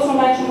were opposed when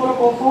Rancho Moro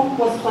Cojo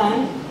was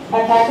planned,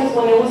 attacked us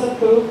when it was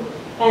approved,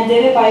 and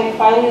did it by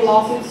filing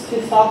lawsuits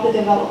to stop the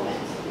development.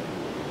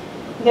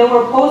 They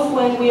were opposed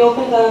when we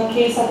opened the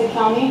case at the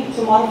county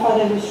to modify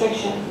the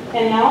restriction,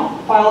 and now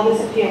file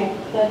this appeal.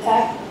 The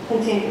attack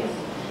continues.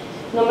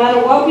 No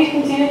matter what we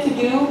continue to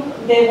do,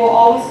 they will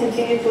always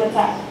continue to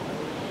attack.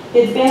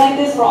 It's been like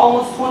this for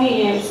almost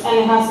 20 years, and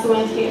it has to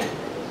end here.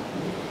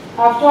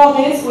 After all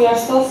this, we are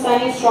still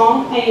standing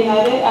strong and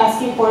united,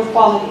 asking for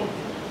equality.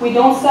 We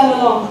don't stand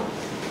alone.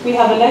 We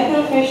have elected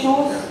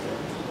officials,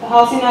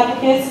 housing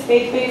advocates,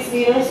 faith-based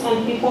leaders,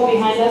 and people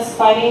behind us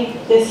fighting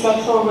this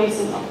structural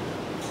racism.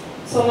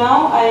 So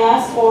now I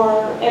ask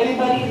for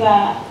everybody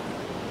that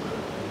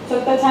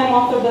took the time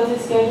off their busy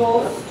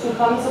schedules to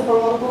come to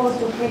support Moro Cojo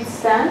to please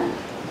stand.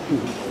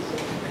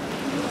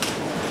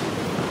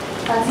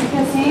 As you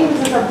can see,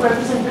 this is a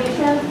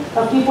representation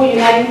of people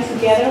uniting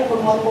together for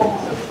Moro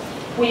Cojo.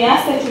 We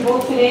ask that you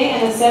vote today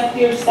and accept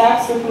your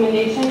staff's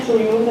recommendation to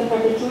remove the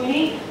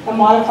perpetuity and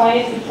modify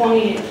it to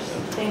 20 years.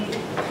 Thank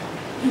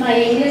you. My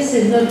English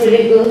is not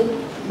really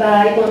good, but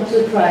I want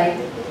to try.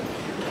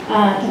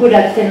 Good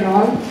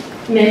afternoon,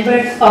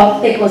 members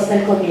of the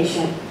Coastal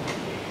Commission.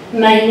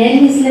 My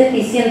name is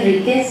Leticia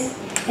Enriquez,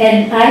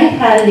 and I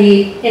have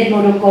lived in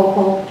Moro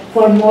Cojo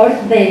for more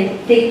than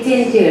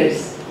 15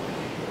 years.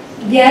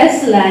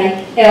 Just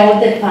like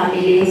all the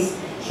families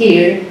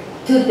here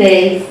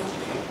today,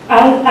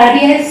 our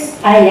areas,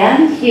 I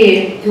am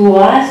here to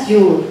ask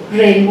you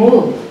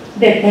remove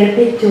the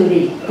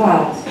perpetuity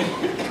clause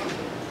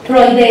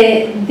from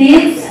the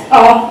deeds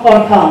of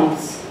our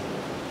homes.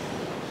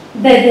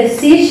 The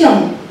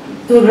decision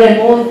to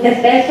remove the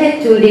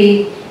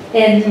perpetuity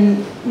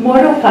and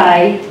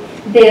modify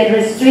the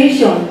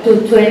restriction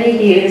to 20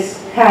 years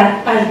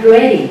had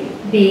already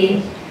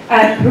been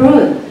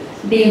approved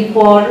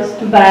before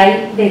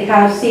by the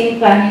Housing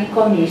Planning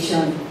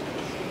Commission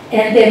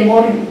and the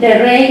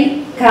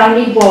Monterey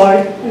County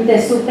Board and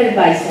the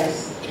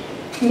supervisors.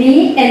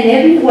 Me and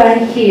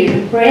everyone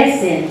here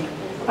present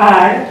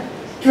are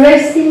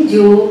trusting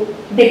you,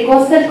 the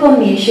Coastal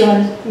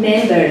Commission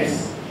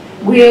members,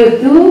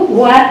 will do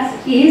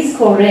what is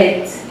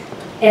correct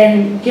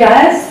and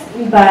just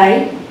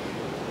by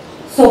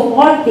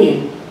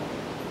supporting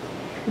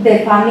the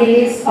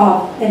families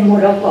of the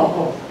Moro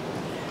Cojo.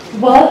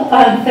 Vote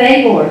in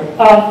favor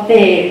of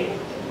the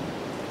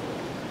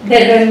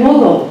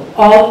removal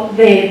of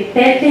the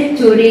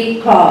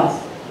perpetuity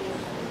clause.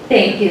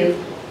 Thank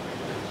you.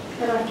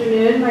 Good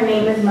afternoon. My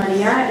name is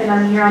Maria, and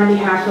I'm here on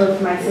behalf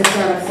of my sister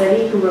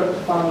Araceli, who wrote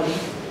the following.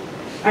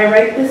 I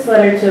write this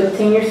letter to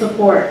obtain your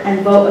support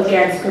and vote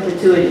against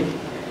perpetuity.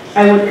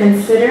 I would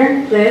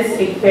consider this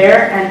a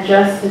fair and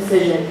just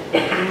decision.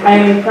 I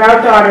am a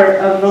proud daughter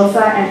of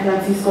Rosa and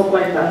Francisco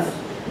Cuentas,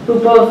 who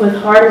both with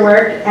hard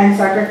work and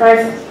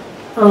sacrifice,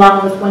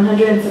 along with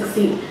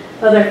 160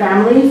 other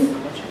families,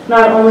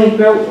 not only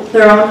built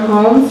their own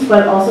homes,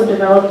 but also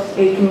developed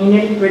a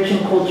community rich in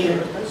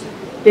culture.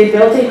 They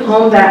built a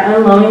home that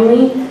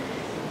unknowingly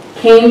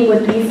came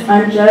with these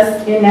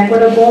unjust,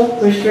 inequitable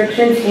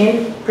restrictions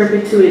in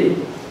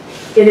perpetuity.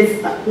 It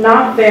is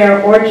not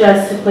fair or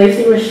just to place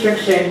a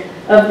restriction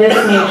of this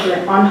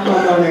nature on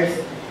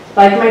homeowners,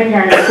 like my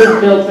parents who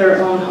built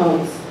their own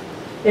homes.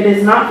 It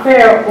is not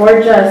fair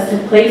or just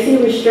to place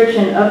a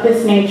restriction of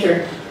this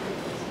nature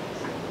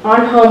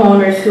on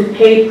homeowners who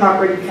pay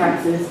property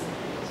taxes,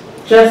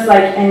 just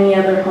like any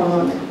other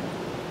homeowner.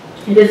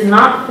 It is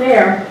not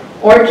fair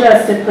or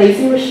just to place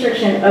a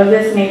restriction of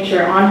this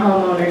nature on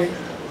homeowners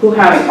who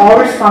have all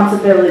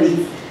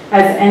responsibilities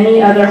as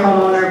any other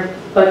homeowner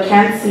but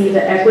can't see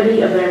the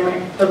equity of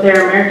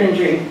their American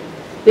dream.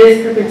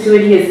 This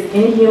perpetuity is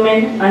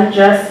inhuman,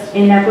 unjust,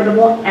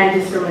 inequitable, and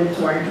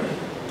discriminatory.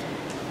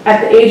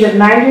 At the age of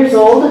 9 years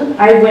old,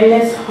 I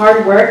witnessed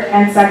hard work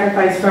and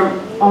sacrifice from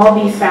all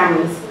these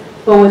families.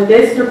 But with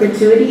this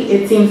perpetuity,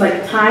 it seems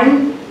like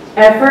time,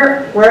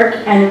 effort, work,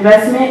 and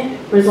investment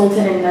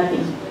resulted in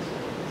nothing.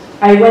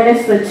 I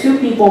witnessed the two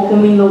people who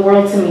mean the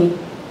world to me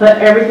put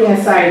everything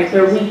aside,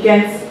 their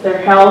weekends, their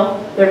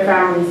health, their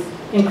families,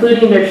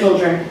 including their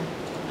children.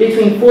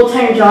 Between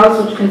full-time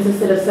jobs, which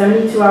consisted of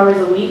 72 hours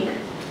a week,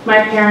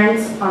 my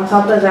parents, on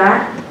top of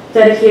that,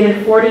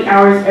 dedicated 40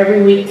 hours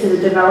every week to the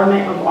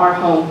development of our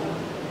home.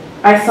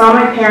 I saw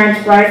my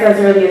parents rise as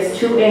early as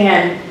 2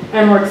 a.m.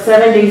 and work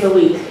 7 days a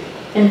week.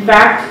 In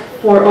fact,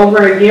 for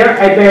over a year,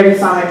 I barely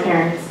saw my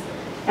parents.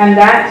 And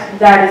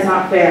that is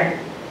not fair.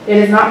 It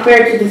is not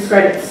fair to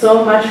discredit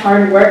so much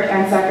hard work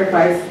and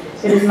sacrifice.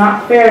 It is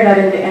not fair that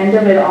in the end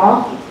of it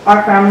all,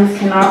 our families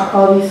cannot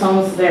call these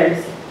homes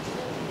theirs.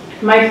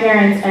 My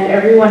parents and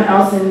everyone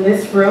else in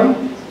this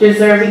room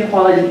deserve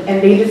equality,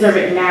 and they deserve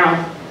it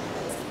now.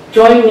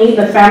 Join me,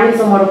 the families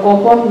of Moro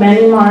Cojo,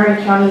 many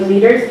Monterey County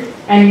leaders,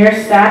 and your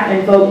staff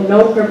and vote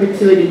no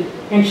perpetuity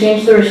and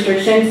change the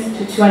restrictions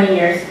to 20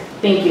 years.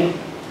 Thank you.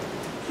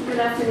 Good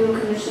afternoon,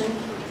 Commission.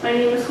 My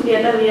name is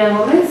Julieta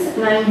Villagomez,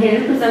 and I am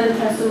here to present the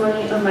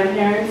testimony of my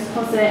parents,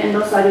 Jose and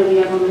Rosario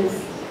Villagomez.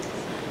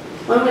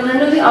 When we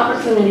learned of the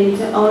opportunity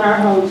to own our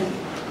home,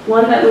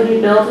 one that would be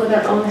built with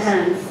our own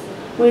hands,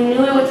 we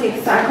knew it would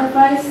take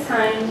sacrifice,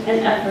 time,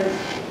 and effort,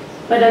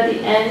 but at the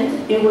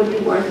end, it would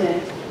be worth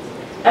it.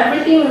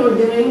 Everything we were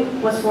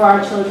doing was for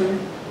our children.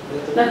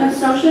 The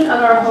construction of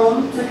our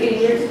home took a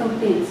year to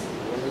complete,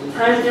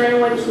 time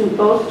during which we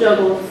both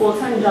juggled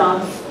full-time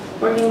jobs,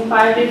 working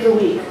 5 days a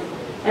week,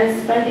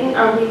 and spending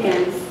our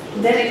weekends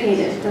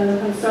dedicated to the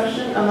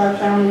construction of our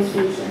family's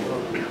future.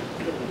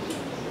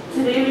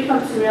 Today we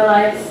come to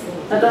realize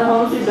that the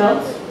homes we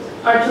built,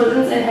 our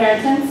children's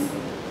inheritance,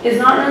 is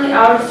not really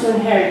ours to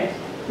inherit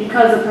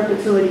because of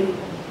perpetuity.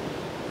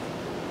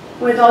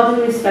 With all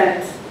due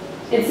respect,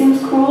 it seems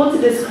cruel to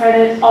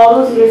discredit all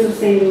those years of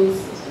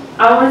savings,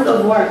 hours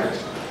of work,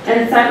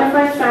 and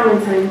sacrificed family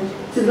time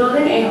to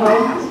building a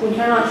home we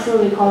cannot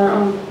truly call our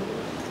own.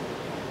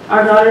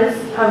 Our daughters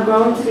have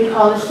grown to be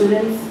college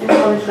students and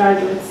college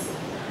graduates,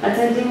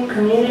 attending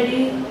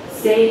community,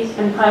 state,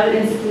 and private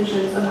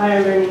institutions of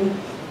higher learning.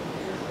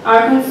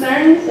 Our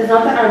concern is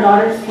not that our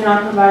daughters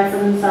cannot provide for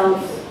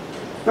themselves,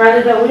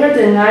 rather that we are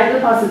denied the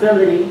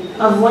possibility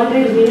of one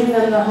day leaving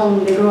them the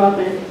home they grew up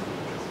in.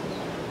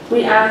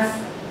 We ask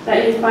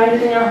that you find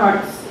it in your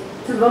hearts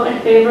to vote in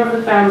favor of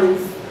the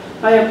families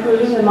by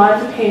approving the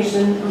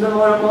modification of the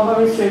Moro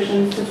Cojo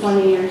restrictions to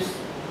 20 years.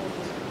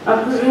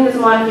 Approving this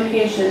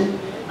modification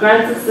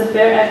grants us the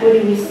fair equity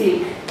we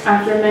seek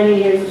after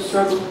many years of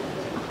struggle.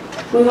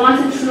 We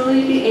want to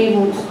truly be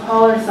able to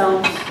call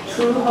ourselves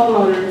true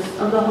homeowners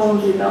of the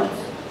homes we built.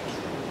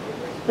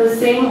 The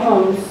same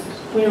homes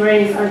we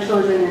raise our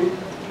children in.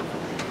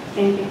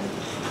 Thank you.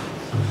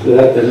 Good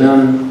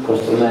afternoon,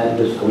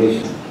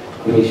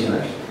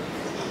 commissioners.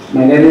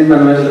 My name is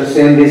Manuel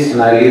Resendiz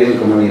and I live in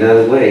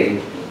Comunidad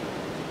Way.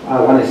 I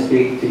want to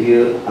speak to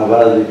you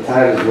about the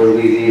times where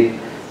we did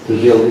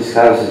to build these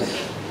houses.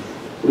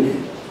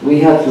 We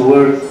had to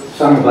work,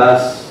 some of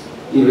us,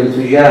 even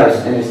 2 jobs,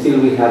 and still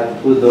we had to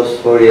put those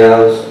 40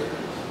 hours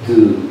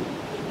to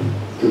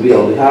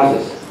build the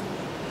houses.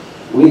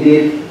 We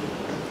did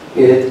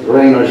it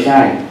rain or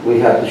shine. We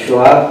had to show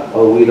up,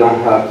 or we don't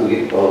have to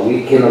get, or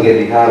we cannot get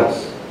the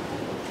house.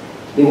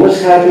 The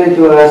worst happening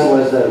to us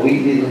was that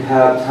we didn't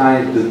have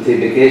time to take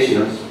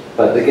vacations,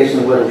 but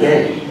vacations were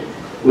okay.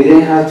 We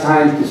didn't have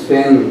time to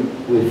spend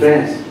with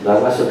friends.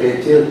 That was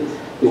okay too.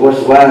 The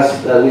worst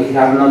was that we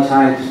have no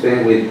time to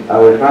spend with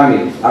our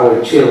families, our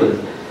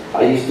children.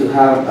 I used to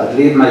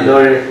leave my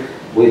daughter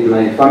with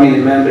my family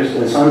members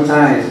and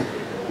sometimes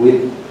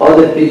with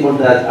other people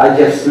that I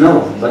just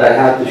know, but I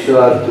have to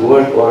show up to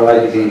work or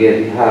I didn't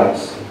get the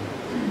house.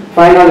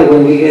 Finally,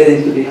 when we get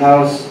into the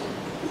house,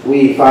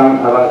 we found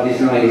about this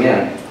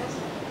nightmare,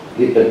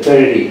 the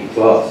perpetuity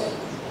clause.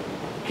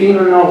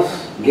 Criminals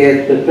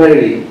get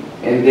perpetuity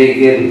and they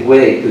get a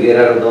way to get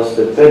out of those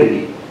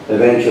perpetuity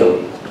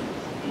eventually.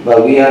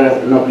 But we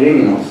are no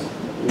criminals.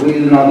 We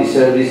do not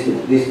deserve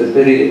this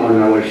perpetuity on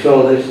our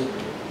shoulders.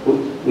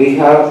 We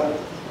have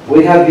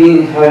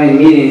been having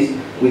meetings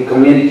with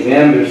community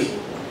members,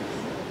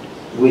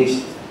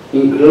 which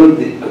include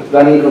the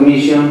Planning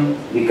Commission,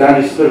 the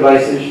county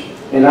supervisors,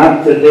 and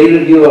after they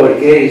review our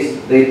case,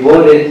 they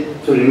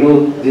voted to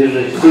remove this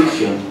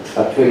restriction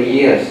of 20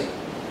 years.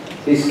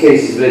 This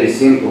case is very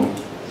simple.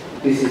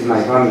 This is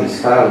my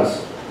family's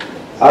house.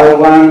 I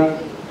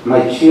want my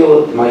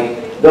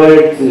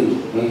daughter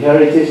to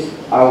inherit it.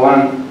 I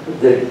want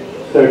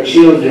her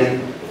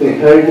children to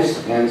inherit it,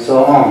 and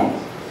so on.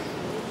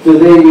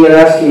 Today we are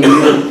asking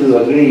you to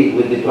agree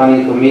with the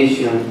Planning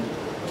Commission,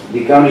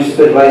 the county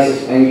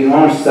supervisors, and your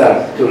own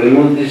staff to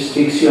remove the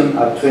restriction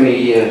of 20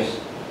 years.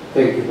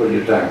 Thank you for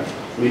your time.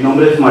 Mi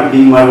nombre es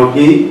Martín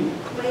Marroquín.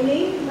 My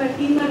name is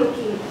Martín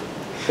Marroquín.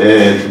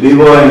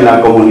 Vivo en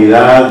la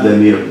comunidad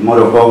de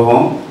Moro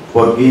Cojo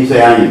por 15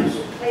 años.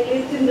 I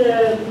lived in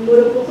the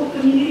Moro Cojo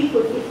community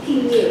for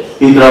 15 years.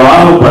 Y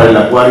trabajo para el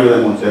Acuario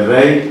de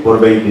Monterrey por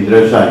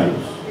 23 años.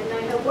 And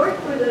I have worked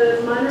for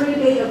the Monterey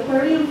Bay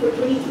Aquarium for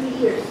 23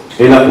 years.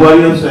 El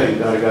acuario se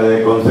encarga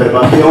de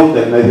conservación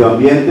del medio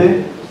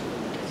ambiente.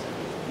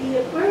 The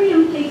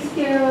aquarium takes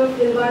care of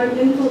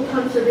environmental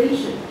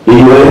conservation.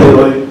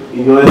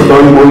 Y yo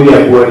estoy muy de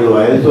acuerdo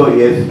a eso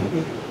y es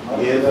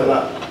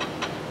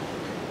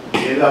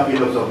la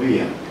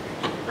filosofía.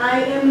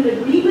 I am in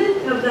agreement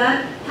of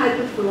that type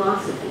of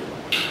philosophy.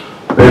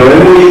 Pero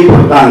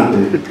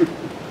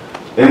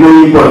es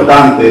muy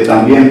importante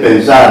también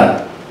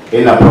pensar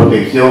en la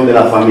protección de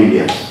las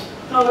familias.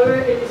 However,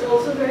 it is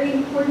also very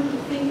important to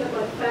think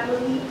about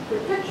family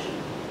protection.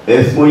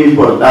 Es muy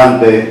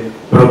importante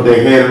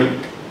proteger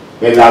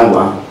el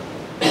agua.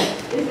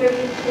 It's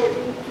very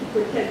important to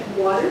protect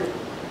water.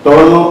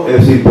 Todo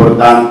es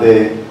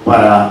importante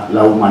para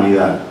la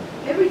humanidad.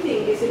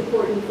 Everything is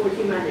important for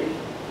humanity.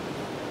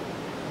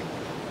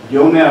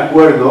 Yo me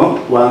acuerdo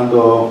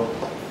cuando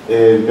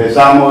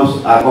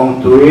empezamos a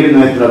construir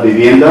nuestras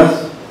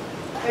viviendas.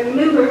 I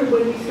remember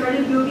when we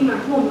started building our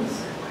homes.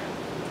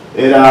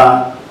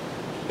 Era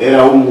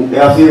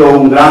ha sido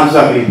un gran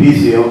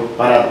sacrificio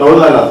para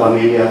todas las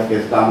familias que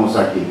estamos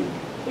aquí.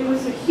 It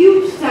was a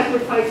huge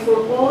sacrifice for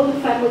all the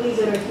families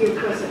that are here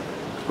present.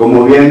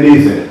 Como bien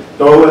dice,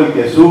 todo el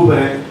que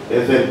sufre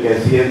es el que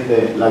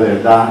siente la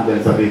verdad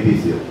del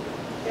sacrificio.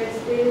 As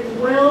it is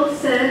well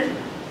said,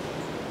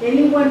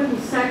 anyone who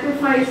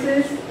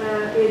sacrifices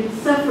and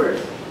suffers,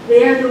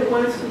 they are the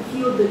ones who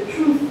feel the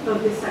truth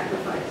of the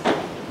sacrifice.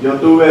 Yo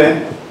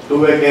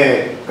tuve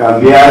que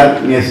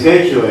cambiar mi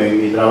schedule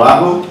en mi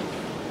trabajo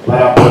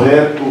para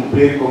poder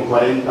cumplir con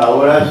 40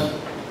 horas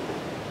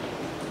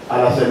a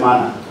la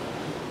semana.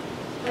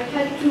 I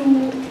had to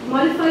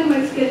modify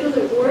my schedule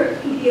at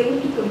work to be able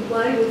to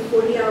comply with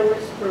 40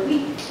 hours per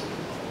week.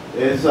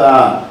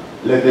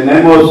 Le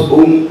tenemos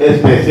un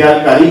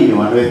especial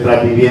cariño a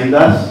nuestras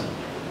viviendas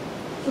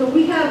So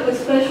we have a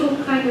special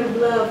kind of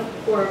love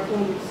for our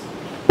homes.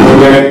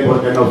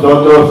 porque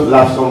nosotros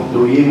las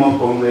construimos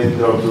con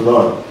nuestro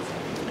sudor.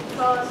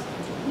 Because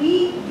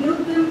we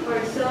built them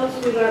ourselves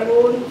with our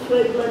own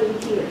sweat, blood, and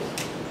tears.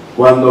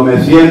 Cuando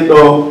me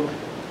siento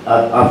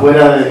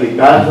afuera de mi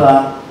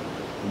casa,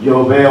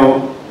 yo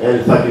veo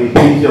el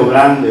sacrificio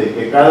grande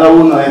que cada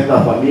una de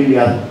estas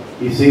familias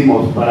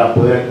hicimos para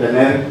poder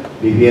tener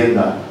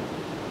vivienda.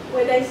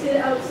 When I sit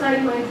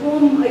outside my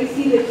home, I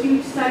see the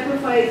huge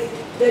sacrifice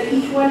that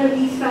each one of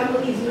these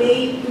families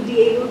made to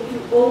be able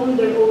to own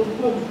their own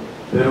home.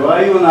 Pero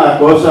hay una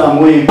cosa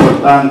muy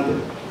importante.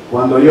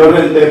 Cuando yo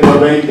renté por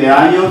 20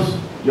 años,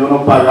 yo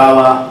no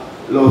pagaba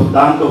los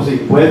tantos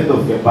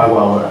impuestos que pago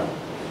ahora.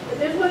 But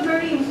there's one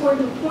very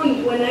important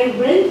point. When I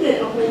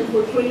rented a home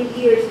for 20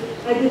 years,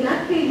 I did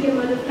not pay the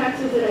amount of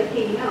taxes that I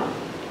pay now.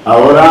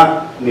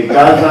 Ahora mi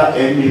casa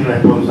es mi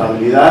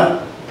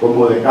responsabilidad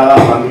como de cada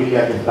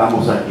familia que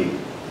estamos aquí.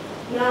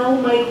 Now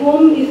my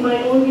home is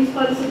my own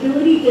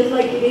responsibility, just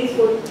like it is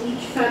for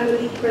each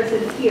family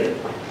present here.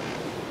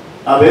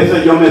 A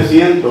veces yo me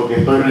siento que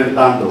estoy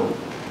rentando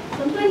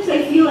Sometimes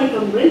I feel like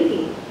I'm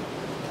renting.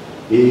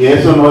 y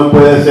eso no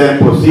puede ser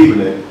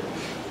posible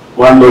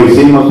cuando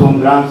hicimos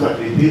un gran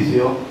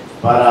sacrificio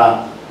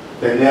para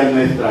tener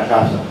nuestra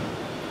casa.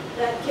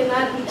 That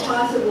cannot be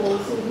possible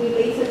since we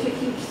made such a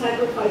huge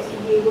sacrifice to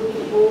be able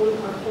to own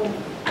our home.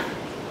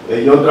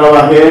 Yo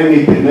trabajé en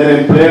mi primer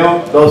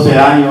empleo 12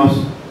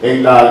 años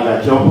en la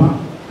alcachofa,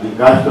 en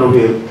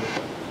Castroville.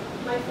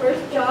 My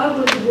first job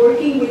was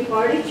working with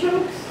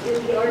artichokes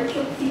in the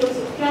artichoke fields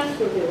of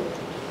Castroville.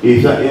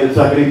 Y el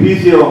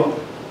sacrificio,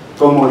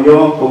 como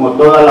yo, como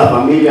todas las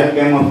familias que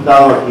hemos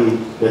estado aquí,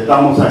 que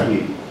estamos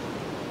aquí,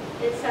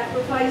 And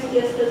sacrifice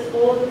just as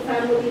all the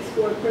families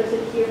who are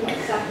present here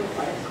have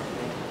sacrificed.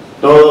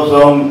 todos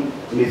son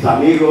mis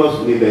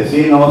amigos, mis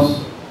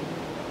vecinos,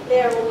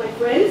 They are all my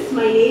friends,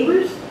 my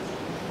neighbors,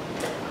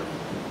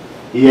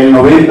 y el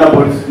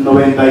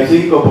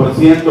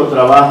 95%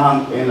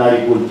 trabajan en la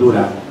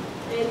agricultura.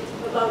 and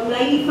about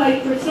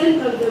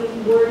 95% of them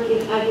work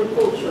in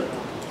agriculture.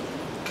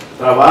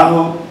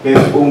 Trabajo que es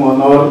un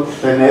honor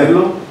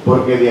tenerlo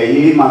porque de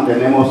ahí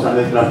mantenemos a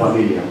nuestra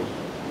familia.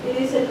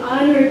 It is an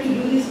honor to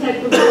do this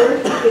type of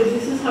work because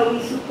this is how we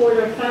support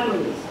our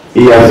families.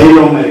 Y así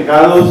los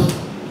mercados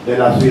de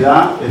la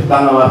ciudad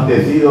están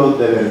abastecidos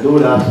de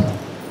verduras,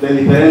 de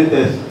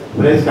diferentes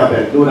frescas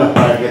verduras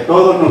para que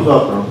todos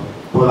nosotros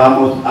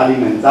podamos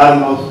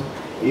alimentarnos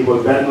y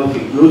volvernos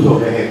incluso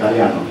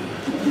vegetarianos.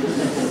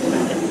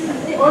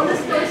 All the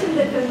stores in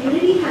the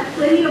community have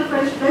plenty of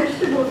fresh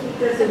vegetables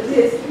because of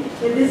this,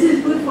 and this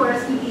is good for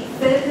us to be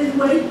fed this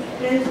way,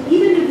 and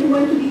even if we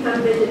want to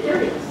become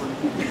vegetarians.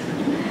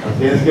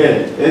 Así es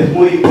que es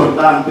muy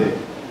importante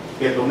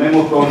que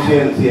tomemos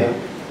conciencia,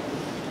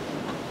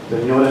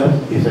 señoras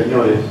y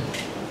señores,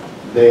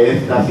 de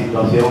esta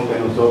situación que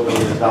nosotros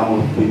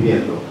estamos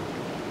viviendo.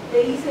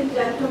 Ladies and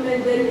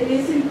gentlemen, then it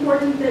is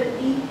important that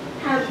we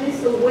have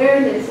this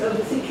awareness of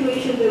the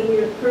situation that we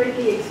are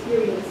currently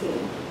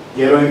experiencing.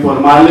 Quiero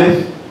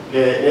informarles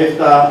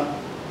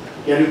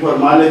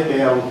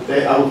que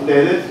a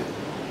ustedes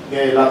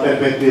que la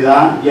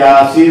perpetuidad ya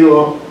ha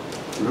sido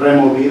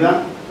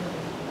removida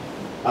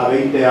a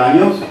 20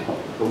 años,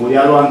 como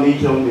ya lo han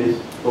dicho mis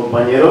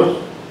compañeros.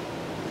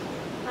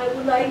 I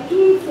would like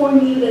to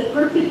inform you that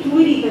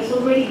perpetuity has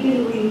already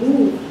been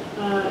removed.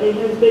 It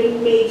has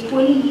been made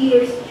 20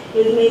 years,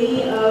 as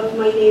many of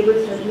my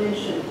neighbors have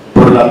mentioned.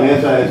 Por la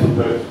mesa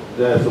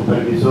de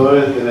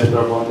supervisores de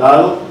nuestro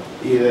condado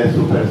y de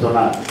su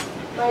personal.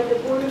 By the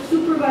Board of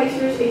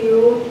Supervisors and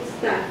your own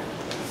staff.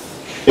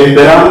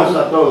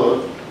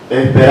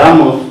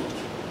 Esperamos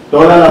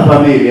todas las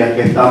familias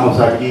que estamos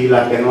aquí,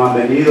 las que no han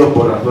venido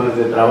por razones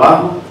de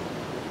trabajo,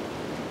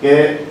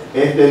 que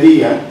este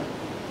día,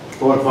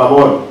 por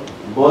favor,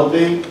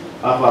 voten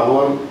a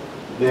favor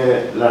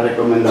de la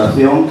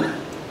recomendación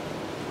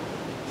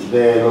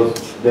de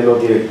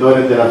los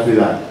directores de la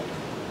ciudad.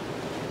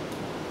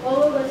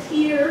 All of us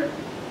here,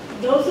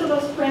 those of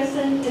us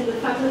present, and the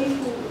families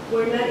who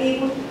were not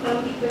able to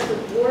come because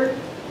of work,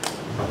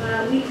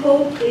 we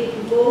hope that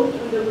you vote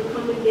on the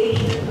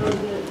recommendation of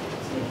the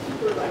city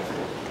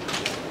supervisor.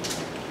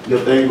 Yo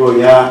tengo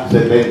ya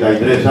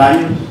 73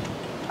 años,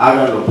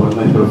 háganlo por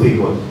nuestros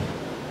hijos,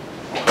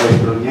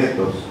 nuestros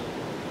nietos.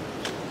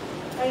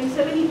 I am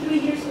 73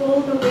 years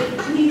old, and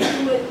please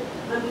do it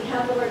on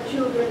behalf of our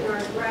children and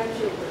our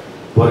grandchildren.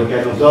 Porque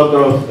a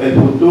nosotros el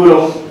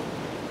futuro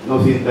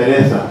nos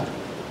interesa,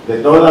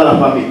 de todas las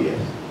familias.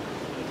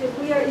 Because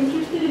we are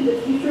interested in the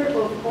future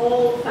of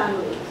all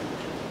families.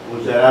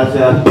 Muchas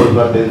gracias por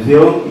su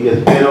atención y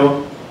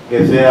espero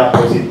que sea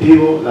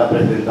positivo la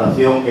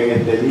presentación que en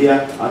este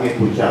día han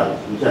escuchado.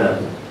 Muchas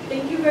gracias.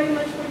 Thank you very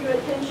much for your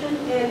attention,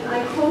 and I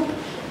hope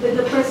that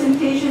the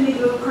presentation that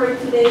you have heard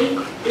today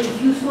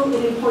is useful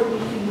and important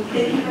to you.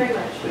 Thank you very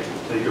much.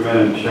 Thank you,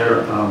 Madam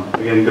Chair.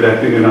 Again, good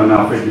afternoon. I'm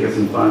Alfred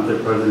Diaz-Infante,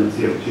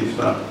 Presidency of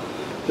CHISPA.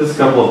 Just a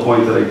couple of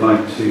points that I'd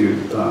like to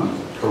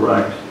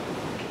correct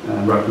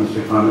in reference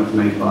to comments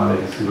made by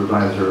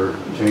Supervisor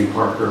Jane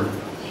Parker.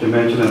 She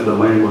mentioned that the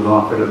land was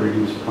offered at a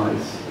reduced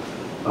price.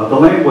 The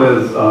land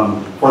was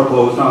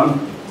foreclosed on,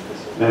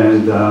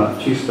 and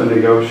CHISPA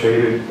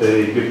negotiated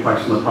a good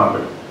price on the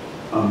property.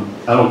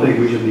 I don't think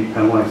we should be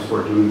penalized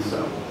for doing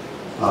so.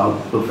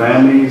 The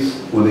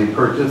families, when they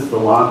purchased the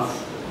lots,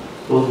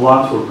 those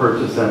lots were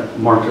purchased at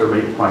market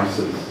rate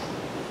prices.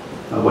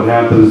 What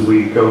happens,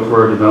 we go through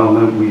our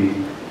development, we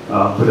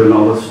put in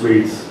all the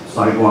streets,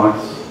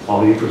 sidewalks,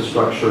 all the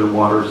infrastructure,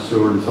 water,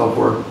 sewer, and so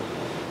forth.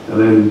 And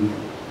then,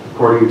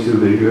 according to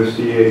the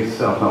USDA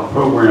self-help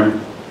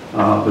program,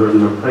 there's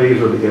an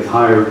appraiser that gets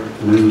hired,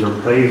 and then there's an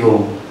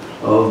appraisal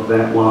of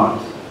that lot.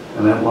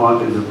 And that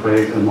lot is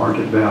appraised at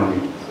market value.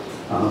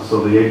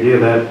 So the idea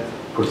that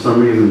for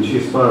some reason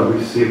CHISPA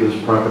received this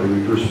property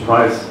reduced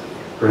price,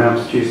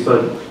 perhaps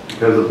CHISPA,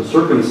 because of the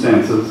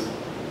circumstances,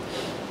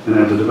 and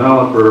as a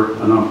developer,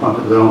 a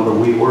nonprofit developer,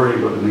 we were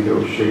able to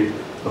negotiate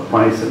a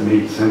price that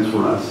made sense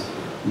for us.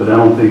 But I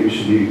don't think it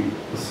should be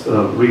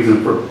a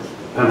reason for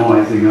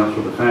penalizing us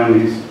or the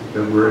families,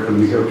 because we're able to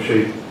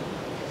negotiate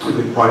a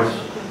good price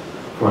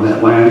for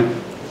that land.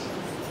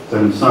 So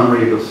in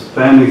summary, the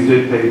families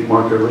did pay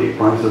market rate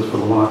prices for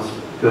the lots.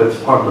 That's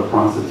part of the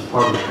process,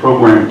 part of the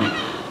program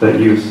that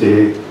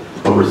USDA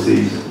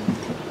oversees.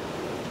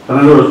 And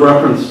then there was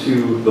reference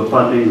to the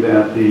funding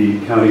that the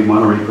County of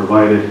Monterey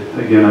provided.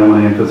 Again, I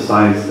want to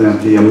emphasize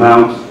that the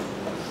amount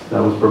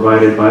that was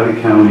provided by the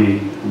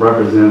county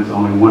represents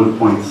only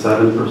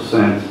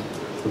 1.7%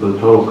 of the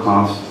total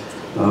cost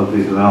of the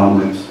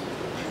development.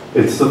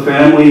 It's the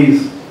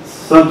family's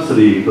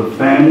subsidy, the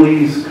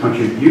family's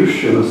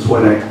contribution of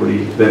sweat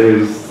equity that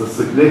is the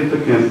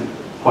significant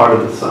part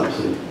of the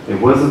subsidy. It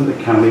wasn't the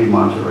County of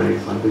Monterey,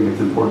 so I think it's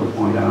important to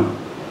point out.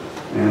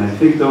 And I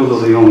think those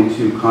are the only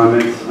two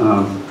comments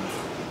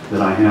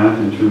that I have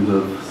in terms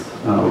of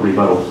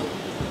rebuttals.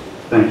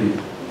 Thank you.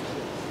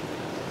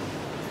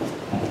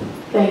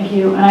 Thank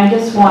you. And I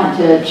just want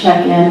to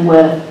check in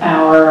with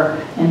our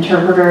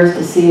interpreters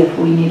to see if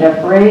we need a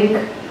break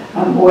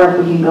or if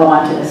we can go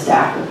on to the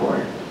staff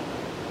report.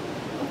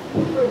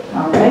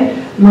 All right.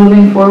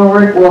 Moving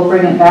forward, we'll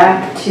bring it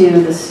back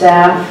to the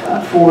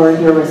staff for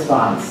your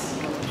response.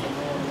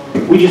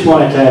 We just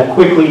wanted to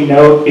quickly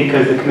note,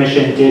 because the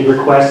Commission did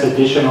request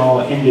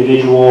additional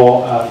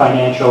individual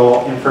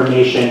financial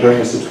information during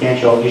the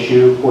substantial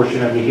issue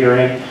portion of the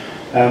hearing.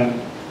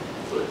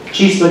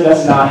 CHISPA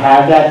does not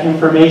have that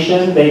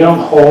information. They don't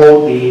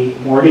hold the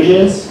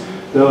mortgages,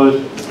 so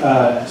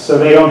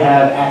they don't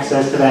have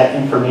access to that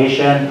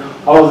information.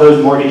 All of those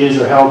mortgages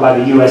are held by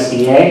the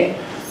USDA.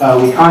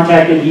 We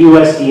contacted the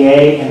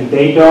USDA, and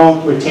they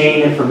don't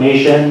retain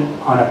information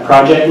on a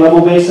project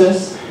level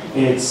basis.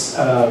 It's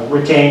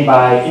retained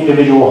by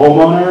individual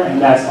homeowner,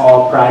 and that's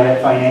all private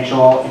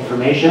financial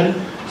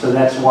information. So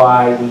that's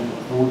why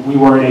we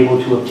weren't able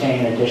to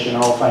obtain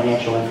additional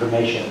financial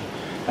information.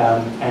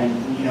 And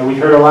you know, we've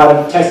heard a lot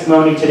of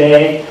testimony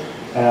today,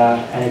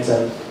 and it's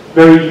a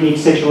very unique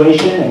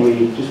situation, and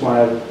we just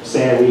want to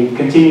say that we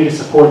continue to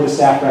support the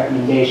staff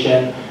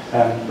recommendation,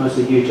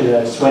 mostly due to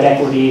the sweat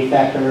equity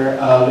factor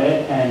of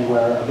it, and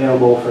we're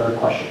available for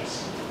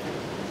questions.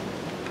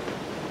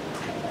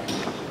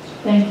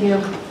 Thank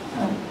you.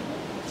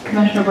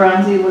 Commissioner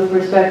Bronzy, with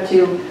respect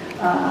to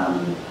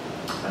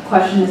a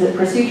question, is it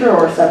procedure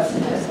or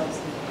substantive?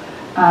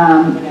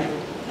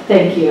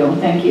 Thank you.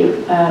 Thank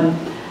you.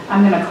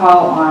 I'm going to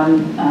call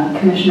on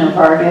Commissioner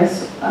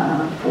Vargas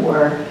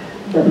for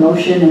the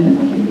motion, and then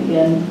we can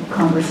begin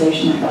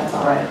conversation if that's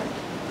all right.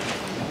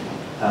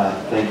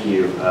 Thank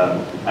you.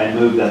 I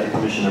move that the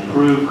Commission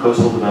approve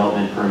coastal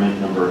development permit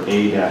number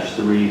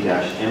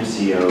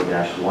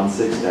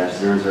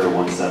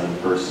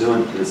A-3-MCO-16-0017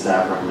 pursuant to the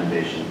staff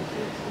recommendation,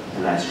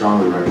 and I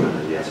strongly recommend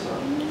a yes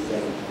vote.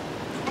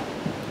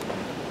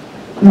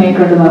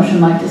 Maker of the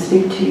motion like to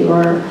speak to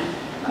your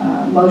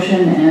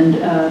motion, and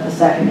the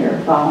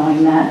seconder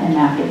following that, and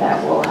after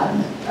that we'll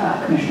have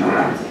Commissioner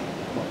Ramsey.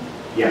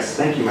 Yes,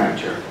 thank you, Madam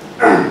Chair.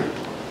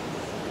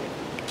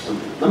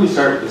 Let me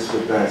start this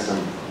with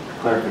some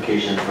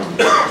clarification from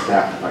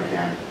staff, if I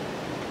can.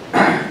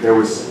 There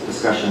was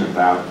discussion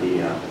about the,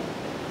 hang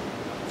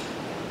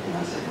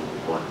on a second, let me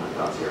collect my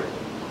thoughts here.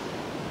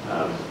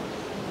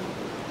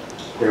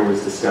 There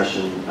was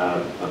discussion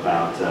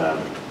about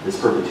this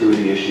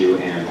perpetuity issue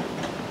and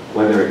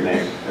whether it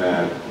meant,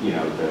 you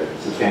know, the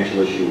substantial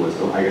issue was,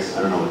 I guess,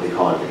 I don't know what they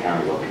call it at the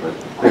county level, but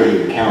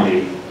clearly the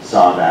county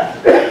saw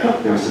that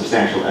there was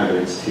substantial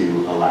evidence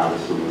to allow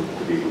this to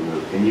be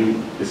removed. Can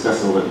you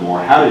discuss a little bit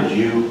more? How did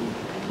you,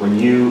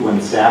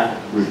 when staff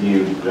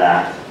reviewed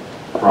that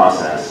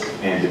process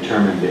and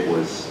determined it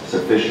was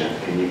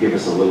sufficient, can you give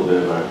us a little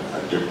bit of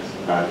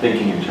a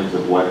thinking in terms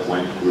of what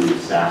went through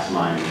staff's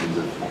mind in terms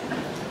of?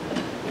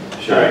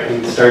 Sure, I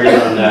can start in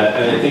on that.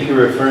 And I think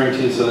you're referring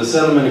to, so the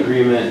settlement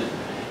agreement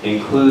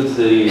includes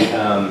the,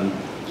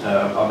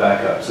 I'll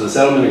back up. So the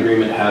settlement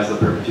agreement has the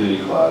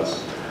perpetuity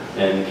clause,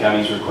 and the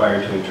county is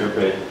required to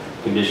interpret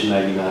Condition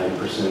 99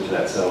 pursuant to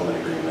that settlement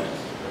agreement.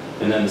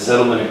 And then the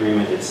settlement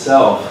agreement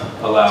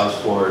itself allows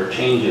for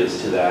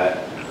changes to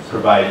that,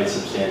 provided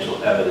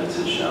substantial evidence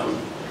is shown.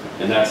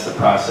 And that's the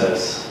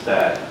process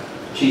that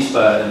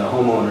CHISPA and the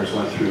homeowners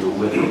went through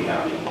with the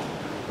county.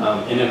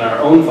 And in our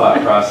own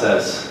thought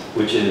process,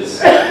 which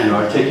is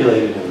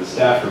articulated in the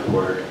staff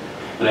report,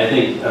 and I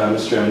think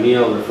Mr.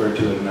 O'Neill referred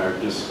to it in our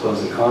just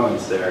closing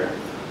comments there,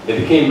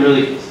 it became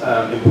really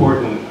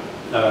important.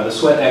 The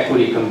sweat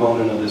equity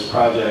component of this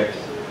project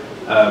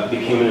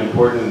became an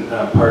important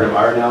part of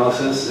our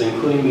analysis,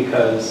 including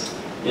because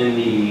in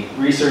the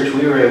research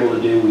we were able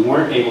to do, we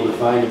weren't able to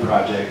find a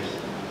project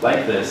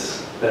like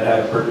this that had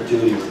a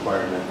perpetuity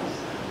requirement.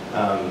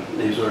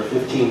 These were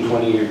 15,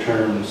 20-year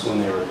terms when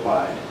they were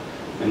applied.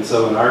 And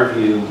so in our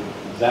view,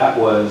 that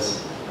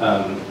was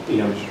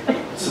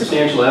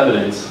substantial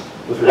evidence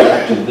with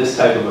respect to this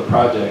type of a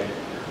project,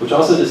 which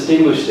also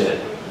distinguished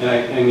it,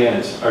 and again,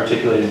 it's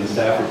articulated in the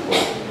staff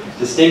report,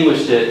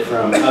 distinguished it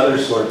from other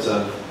sorts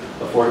of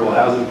affordable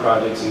housing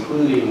projects,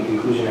 including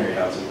inclusionary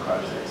housing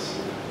projects.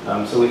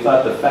 So we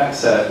thought the fact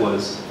set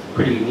was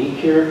pretty unique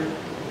here,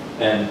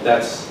 and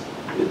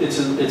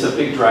it's a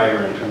big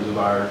driver in terms of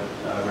our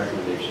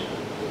recommendation.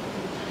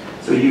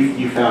 So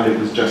you found it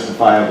was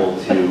justifiable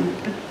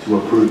to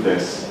approve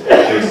this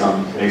based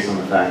on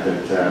the fact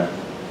that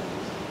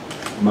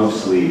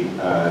mostly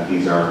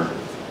these are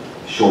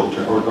short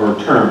term or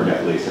termed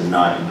at least and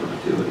not in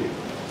perpetuity.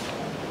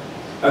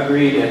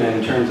 Agreed, and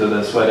in terms of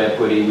the sweat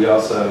equity, we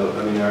also,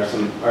 there are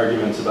some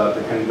arguments about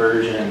the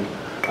conversion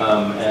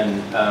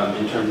and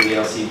in terms of the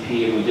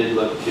LCP, and we did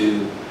look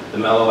to the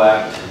Mellow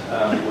Act,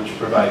 which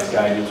provides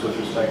guidance with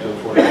respect to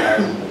affordable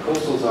housing in the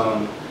coastal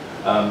zone,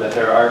 that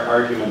there are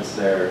arguments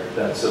there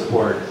that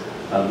support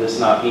this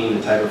not being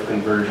the type of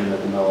conversion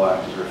that the Mellow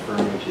Act is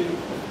referring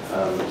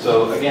to.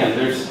 So again,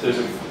 there's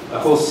a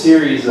whole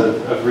series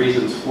of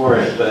reasons for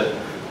it, but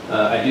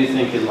I do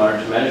think in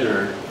large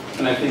measure,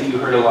 and I think you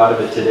heard a lot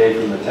of it today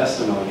from the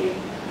testimony,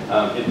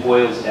 it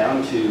boils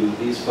down to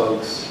these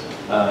folks,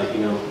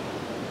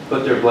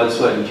 put their blood,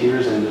 sweat, and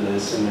tears into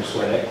this and their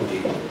sweat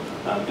equity.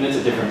 And it's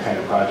a different kind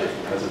of project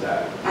because of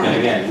that. And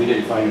again, we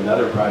didn't find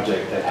another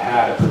project that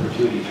had a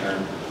perpetuity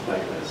term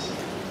like this.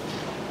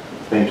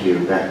 Thank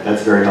you.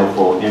 That's very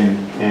helpful.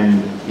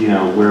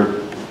 And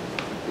we're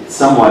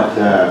somewhat.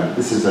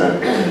 This is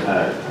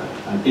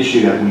an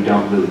issue that we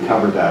don't really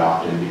cover that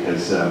often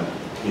because,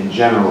 in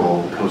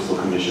general, the Coastal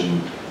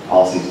Commission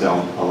policies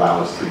don't allow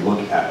us to look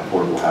at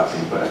affordable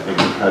housing. But I think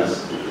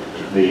because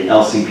the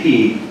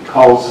LCP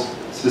calls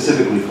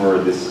specifically for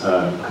this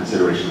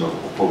consideration of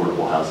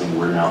affordable housing,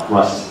 we're now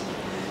thrust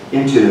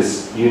into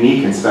this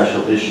unique and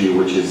special issue,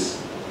 which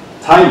is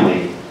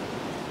timely,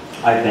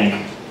 I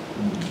think,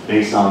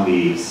 based on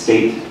the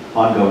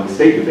ongoing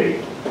state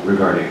debate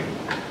regarding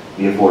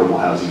the affordable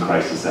housing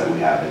crisis that we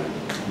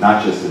have,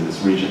 not just in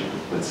this region,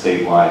 but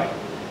statewide.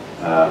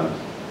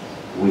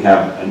 We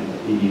have,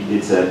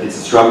 it's a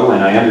struggle,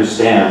 and I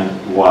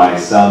understand why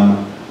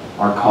some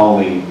are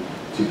calling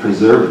to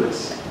preserve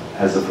this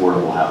as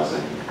affordable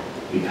housing,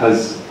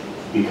 because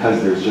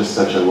there's just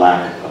such a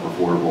lack of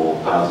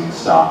affordable housing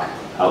stock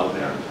out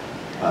there.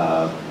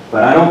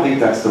 But I don't think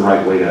that's the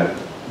right way to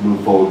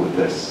move forward with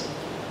this.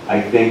 I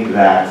think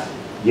that,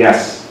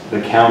 yes,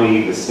 the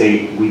county, the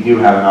state, we do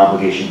have an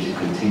obligation to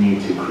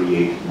continue to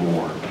create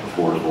more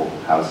affordable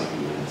housing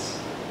units.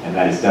 And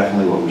that is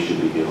definitely what we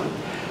should be doing.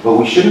 But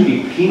we shouldn't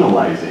be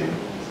penalizing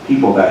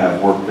people that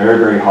have worked very,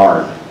 very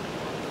hard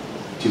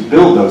to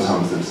build those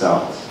homes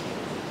themselves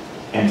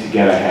and to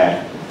get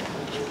ahead.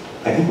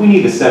 I think we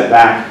need to step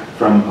back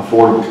from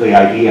the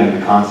idea and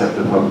the concept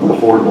of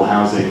affordable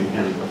housing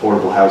and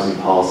affordable housing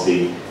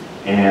policy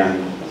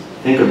and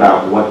think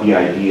about what the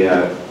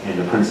idea and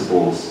the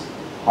principles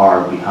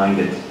are behind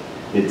it.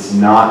 It's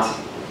not,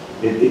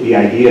 the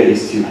idea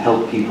is to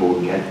help people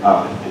get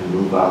up and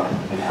move up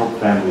and help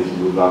families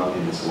move up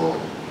in this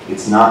world.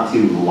 It's not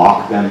to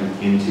lock them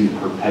into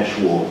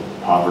perpetual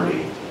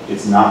poverty.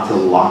 It's not to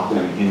lock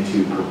them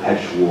into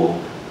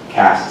perpetual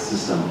caste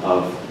system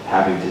of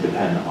having to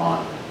depend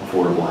on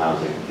affordable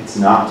housing. It's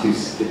not to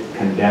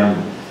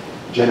condemn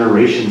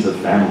generations of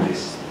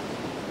families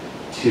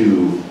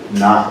to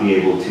not be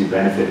able to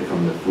benefit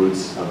from the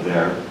fruits of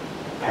their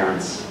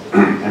parents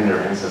and their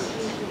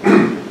ancestors.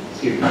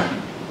 Excuse me.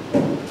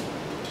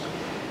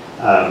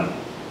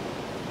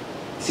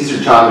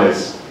 Cesar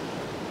Chavez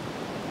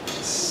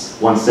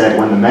once said,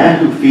 "When the man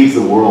who feeds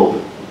the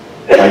world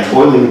by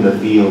toiling in the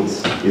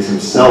fields, is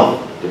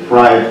himself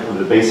deprived of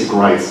the basic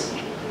rights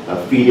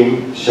of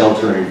feeding,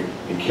 sheltering,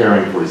 and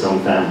caring for his own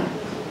family.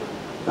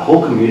 The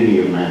whole community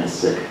of man is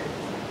sick.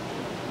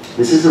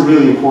 This is a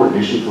really important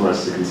issue for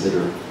us to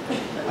consider.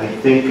 I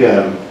think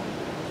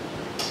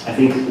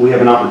we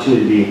have an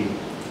opportunity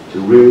to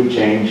really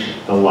change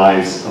the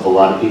lives of a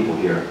lot of people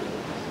here.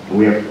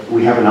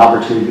 We have an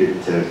opportunity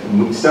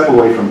to step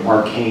away from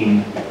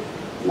arcane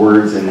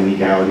words and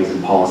legalities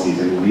and policies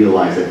and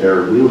realize that there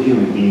are real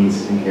human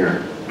beings in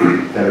here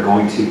that are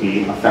going to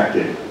be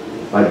affected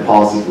by the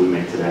policies we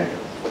make today.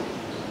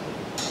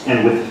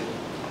 And with,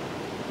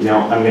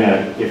 I'm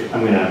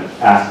gonna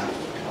ask,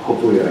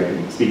 hopefully that I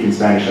can speak in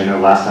Spanish. I know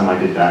last time I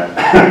did that,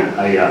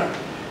 I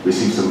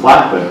received some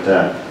flack, but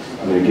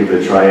I'm going to give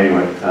it a try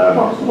anyway.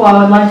 Well,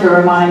 I would like to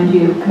remind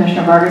you,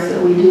 Commissioner Vargas,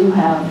 that we do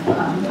have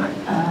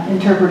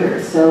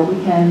interpreters, so we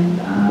can...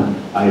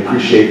 I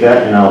appreciate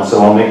that, and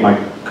I'll make my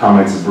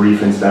comments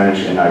brief in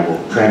Spanish, and I will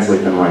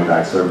translate them right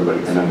back so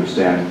everybody can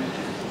understand.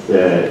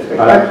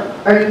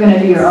 Are you going to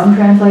do your own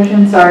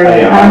translation? Sorry,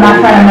 I'm not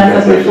trying to mess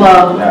up your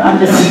flow. Yeah. I'm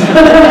just...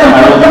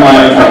 I will do my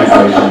own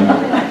translation.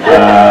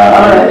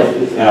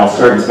 And I'll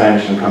start in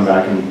Spanish and come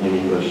back in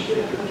English.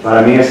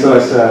 Para mí esto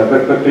es,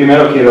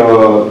 primero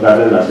quiero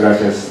darle las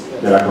gracias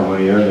de la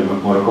comunidad de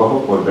Moro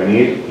Cojo por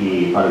venir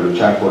y para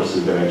luchar por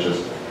sus derechos.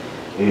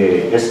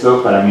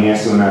 Esto para mí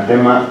es un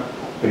tema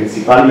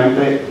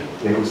principalmente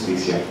de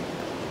justicia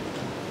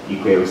y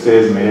que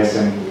ustedes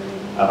merecen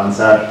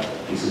avanzar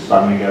y sus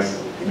familias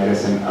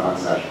merecen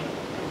avanzar.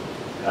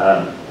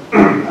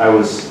 I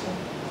was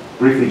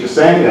briefly just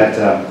saying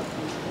that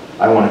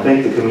I want to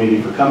thank the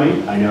community for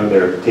coming. I know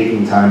they're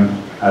taking time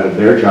out of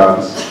their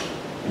jobs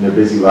and their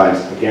busy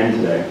lives again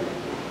today,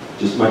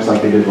 just much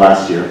like they did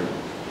last year.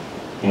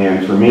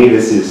 And for me,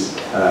 this is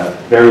a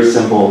very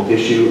simple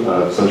issue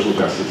of social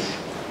justice.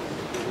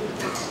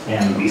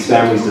 And these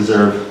families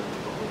deserve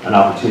an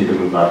opportunity to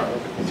move up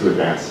and to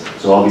advance.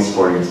 So I'll be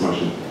supporting this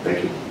motion.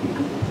 Thank you.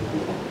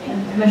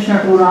 And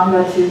Commissioner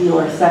Uranga, to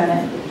your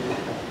second.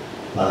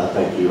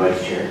 Thank you,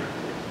 Vice Chair.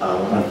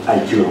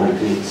 I too am going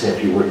to say a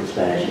few words in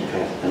Spanish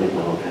and make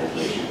my own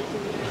translation.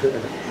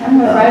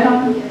 Right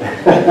on.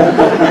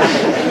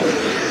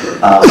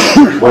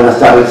 Buenas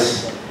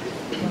tardes.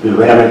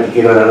 Primeramente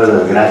quiero darles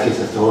las gracias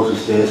a todos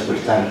ustedes por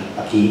estar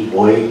aquí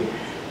hoy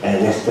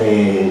en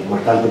este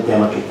importante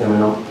tema que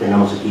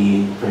tenemos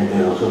aquí frente a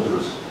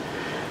nosotros.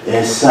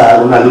 Es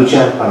una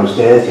lucha para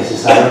ustedes, ya se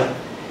sabe,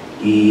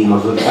 y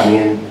nosotros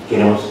también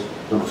queremos,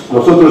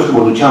 nosotros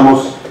como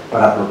luchamos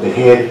para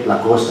proteger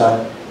la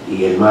costa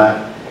y el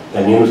mar,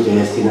 también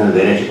ustedes tienen el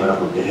derecho para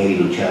proteger y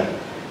luchar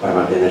para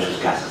mantener sus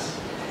casas.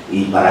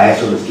 Y para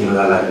eso les quiero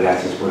dar las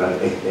gracias por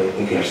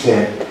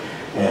ejercer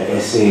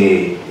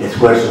ese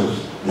esfuerzo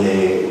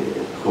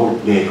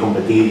de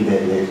competir,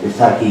 de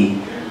estar aquí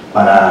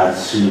para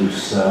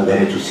sus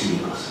derechos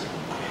cívicos.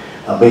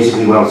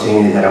 Basically what I'm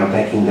saying is that I'm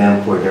thanking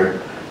them for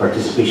their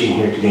participation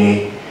here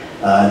today.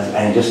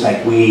 And just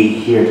like we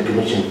here at the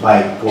Commission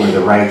fight for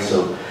the rights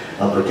of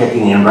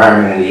protecting the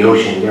environment and the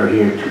ocean, they're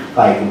here to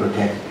fight and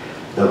protect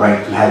the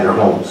right to have their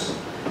homes.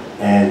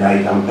 And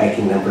I'm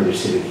thanking them for their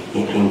civic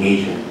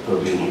engagement for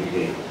being here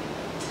today.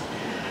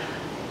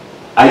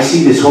 I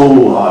see this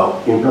whole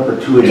in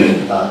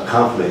perpetuity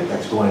conflict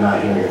that's going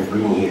on here and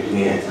bringing here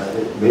today.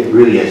 It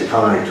really is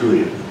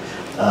counterintuitive.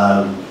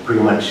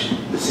 Pretty much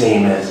the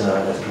same as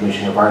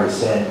Commissioner Vargas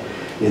said,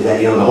 is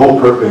that the whole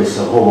purpose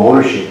of home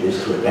ownership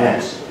is to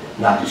advance,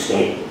 not to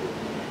stay.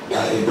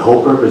 The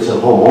whole purpose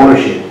of home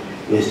ownership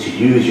is to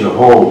use your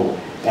home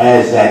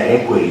as that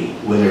equity,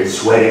 whether it's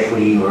sweat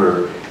equity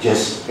or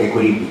just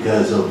equity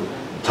because of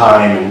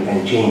time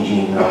and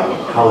changing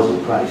housing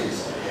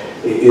prices.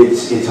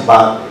 It's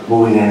about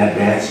moving and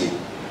advancing.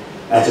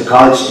 As a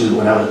college student,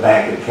 when I was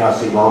back at Cal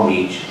State Long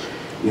Beach,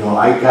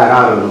 I got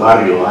out of the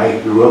barrio.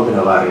 I grew up in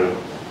a barrio.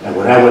 And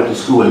when I went to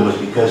school, it was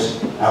because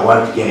I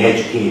wanted to get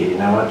educated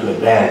and I wanted to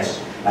advance.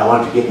 I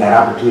wanted to get that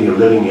opportunity of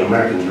living the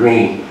American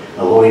dream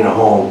of owning a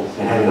home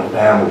and having a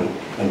family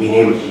and being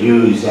able to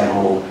use that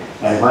home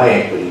as my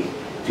equity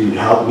to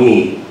help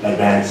me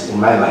advance in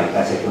my life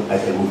as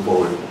I move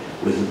forward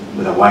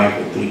with a wife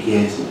and 3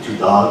 kids and 2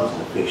 dogs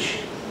and a fish.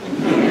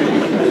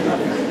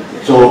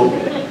 So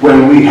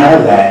when we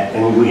have that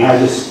and we have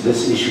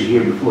this issue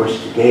here before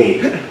us today,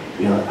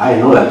 I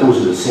know that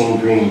those are the same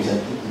dreams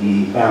that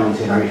the families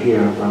that are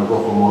here in front of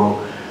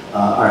Moro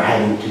are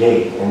having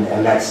today,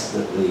 and that's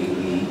the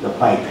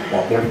fight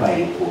that they're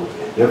fighting for.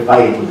 They're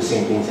fighting for the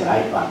same things that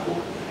I fought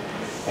for.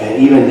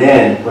 And even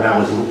then, when I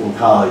was in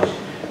college,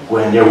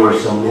 when there were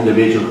some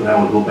individuals, when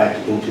I would go back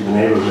into the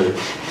neighborhood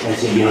and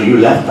say, you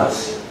left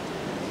us,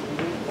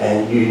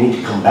 and you need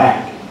to come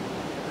back.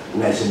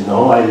 And I said,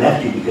 no, I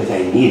left you because I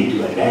needed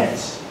to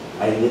advance.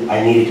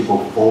 I needed to go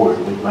forward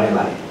with my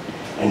life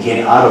and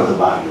get out of the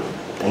barrio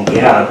and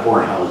get out of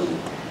poor housing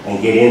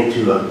and get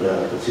into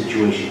a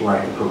situation where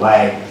I can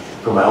provide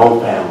for my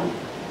own family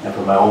and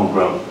for my own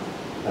growth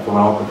and for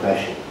my own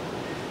profession.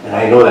 And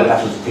I know that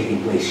that's what's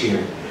taking place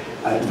here.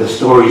 The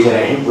stories that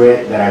I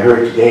read, that I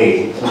heard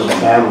today, some of the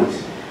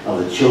families,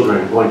 of the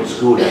children going to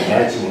school and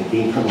dancing and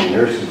becoming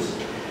nurses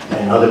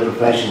and other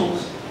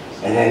professionals,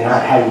 and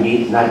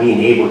then not being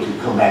able to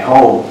come back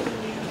home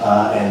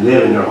and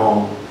live in their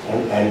home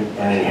and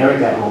inherit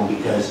that home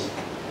because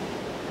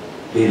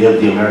they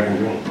lived the American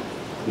dream,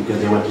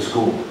 because they went to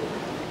school,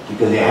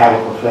 because they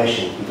have a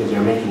profession, because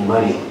they're making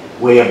money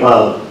way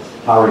above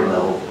poverty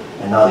level,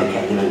 and now they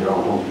can't live in their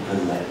own home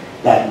because of that.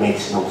 That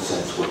makes no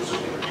sense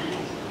whatsoever to me.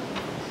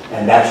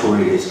 And that's where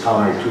it is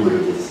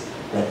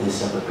counterintuitive, that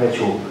this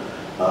perpetual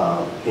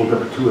in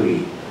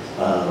perpetuity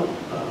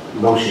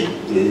notion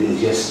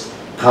is just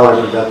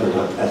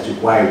counterproductive as to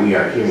why we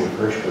are here in the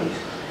first place.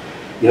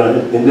 You know,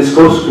 in this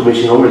Coastal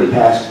Commission, over the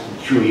past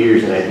 2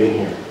 years that I've been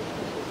here,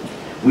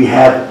 we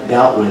have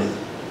dealt with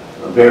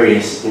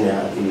various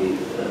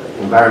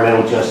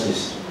environmental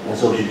justice and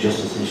social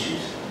justice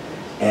issues.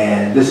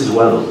 And this is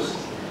one of those,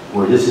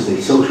 where this is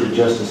a social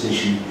justice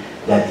issue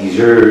that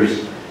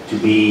deserves to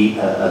be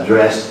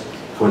addressed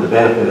for the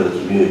benefit of the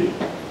community.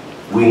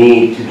 We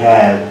need to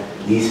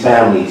have these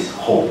families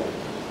whole.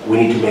 We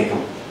need to make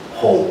them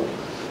whole.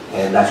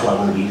 And that's why I'm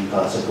going to be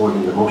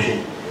supporting the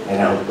motion,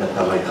 and I hope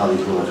that my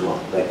colleagues will as well.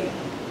 Thank you.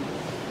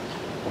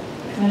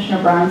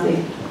 Commissioner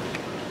Bronzy.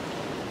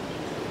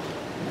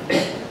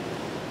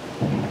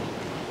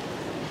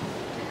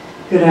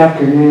 Good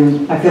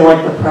afternoon. I feel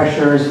like the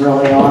pressure is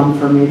really on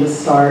for me to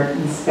start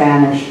in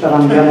Spanish, but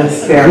I'm going to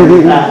spare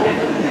you that.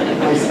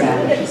 My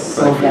Spanish is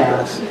so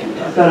bad.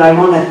 But I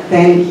want to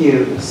thank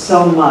you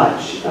so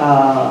much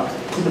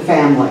to the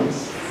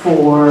families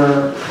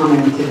for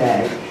coming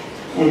today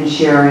and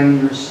sharing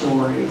your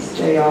stories.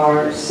 They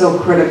are so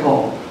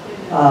critical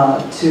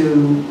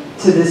to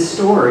this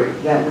story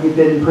that we've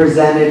been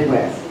presented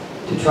with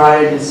to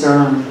try to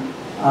discern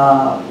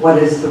what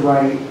is the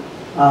right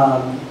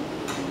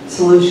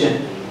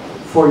solution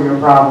for your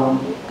problem,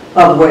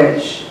 of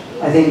which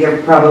I think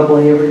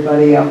probably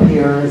everybody up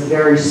here is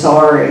very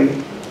sorry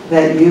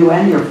that you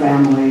and your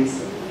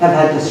families have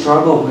had to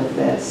struggle with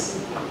this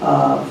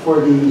for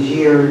these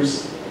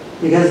years,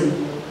 because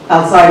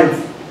outside of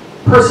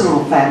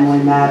personal family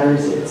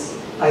matters, it's,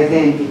 I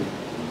think,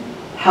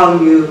 how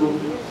you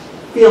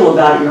feel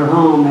about your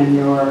home and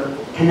your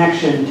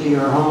connection to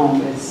your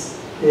home is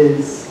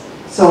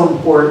so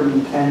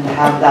important, and to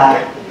have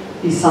that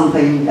be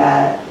something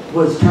that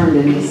was turned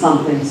into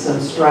something so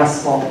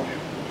stressful.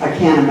 I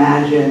can't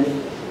imagine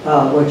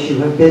what you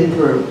have been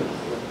through.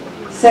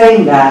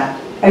 Saying that,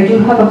 I do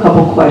have a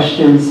couple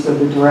questions for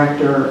the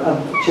director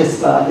of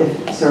CHISPA,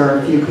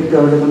 if you could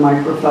go to the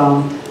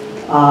microphone.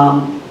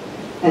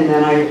 And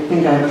then I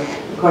think I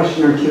have a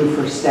question or two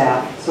for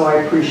staff, so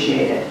I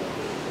appreciate it.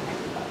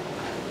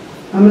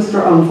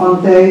 Mr.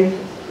 Infante,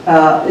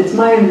 it's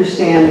my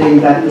understanding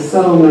that the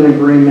settlement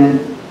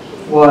agreement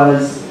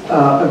was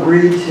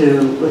agreed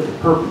to with the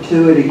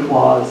perpetuity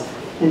clause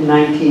in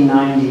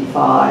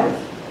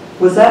 1995.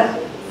 Was that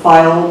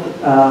filed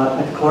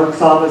at the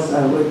clerk's office?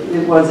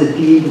 It was a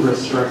deed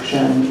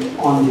restriction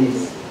on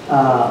these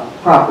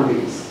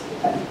properties.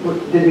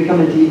 Did it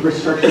become a deed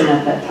restriction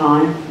at that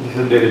time?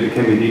 The day it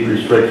became a deed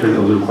restriction, it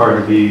was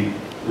required to be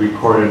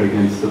recorded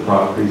against the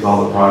properties,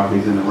 all the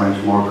properties in the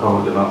Ranch Moro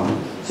Cojo development.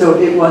 So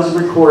it was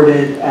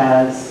recorded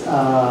as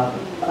a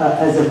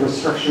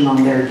restriction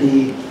on their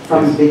deed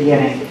from the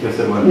beginning? Yes,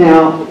 it was.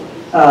 Now,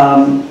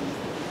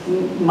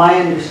 my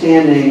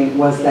understanding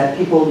was that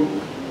people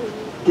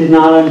did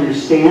not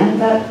understand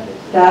that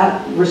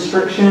that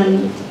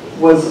restriction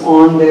was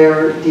on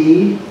their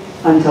deed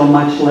until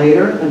much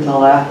later,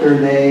 until after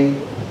they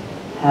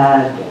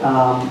had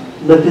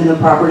lived in the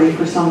property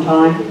for some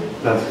time?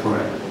 That's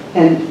correct.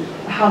 And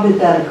how did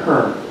that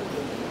occur?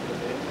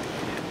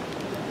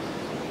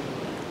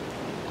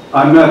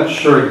 I'm not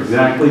sure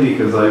exactly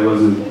because I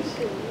wasn't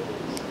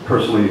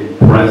personally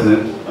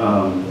present.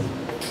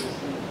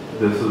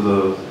 This is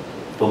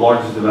the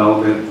largest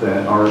development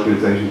that our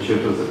organization,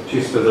 CHISPA,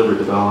 has ever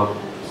developed.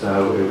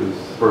 So it was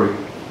a very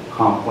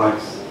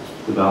complex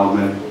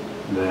development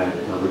that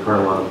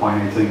required a lot of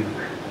financing.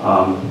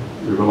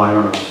 We relied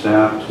on our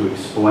staff to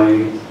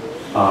explain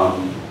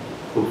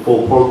the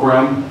full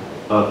program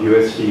of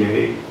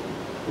USDA,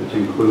 which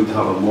includes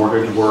how the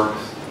mortgage works,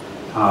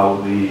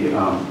 how the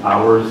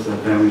hours that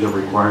families are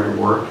required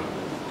to work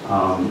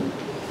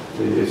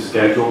is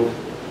scheduled.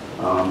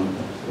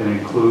 It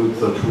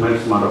includes a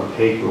tremendous amount of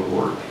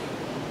paperwork.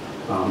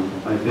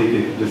 I think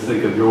if you just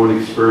think of your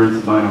own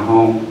experience buying a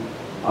home,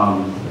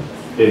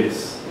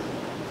 it's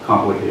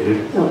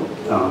complicated.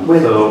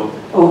 So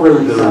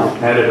overly there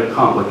was added a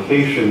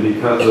complication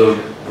because of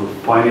the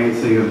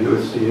financing of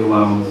USDA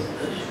loans,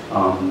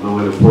 the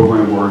way the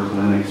program works, and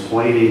then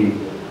explaining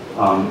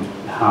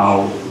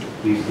how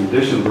these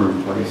conditions were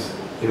in place.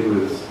 It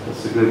was a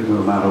significant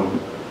amount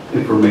of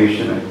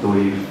information, I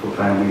believe, for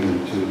families,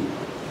 and to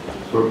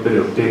sort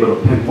of be able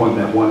to pinpoint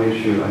that one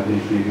issue. I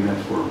think maybe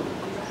that's where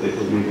they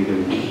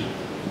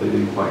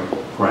didn't quite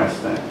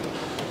grasp that.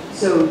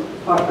 So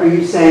are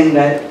you saying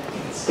that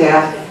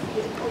staff,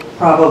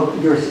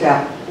 your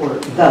staff, or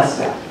the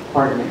staff,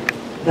 pardon me,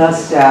 the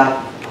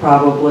staff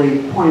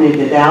probably pointed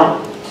it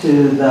out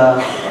to the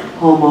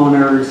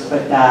homeowners,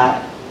 but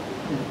that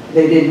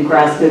they didn't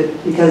grasp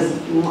it, because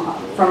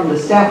from the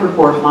staff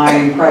report, my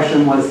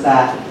impression was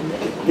that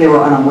they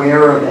were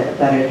unaware of it,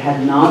 that it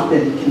had not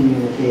been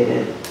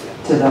communicated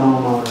to the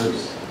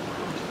homeowners.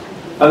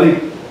 I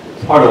think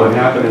part of what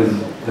happened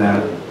is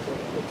that,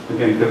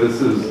 again, because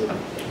this is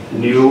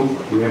new,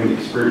 we haven't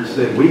experienced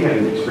it, we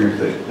hadn't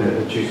experienced it,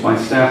 at CHISPA, my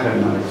staff had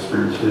not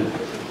experienced it.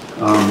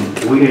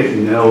 We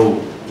didn't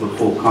know the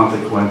full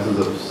consequences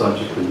of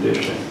such a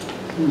condition.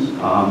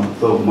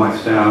 So my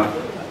staff,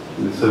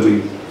 I'm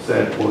assuming,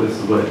 said, well, this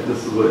is what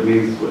it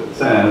means, this is what it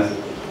says,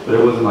 but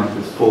it wasn't like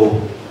this full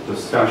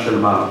discussion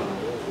about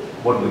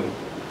what are the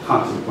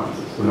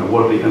consequences,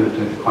 what are the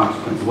unintended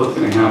consequences, what's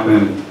going to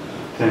happen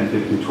 10,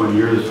 15, 20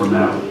 years from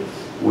now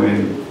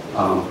when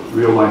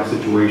real life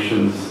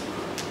situations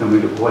come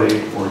into play,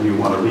 or you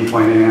want to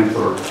refinance,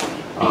 or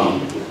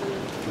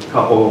a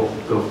couple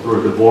go through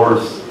a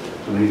divorce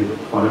and they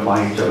want to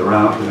buy each other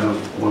out.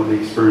 One of the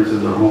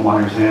experiences our home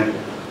buyers had.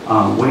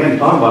 We hadn't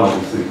thought about all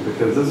these things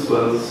because this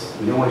was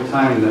the only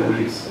time that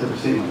we've ever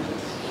seen like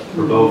this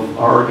for both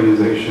our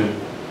organization,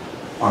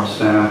 our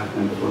staff,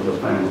 and for the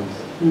families.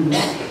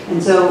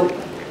 And so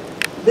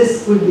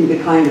this would be the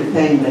kind of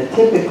thing that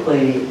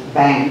typically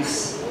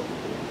banks,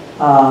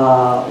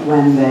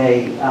 when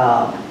they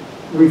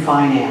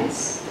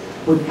refinance,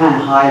 would kind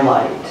of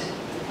highlight.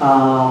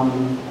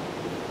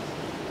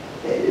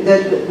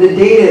 The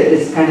data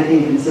is kind of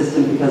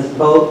inconsistent because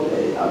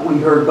we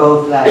heard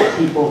both that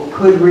people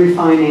could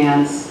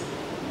refinance,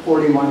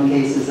 41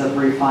 cases of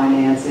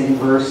refinancing,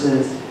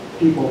 versus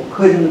people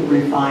couldn't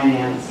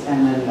refinance,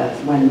 and then that's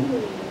when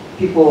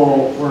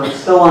people were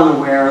still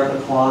unaware of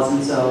the clause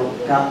and so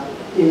got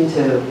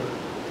into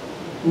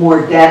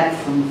more debt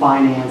from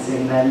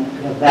financing than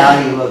the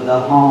value of the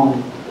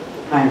home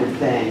kind of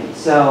thing.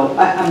 So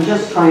I'm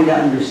just trying to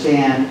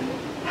understand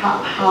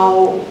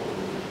how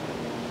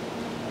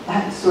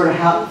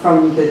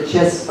from the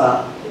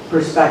CHISPA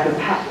perspective,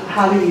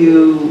 how do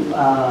you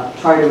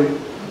try to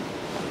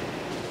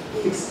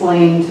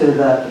explain to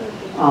the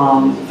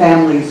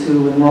families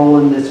who enroll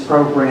in this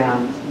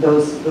program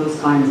those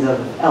kinds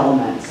of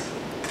elements?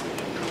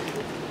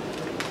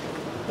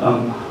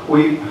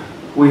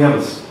 We have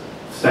a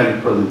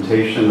standard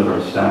presentation that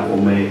our staff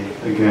will make,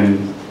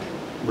 again,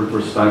 with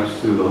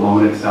respect to the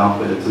loan itself,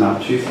 that it's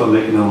not CHISPA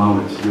making the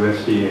loan, it's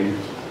USDA.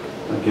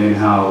 Again,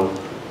 how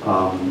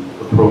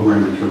the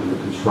program in terms of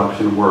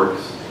construction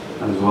works,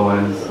 as well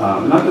as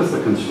not just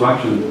the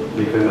construction,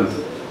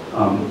 because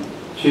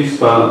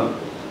CHISPA,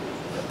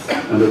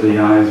 under the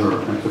eyes, or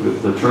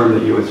the term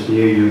that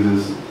USDA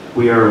uses,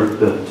 we are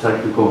the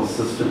technical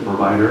assistant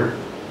provider.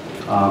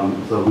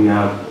 So we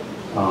have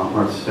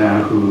our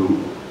staff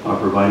who are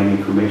providing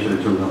information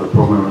in terms of how the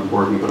program is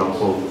working, but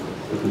also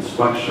the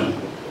construction,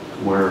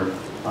 where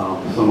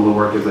some of the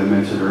work, as I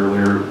mentioned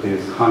earlier,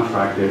 is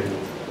contracted,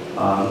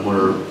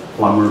 where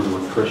plumbers and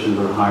electricians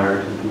are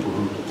hired, and people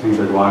who paint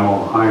the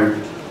drywall are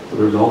hired. So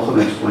there's also an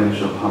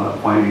explanation of how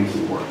that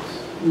financing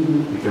works,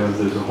 because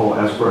there's a whole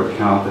escrow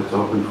account that's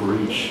open for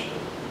each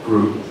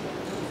group.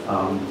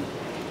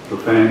 The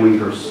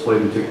families are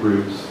split into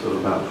groups of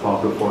about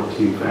 12 to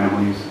 14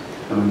 families,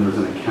 and then there's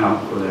an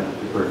account for that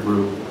particular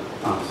group.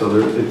 So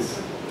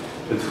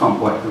it's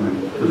complex. I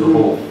mean, there's a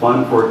whole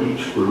fund for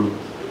each group,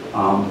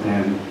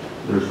 and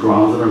there's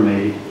draws that are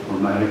made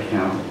from that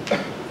account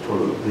for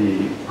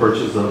the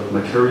purchase of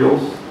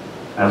materials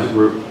as a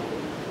group,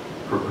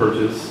 for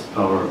purchase,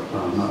 or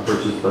not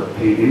purchase, but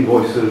paid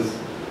invoices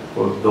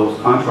for those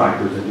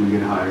contractors that do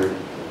get hired.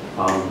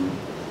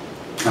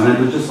 And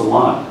then there's just a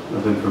lot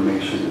of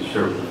information to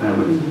share with the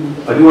families.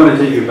 I do want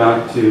to take you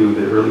back to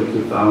the early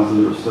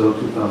 2000s or so,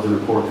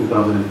 2004,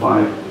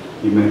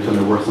 2005. You mentioned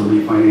there were some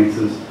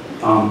refinances.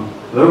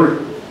 There were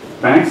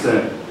banks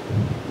that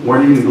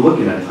weren't even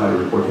looking at title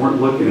reports,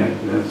 weren't looking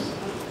at this.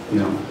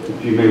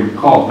 If you may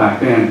recall back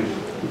then,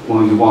 as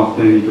long as you walked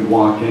in, you could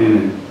walk in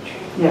and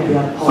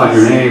sign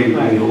your name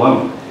and get a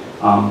loan.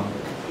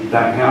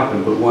 That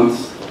happened, but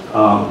once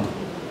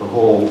the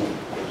whole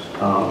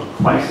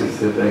crisis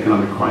hit, the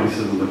economic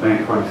crisis and the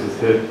bank crisis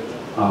hit,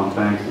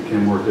 banks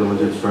became more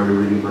diligent, started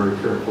reading very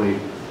carefully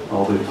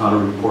all the title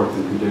reports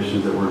and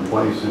conditions that were in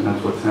place, and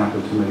that's what's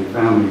happened to many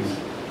families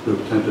who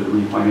have attempted to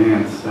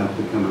refinance. That's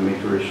become a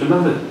major issue.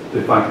 Not that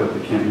the fact that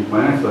they can't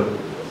refinance, but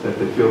that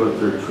they feel that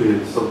they're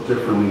treated so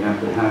differently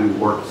after having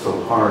worked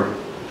so hard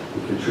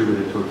and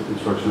contributed towards the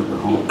construction of their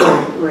home.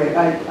 Right,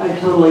 I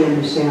totally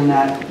understand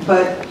that.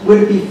 But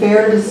would it be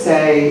fair to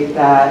say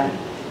that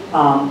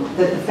that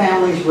the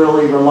families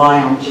really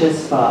rely on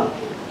CHISPA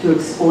to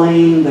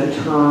explain the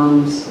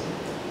terms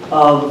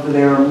of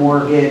their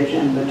mortgage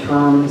and the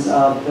terms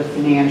of the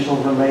financial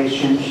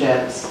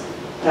relationships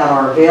that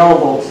are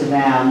available to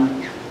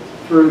them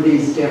through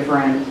these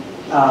different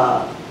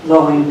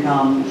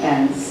low-income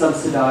and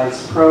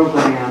subsidized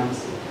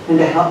programs, and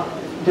to help?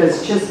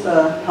 Does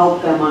CHISPA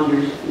help them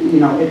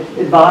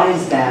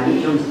advise them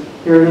in terms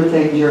of, here are the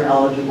things you're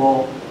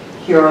eligible,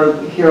 here are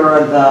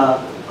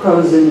the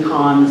pros and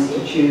cons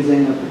to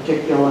choosing a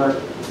particular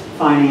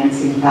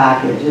financing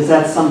package? Is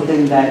that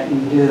something that you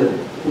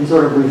do? and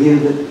sort of review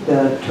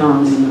the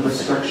terms and the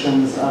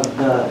restrictions of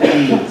the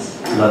fees.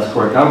 That's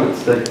correct. I would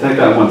take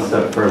that one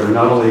step further.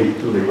 Not only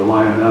do they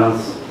rely on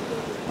us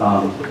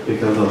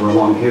because of our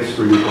long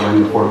history of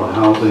providing affordable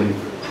housing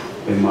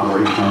in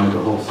Monterey County, the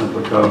whole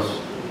Central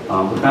Coast,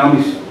 the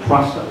families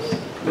trust us.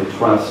 They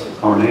trust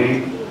our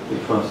name, they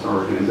trust our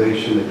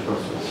organization, they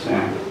trust our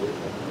staff.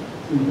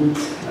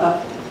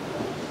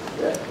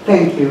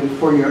 Thank you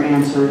for your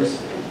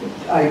answers.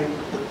 I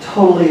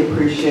totally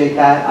appreciate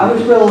that. I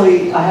was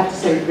really, I have to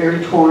say,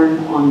 very torn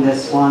on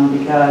this one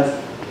because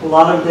a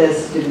lot of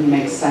this didn't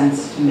make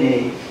sense to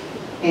me.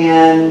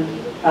 And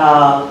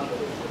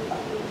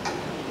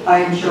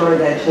I'm sure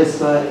that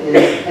CHISPA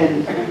is,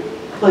 and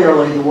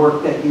clearly the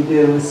work that you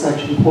do is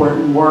such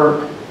important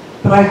work,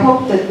 but I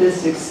hope that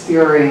this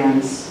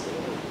experience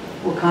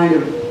will kind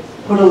of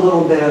put a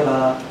little bit of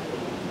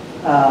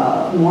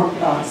a more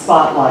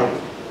spotlight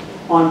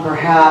on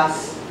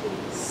perhaps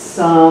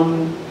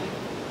some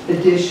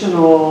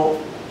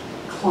additional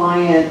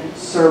client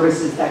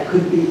services that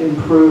could be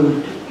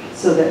improved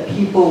so that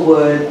people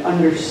would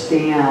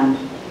understand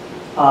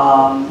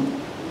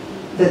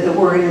that the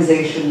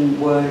organization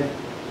would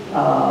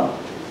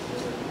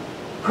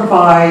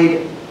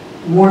provide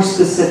more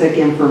specific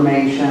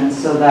information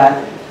so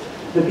that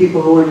the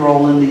people who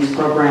enroll in these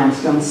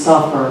programs don't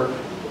suffer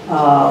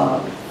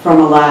from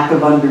a lack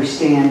of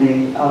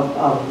understanding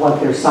of what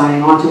they're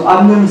signing on to.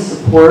 I'm going to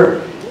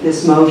support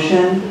this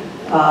motion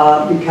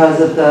because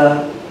of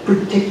the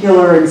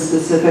particular and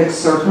specific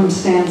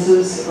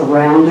circumstances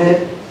around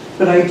it,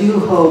 but I do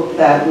hope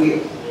that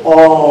we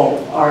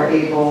all are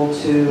able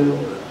to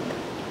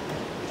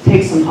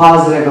take some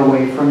positive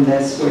away from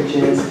this, which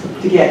is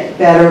to get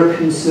better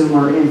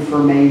consumer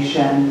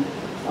information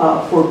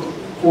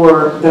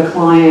for the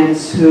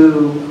clients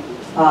who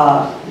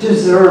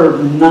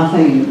deserve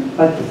nothing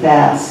but the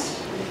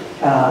best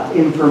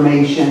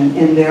information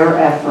in their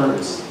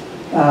efforts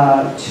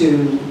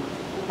to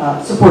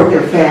support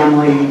their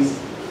families,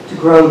 to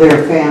grow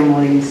their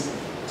families,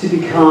 to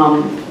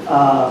become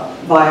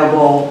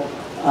viable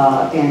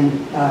and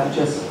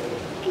just,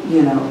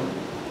 you know,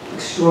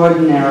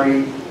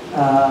 extraordinary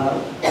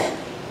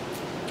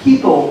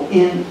people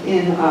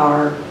in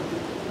our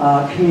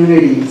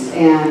communities.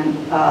 And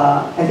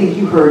I think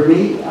you heard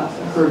me,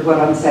 heard what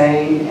I'm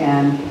saying,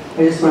 and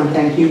I just want to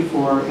thank you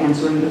for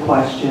answering the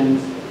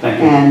questions. Thank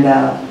you. And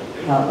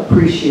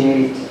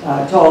appreciate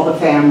to all the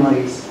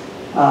families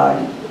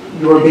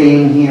your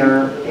being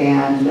here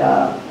and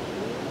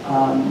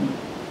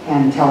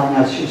telling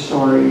us your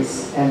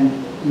stories and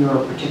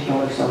your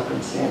particular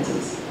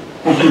circumstances.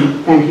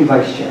 Thank you,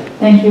 Vice Chair.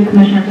 Thank you,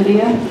 Commissioner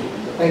Padilla.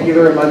 Thank you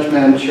very much,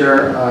 Madam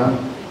Chair.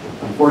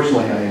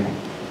 Unfortunately, I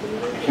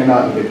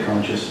cannot in good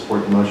conscience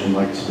support the motion. I'd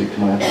like to speak to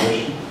my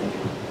opposition.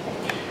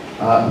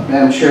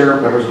 Madam Chair,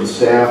 members of the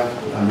staff,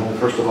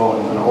 first of all,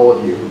 and all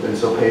of you who've been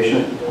so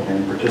patient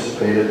and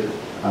participated.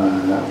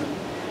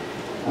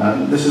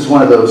 This is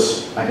one of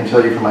those, I can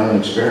tell you from my own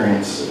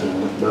experience,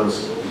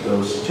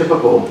 those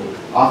typical,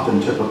 often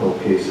typical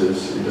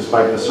cases,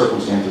 despite the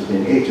circumstances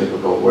being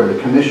atypical, where the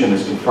Commission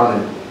is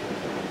confronted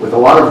with a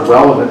lot of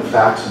relevant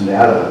facts and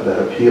data that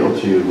appeal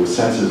to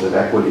senses of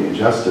equity and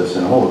justice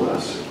in all of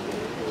us.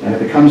 And it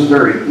becomes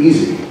very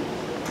easy,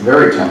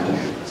 very tempting,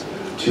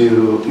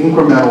 to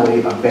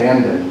incrementally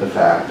abandon the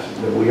fact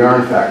that we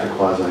are in fact a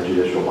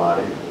quasi-judicial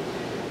body.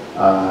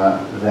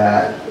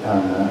 That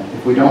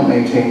if we don't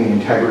maintain the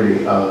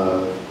integrity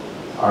of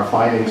our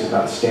findings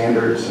about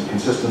standards and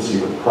consistency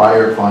with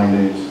prior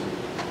findings,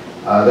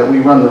 that we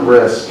run the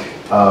risk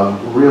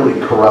of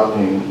really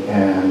corrupting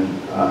and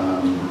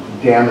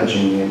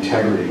damaging the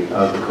integrity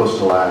of the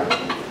Coastal Act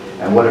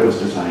and what it was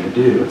designed to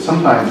do. And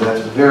sometimes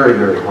that's very,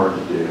 very hard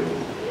to do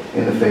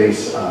in the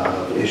face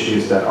of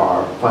issues that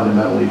are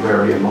fundamentally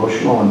very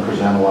emotional and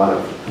present a lot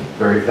of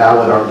very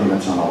valid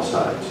arguments on all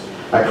sides.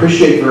 I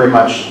appreciate very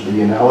much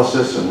the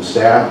analysis and the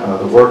staff,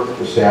 the work that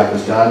the staff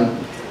has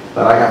done,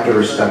 but I have to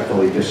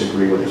respectfully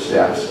disagree with the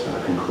staff's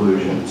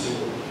conclusions.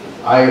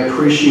 I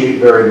appreciate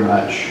very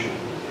much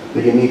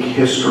the unique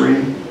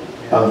history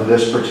of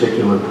this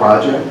particular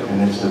project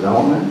and its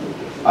development.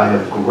 I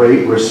have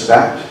great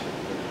respect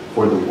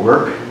for the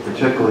work,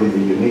 particularly the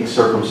unique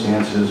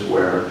circumstances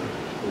where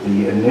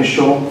the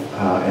initial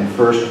and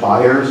first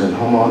buyers and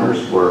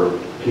homeowners were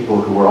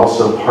people who were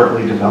also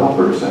partly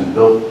developers and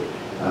built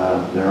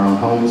their own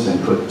homes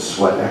and put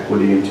sweat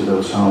equity into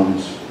those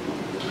homes.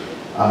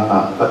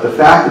 But the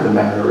fact of the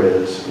matter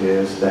is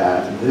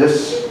that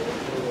this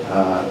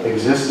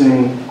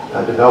existing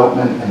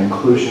development and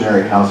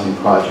inclusionary housing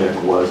project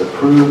was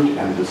approved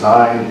and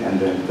designed and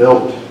then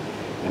built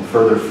and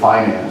further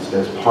financed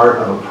as part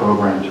of a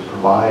program to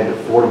provide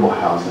affordable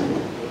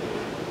housing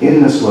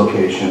in this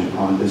location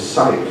on this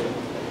site.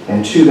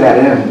 And to that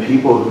end,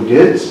 people who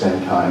did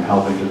spend time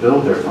helping to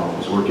build their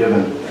homes were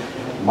given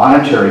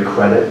monetary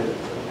credit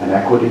and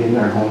equity in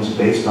their homes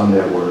based on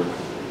their work.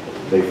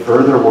 They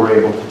further were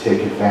able to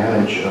take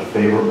advantage of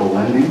favorable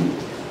lending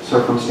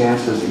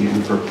circumstances,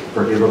 even for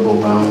forgivable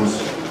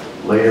loans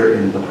later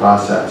in the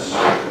process.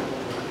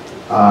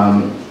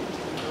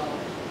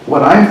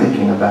 What I'm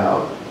thinking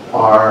about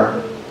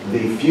are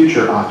the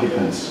future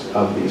occupants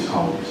of these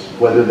homes,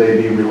 whether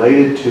they be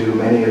related to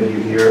many of you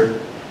here,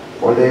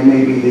 or they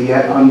may be the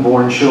yet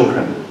unborn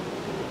children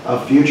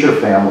of future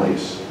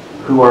families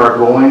who are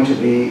going to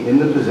be in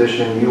the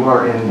position you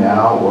are in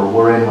now or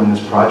were in when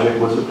this project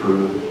was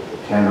approved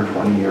 10 or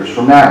 20 years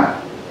from now.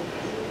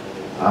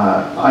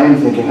 I am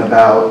thinking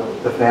about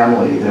the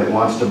family that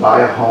wants to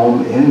buy a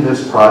home in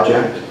this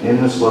project,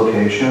 in this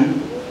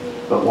location,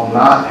 but will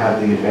not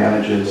have the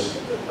advantages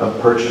of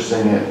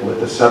purchasing it with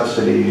the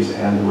subsidies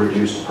and the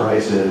reduced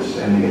prices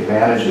and the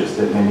advantages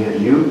that many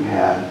of you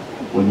had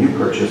when you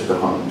purchased the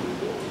home.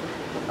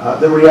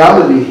 The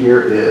reality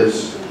here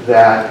is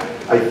that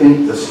I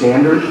think the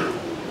standard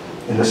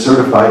in the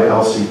certified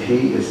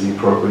LCP is the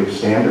appropriate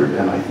standard,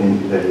 and I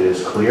think that it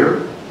is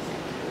clear.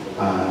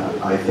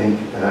 I think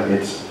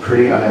it's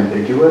pretty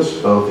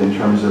unambiguous, both in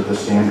terms of the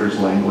standards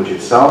language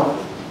itself.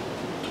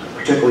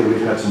 Particularly,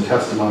 we've had some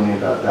testimony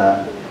about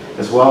that,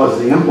 as well as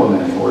the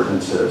implementing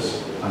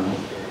ordinances.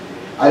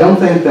 I don't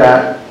think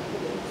that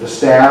the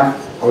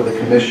staff or the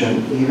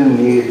commission even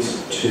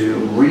needs to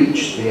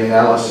reach the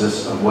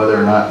analysis of whether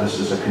or not this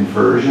is a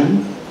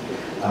conversion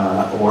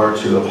or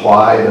to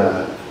apply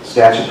the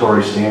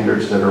statutory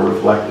standards that are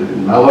reflected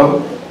in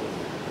MELO,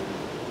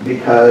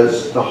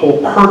 because the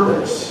whole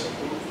purpose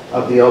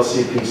of the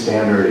LCP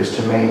standard is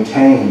to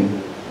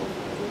maintain,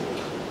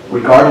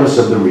 regardless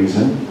of the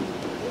reason,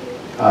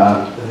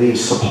 the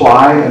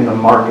supply and the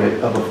market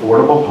of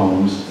affordable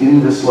homes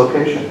in this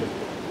location.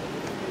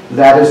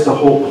 That is the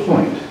whole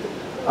point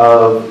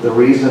of the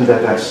reason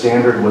that that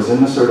standard was in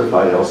the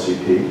certified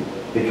LCP,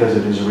 because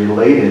it is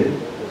related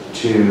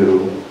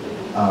to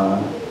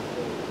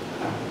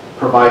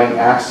providing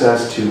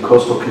access to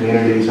coastal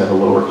communities at a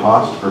lower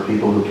cost for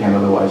people who can't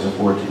otherwise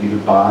afford to either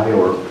buy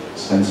or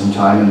spend some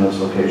time in those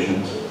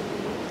locations.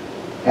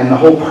 And the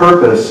whole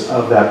purpose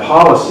of that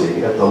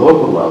policy at the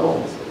local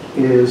level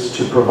is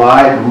to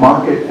provide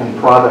market and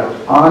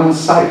product on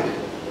site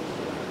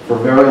for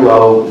very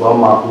low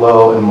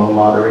and low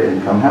moderate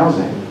income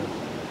housing.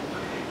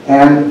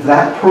 And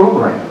that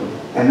program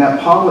and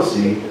that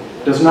policy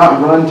does not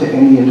run to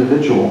any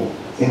individual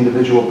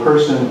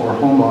person or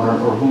homeowner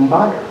or home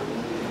buyer.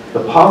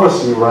 The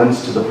policy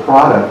runs to the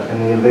product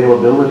and the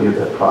availability of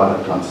that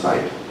product on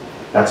site.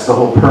 That's the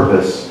whole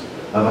purpose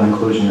of an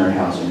inclusionary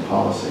housing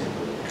policy.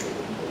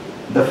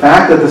 The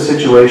fact that the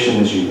situation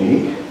is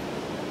unique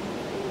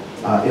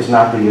is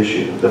not the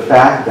issue. The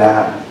fact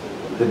that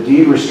the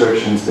deed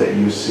restrictions that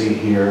you see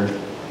here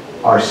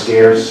are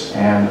scarce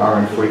and are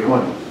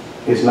infrequent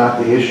is not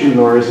the issue,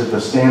 nor is it the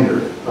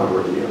standard of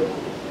review.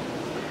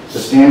 The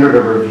standard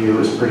of review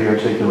is pretty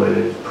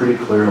articulated pretty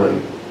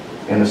clearly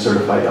in the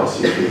certified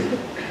LCP.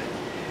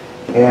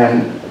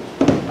 And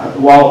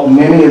while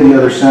many of the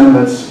other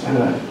sentiments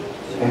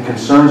and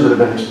concerns that have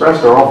been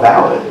expressed are all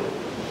valid,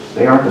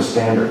 they aren't the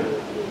standard.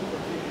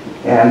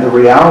 And the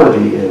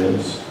reality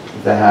is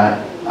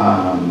that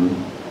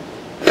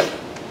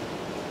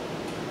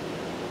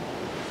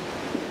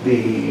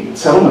the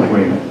settlement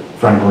agreement,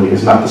 frankly,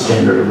 is not the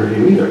standard of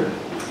review either,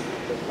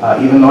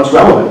 even though it's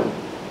relevant.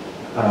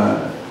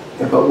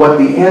 But what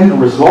the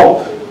end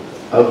result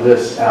of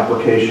this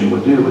application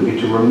would do would be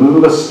to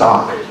remove a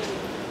stock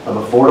of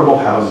affordable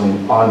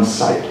housing on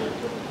site.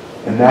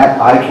 And that,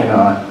 I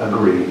cannot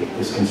agree,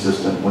 is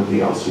consistent with the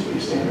LCP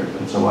standard.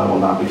 And so I will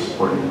not be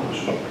supporting the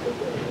motion.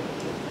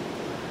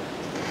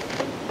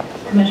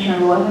 Commissioner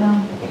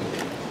Loivenau.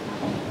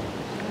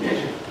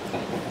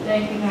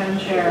 Thank you, Madam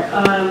Chair.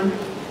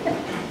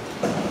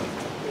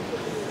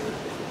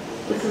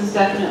 This is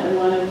definitely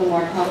one of the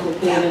more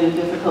complicated and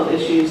difficult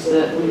issues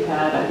that we've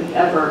had, I think,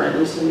 ever, at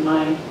least in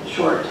my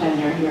short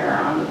tenure here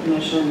on the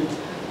commission,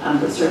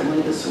 but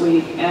certainly this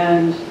week.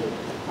 And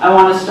I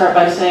want to start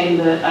by saying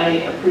that I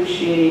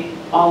appreciate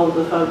all of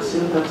the folks who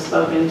have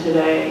spoken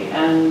today,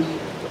 and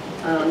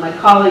my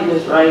colleague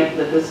is right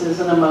that this is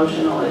an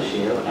emotional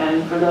issue.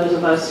 And for those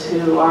of us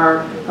who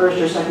are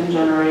first or second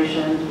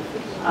generation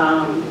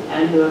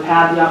and who have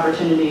had the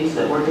opportunities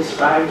that were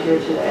described here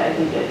today, I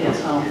think it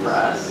hits home for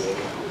us.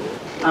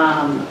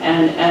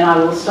 And I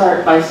will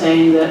start by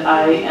saying that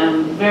I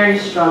am very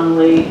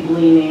strongly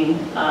leaning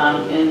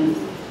in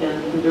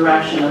the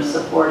direction of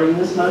supporting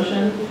this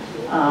motion,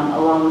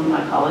 along with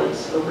my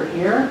colleagues over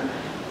here.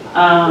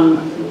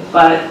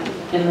 But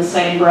in the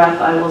same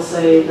breath, I will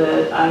say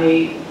that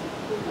I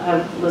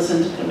have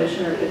listened to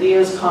Commissioner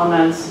Padilla's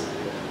comments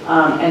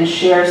and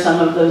share some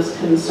of those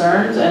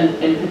concerns, and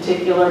in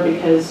particular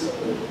because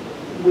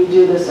we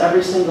do this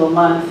every single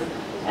month.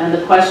 And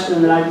the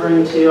question that I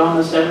bring to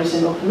almost every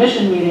single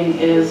commission meeting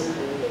is,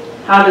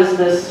 how does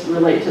this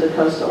relate to the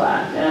Coastal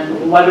Act?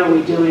 And what are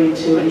we doing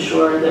to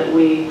ensure that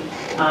we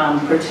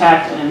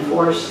protect and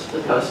enforce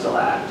the Coastal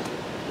Act?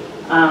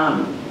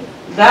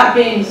 That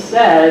being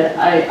said,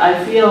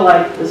 I feel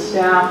like the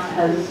staff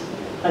has,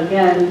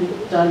 again,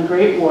 done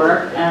great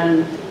work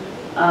and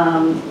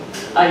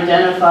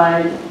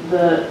identified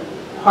the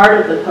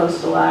part of the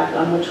Coastal Act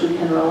on which we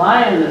can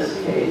rely in this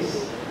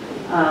case.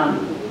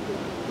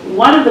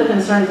 one of the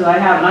concerns that I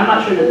have, and I'm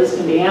not sure that this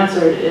can be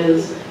answered,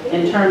 is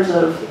in terms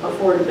of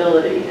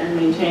affordability and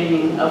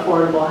maintaining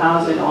affordable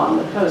housing along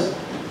the coast.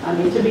 I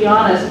mean, to be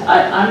honest,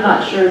 I'm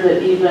not sure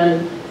that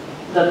even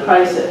the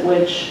price at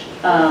which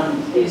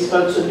these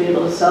folks would be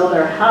able to sell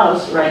their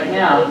house right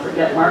now,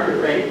 forget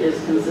market rate,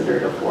 is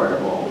considered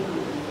affordable.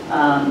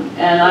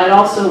 And I'd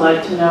also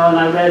like to know, and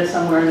I read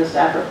somewhere in the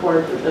staff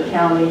report that the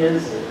county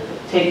is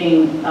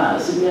taking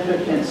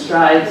significant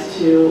strides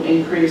to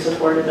increase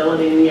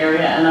affordability in the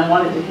area, and I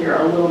wanted to hear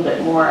a little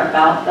bit more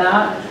about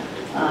that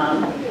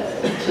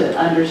to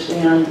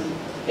understand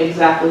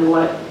exactly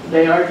what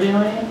they are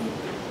doing.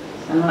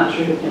 I'm not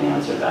sure who can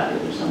answer that,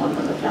 either someone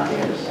from the county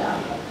or the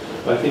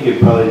staff. Well, I think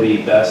it'd probably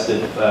be best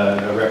if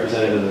a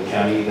representative of the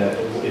county, that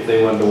if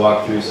they wanted to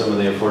walk through some of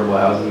the affordable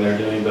housing they're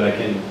doing, but I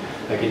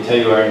can tell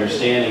you our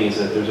understanding is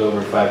that there's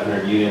over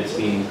 500 units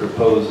being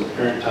proposed at the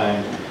current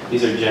time.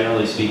 These are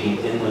generally speaking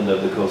inland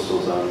of the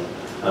coastal zone,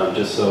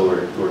 just so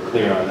we're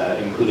clear on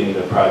that, including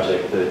the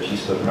project, the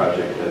CHISPA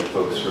project that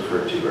folks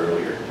referred to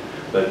earlier.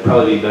 But it'd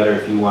probably be better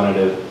if you wanted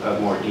a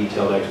more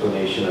detailed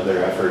explanation of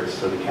their efforts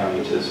for the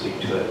county to speak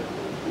to it.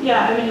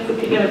 Yeah, I mean, if we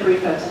could get a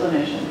brief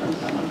explanation from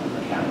someone from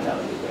the county, that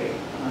would be great.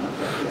 I don't know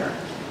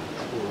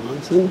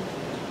if they're here.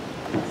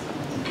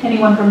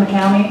 Anyone from the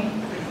county?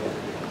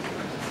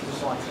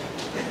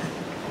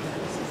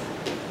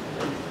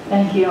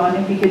 Thank you, and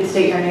if you could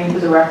state your name for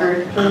the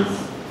record, please.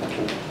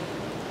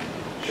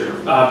 Sure.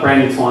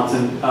 Brandon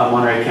Swanson,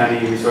 Monterey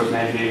County Resource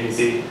Management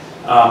Agency.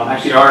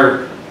 Actually,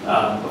 our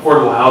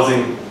affordable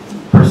housing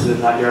person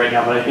is not here right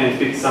now, but I can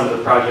speak to some of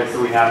the projects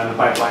that we have in the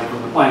pipeline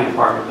from the planning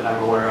department that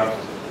I'm aware of.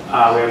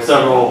 We have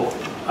several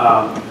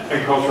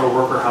agricultural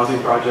worker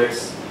housing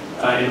projects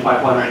in the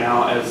pipeline right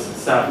now. As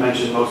staff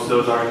mentioned, most of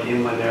those are in the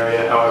inland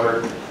area,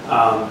 however,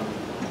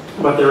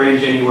 but they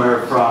range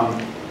anywhere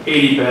from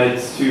 80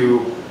 beds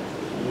to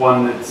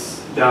one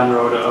that's down the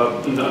road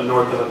of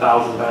north of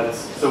 1,000 beds.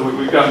 So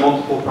we've got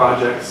multiple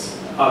projects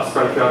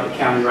spread throughout the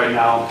county right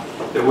now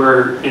that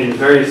we're in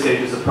various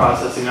stages of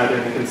processing, either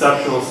in the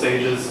conceptual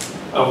stages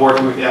of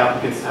working with the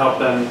applicants to help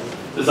them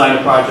design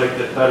a project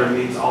that better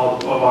meets all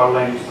of our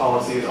land use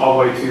policies, all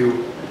the way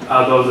to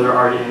those that are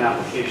already in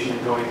application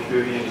and going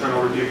through the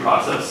internal review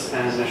process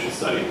and initial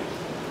study.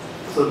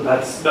 So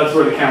that's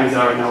where the county's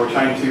at right now. We're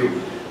trying to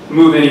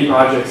move any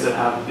projects that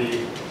have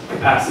the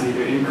capacity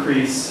to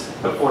increase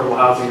affordable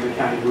housing in the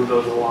county, move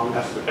those along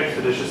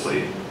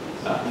expeditiously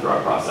through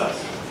our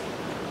process.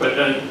 But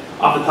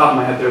off the top of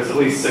my head, there's at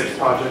least 6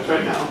 projects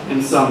right now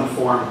in some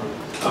form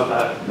of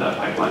that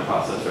pipeline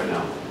process right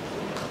now.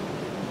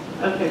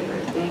 Okay,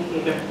 great, thank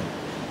you.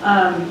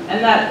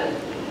 And that,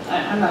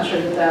 I'm not sure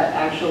that that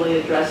actually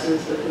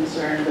addresses the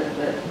concern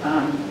that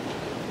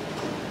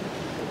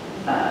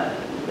I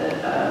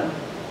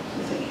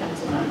say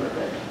council member,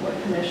 but what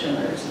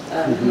commissioners,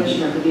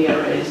 Commissioner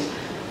Padilla raised.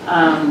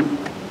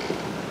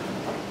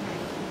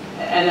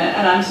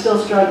 And I'm still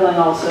struggling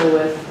also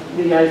with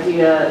the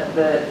idea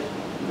that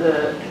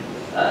the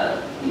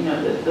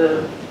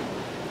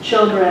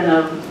children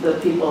of the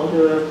people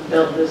who have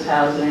built this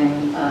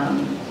housing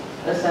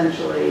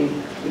essentially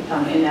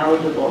become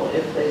ineligible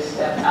if they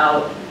step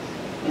out,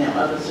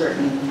 of a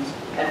certain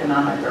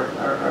economic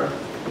or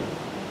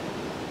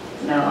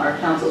our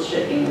council's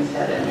shaking his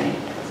head at me.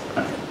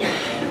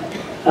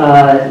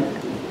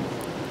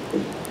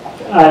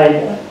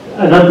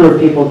 A number of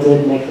people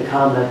did make the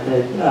comment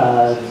that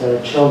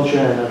the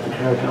children of the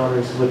current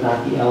owners would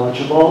not be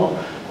eligible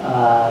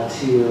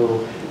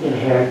to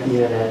inherit the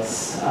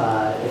units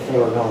if they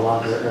were no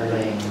longer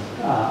earning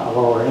a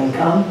lower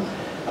income.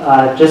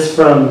 Just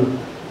from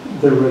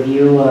the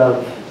review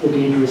of the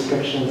deed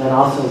restrictions and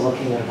also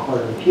looking at a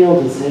court of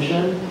appeal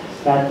decision,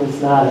 that does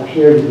not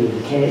appear to be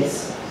the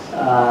case.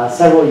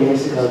 Several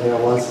years ago, there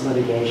was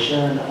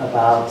litigation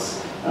about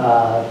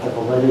the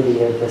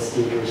validity of this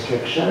deed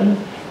restriction.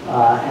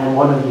 And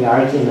one of the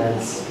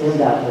arguments in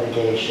that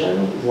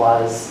litigation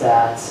was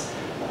that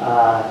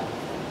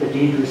the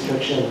deed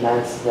restriction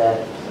meant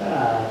that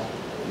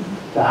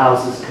the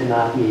houses could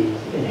not be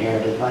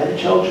inherited by the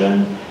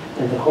children.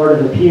 And the Court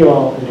of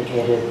Appeal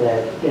indicated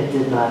that it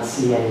did not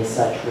see any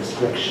such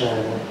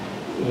restriction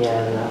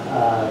in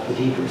the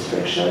deed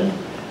restriction.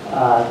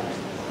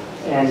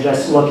 And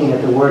just looking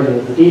at the wording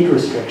of the deed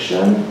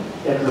restriction,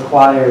 it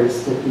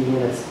requires that the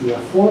units be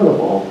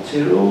affordable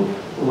to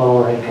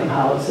lower income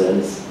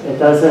houses. It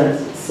doesn't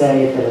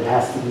say that it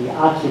has to be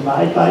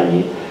occupied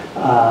by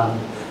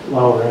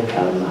lower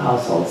income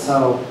households.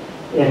 So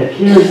it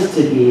appears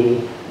to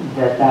be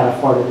that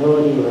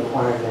affordability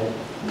requirement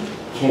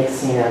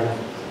kicks in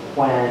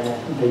when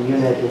the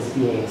unit is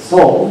being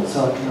sold,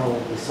 so it can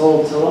only be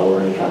sold to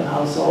lower income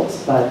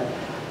households, but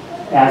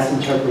as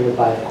interpreted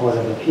by the Court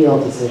of Appeal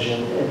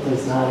decision, it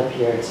does not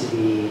appear to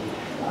be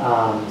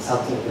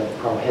something that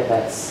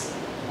prohibits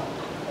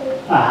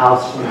a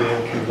house from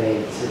being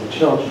conveyed to the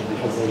children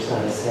because there's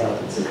not a sale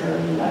that's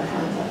occurring in that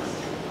context.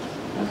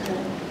 Okay,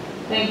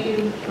 thank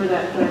you for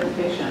that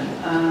clarification.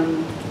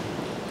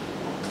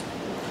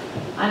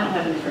 I don't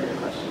have any further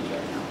questions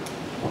right now.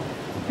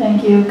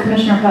 Thank you.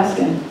 Commissioner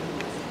Peskin.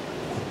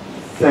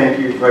 Thank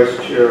you, Vice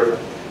Chair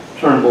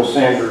Turnbull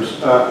Sanders.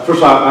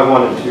 First, I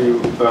wanted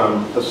to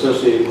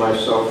associate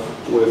myself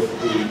with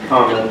the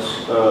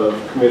comments of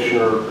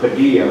Commissioner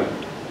Padilla.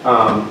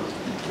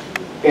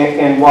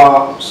 And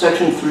while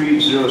Section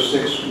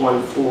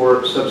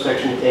 30614,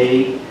 subsection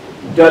A,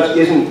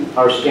 isn't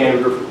our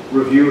standard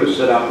review as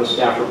set out in the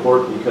staff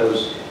report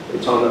because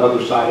it's on the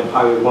other side of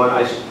Highway 1,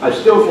 I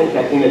still think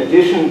that in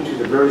addition to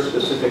the very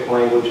specific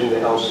language in the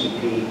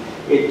LCP,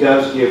 it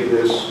does give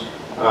this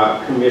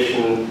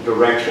commission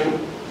direction.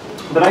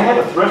 But I had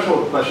a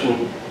threshold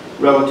question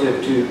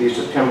relative to the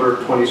September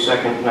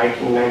 22nd,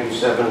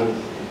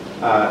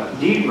 1997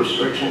 deed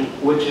restriction,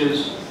 which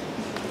is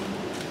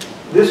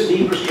this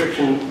deed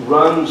restriction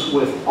runs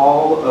with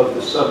all of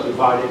the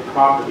subdivided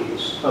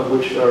properties, of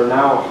which there are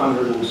now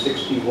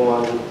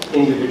 161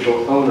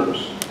 individual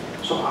owners.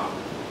 So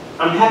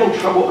I'm having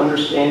trouble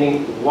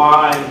understanding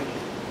why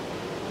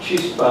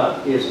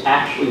CHISPA is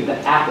actually the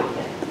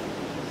applicant.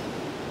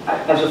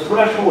 As a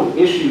threshold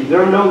issue,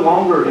 they're no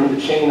longer in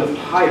the chain of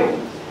title.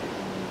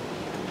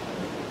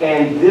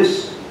 And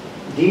this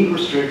deed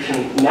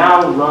restriction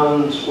now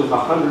runs with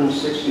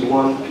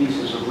 161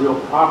 pieces of real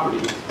property.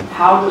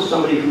 How does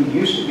somebody who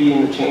used to be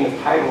in the chain of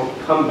title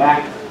come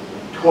back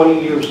 20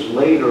 years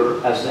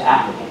later as the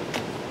applicant?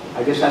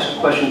 I guess that's a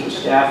question to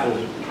staff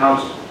and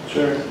council.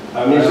 Sure.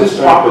 I mean, is this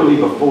properly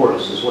before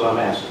us, is what I'm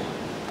asking.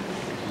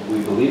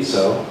 We believe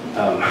so.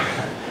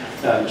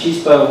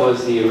 CHISPA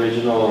was the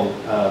original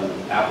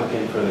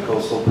applicant for the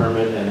coastal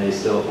permit, and they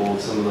still hold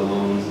some of the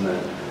loans, and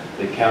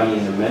the county,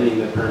 in amending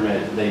the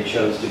permit, they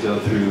chose to go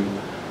through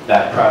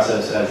that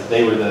process as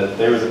they were the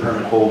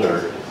permit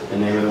holder,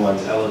 and they were the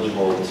ones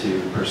eligible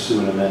to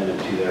pursue an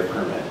amendment to their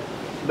permit.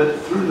 But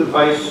through the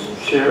vice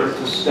chair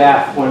to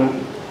staff,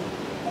 when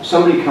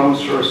somebody comes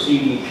for a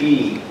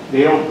CDP,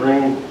 they don't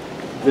bring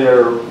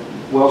their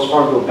Wells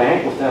Fargo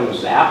bank with them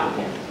as the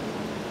applicant.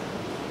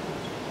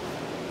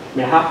 I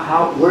mean,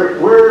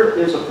 where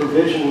is a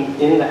provision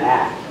in the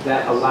act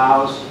that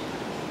allows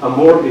a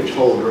mortgage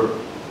holder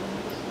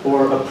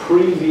or a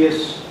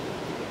previous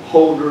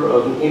holder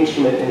of an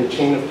instrument in the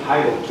chain of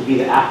title to be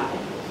the applicant?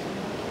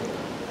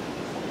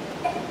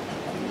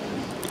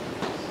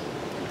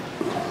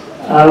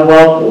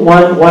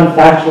 Well, one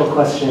factual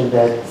question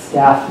that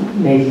staff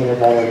may be in a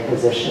better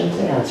position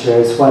to answer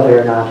is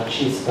whether or not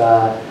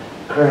CHISPA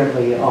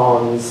currently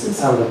owns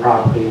some of the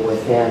property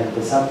within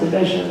the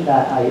subdivision.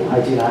 That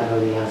I do not know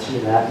the answer to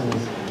that, and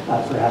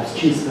perhaps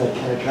CHISPA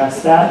can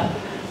address that.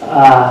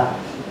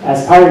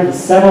 As part of the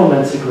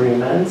settlement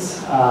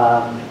agreements,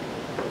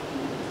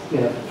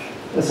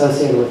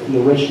 associated with the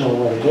original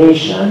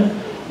litigation,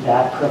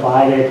 that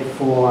provided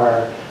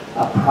for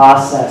a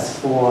process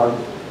for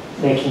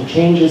making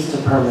changes to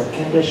permit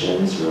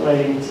conditions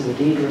relating to the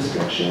deed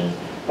restriction.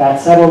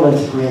 That settlement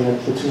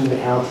agreement between the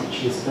county,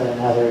 CHISPA,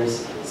 and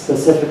others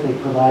specifically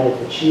provided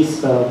that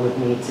CHISPA would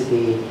need to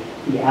be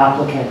the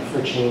applicant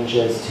for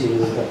changes to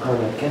the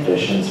permit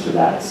conditions for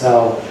that.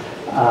 So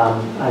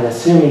I'm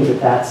assuming that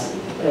that's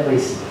at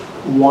least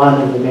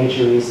one of the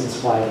major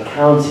reasons why the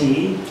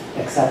county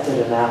accepted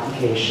an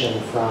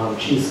application from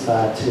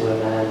CHISPA to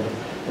amend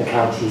the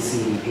county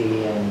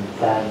CDP, and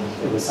then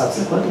it was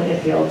subsequently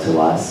appealed to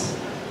us.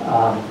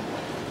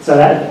 So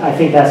that, I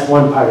think that's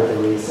one part of the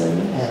reason,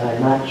 and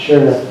I'm not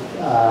sure that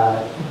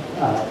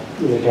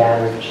either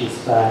Dan or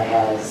CHISPA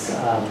has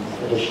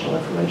additional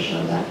information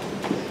on that.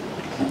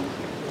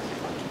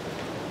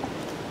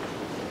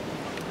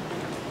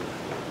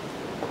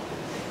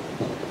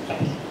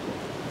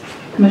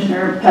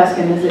 Commissioner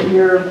Peskin, is it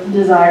your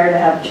desire to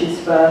have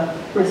CHISPA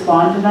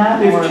respond to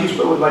that? If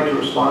CHISPA would like to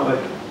respond,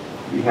 I'd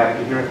be happy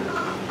to hear it.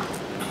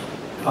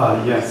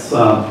 Yes,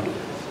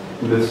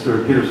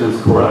 Mr. Peterson is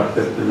correct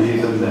that the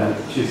reason that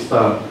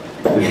CHISPA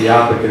is the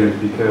applicant is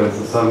because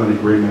the settlement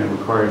agreement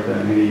required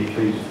that any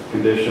change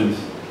conditions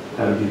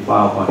had to be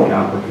filed by the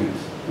applicant.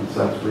 And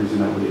so that's the reason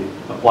that we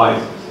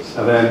applied.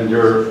 And then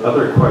your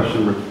other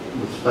question with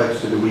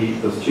respects to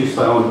does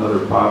CHISPA own other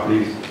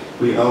properties?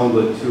 We own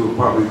the 2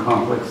 apartment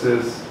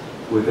complexes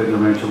within the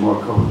Rancho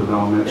Moro Cojo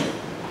development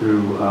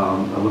through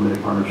a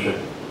limited partnership.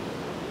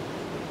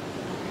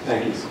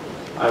 Thank you.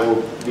 I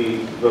will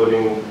be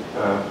voting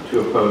to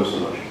oppose the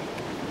motion.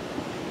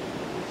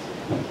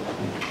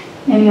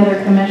 Any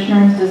other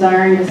commissioners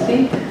desiring to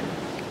speak?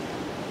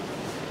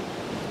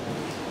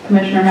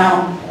 Commissioner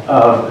Howell.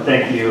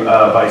 Thank you,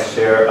 Vice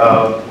Chair.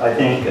 I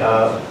think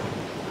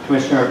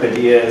Commissioner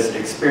Padilla's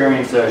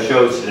experience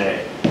shows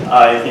today.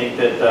 I think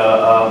that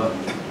the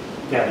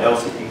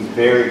LCP is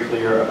very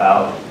clear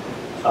about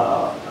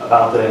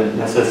the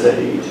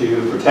necessity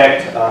to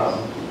protect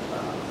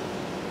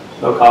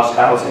low-cost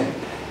housing.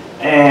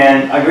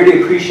 And I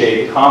really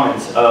appreciate the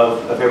comments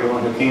of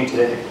everyone who came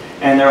today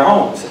and their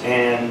homes,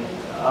 and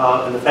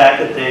the fact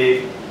that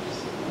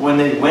when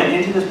they went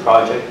into this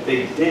project,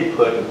 they did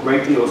put a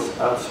great deal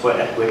of sweat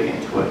equity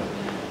into it.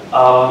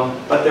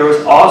 But there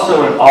was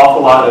also an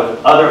awful lot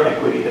of other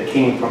equity that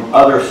came from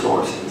other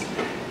sources.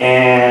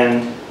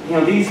 And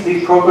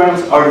these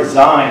programs are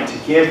designed to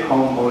give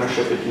home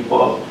ownership to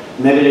people of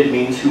limited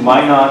means who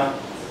might not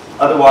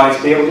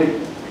otherwise be able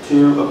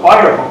to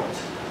acquire homes.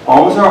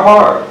 Homes are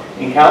hard.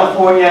 In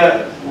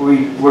California,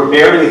 we're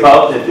barely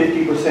above the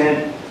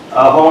 50%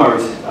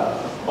 homeowners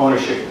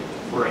ownership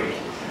rate.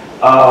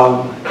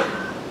 I'm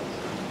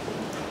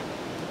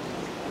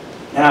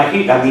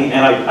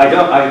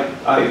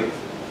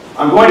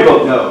going to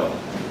vote no,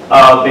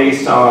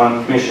 based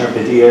on Commissioner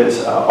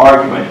Padilla's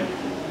argument.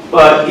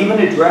 But even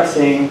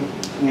addressing,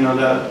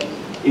 the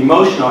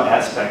emotional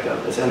aspect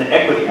of this and the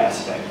equity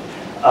aspect,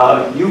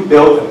 you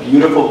built a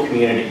beautiful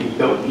community. You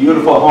built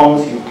beautiful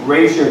homes. You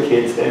raised your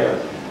kids there.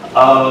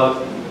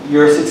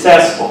 You're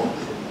successful.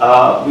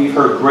 We've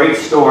heard great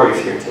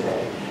stories here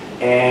today,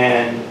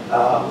 and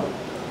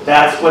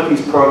that's what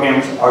these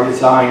programs are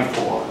designed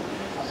for.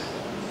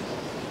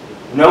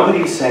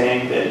 Nobody's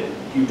saying that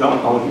you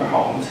don't own your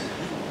homes.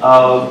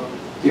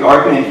 The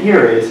argument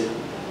here is,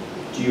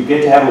 do you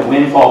get to have a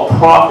windfall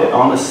profit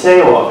on the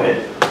sale of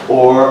it,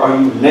 or are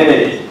you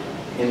limited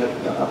in the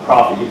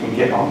profit you can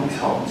get on these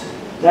homes?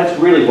 That's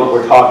really what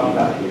we're talking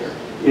about here,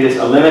 is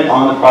a limit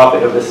on the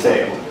profit of the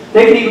sale.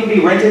 They can even be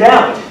rented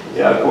out,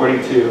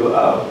 according to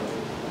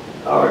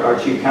our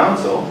chief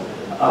counsel,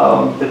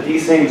 that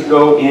these things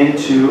go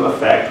into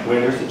effect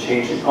when there's a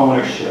change in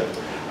ownership.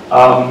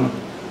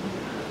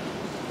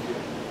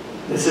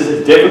 This is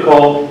a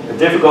difficult,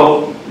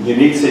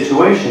 unique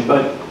situation,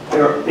 but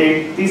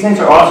these things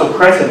are also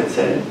precedent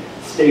setting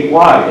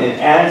statewide. And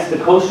as the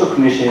Coastal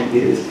Commission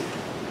is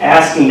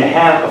asking to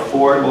have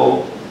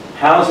affordable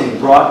housing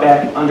brought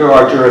back under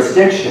our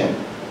jurisdiction,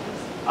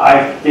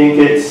 I think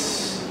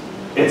it's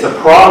a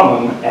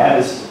problem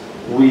as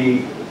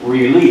we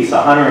release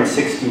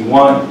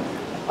 161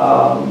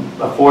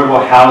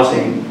 affordable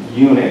housing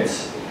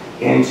units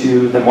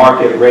into the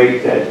market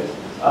rate that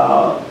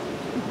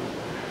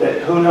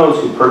who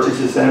knows who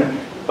purchases them,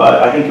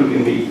 but I think we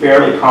can be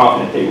fairly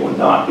confident they will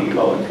not be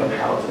low-income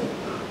housing.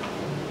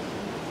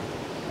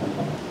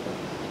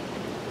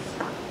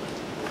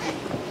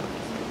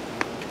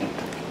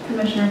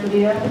 Commissioner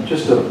Padilla?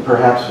 Just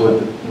perhaps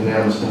with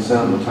unanimous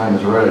consent and the time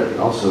is right,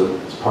 also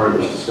as part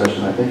of this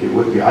discussion, I think it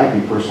would be, I'd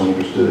be personally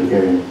interested in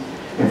getting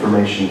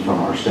information from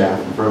our staff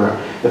and further.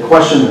 The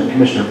question that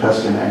Commissioner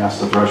Peskin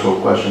asked, the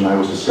threshold question, I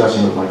was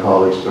discussing with my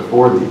colleagues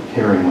before the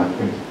hearing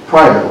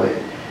privately,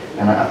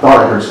 and I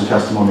thought I heard some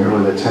testimony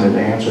earlier that tended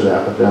to answer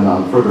that, but then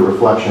on further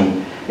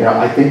reflection,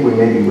 I think we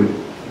maybe would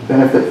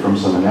benefit from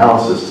some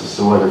analysis as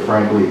to whether,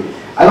 frankly,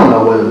 I don't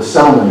know whether the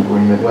settlement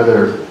agreement,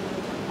 whether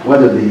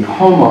the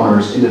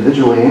homeowners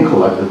individually and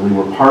collectively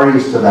were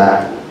parties to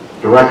that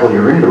directly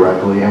or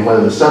indirectly, and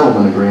whether the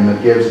settlement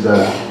agreement gives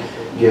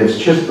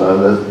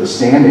CHISPA the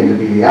standing to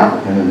be the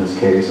applicant in this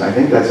case. I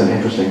think that's an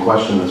interesting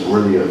question that's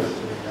worthy of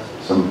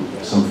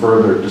some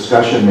further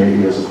discussion,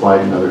 maybe as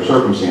applied in other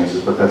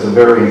circumstances, but that's a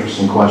very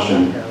interesting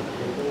question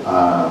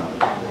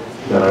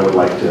that I would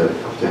like to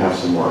have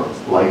some more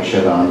light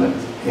shed on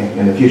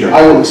in the future.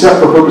 I will accept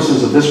for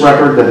purposes of this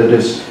record that it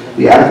is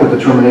the adequate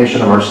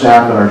determination of our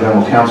staff and our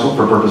general counsel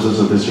for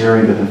purposes of this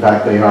hearing that in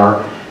fact they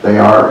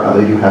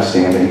do have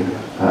standing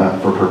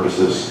for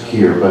purposes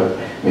here, but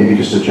maybe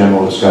just a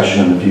general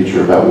discussion in the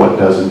future about what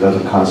does and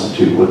doesn't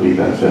constitute would be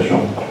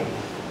beneficial.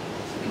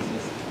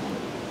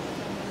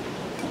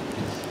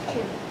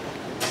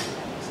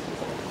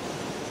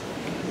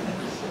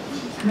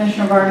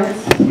 Commissioner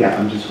Vargas? Yeah,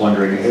 I'm just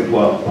wondering,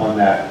 well, on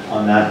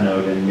that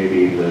note, and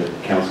maybe the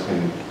council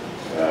can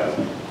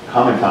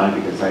comment on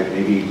it, because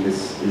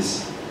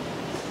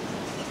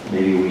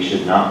maybe we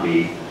should not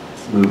be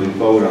moving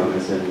forward on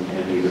this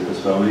and either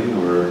postponing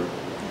or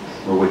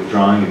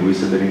withdrawing and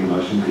resubmitting the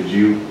motion. Could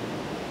you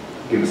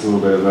give us a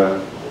little bit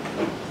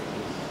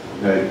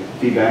of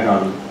feedback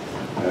on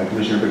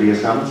Commissioner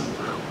Padilla's comments?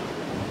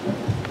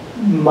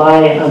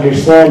 My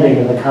understanding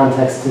in the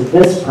context of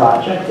this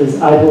project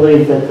is I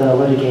believe that the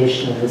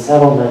litigation of the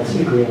settlement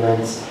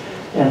agreements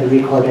and the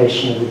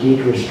recordation of the deed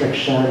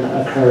restriction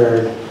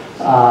occurred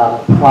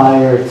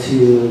prior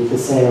to the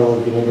sale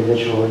of the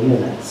individual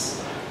units.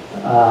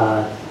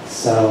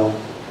 So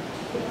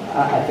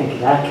I think in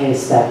that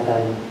case that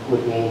then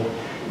would mean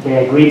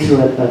they agreed to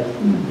it, but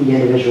the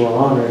individual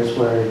owners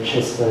were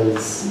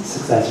CHISPA's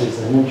successors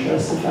in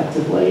interest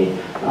effectively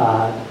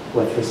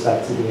with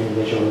respect to the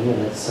individual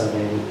units, so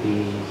they would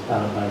be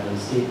bound by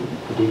those the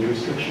deed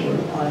restriction would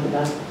apply to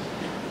them.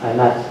 I'm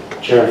not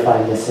sure if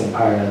I'm missing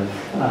part of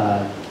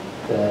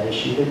the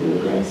issue that you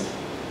raised.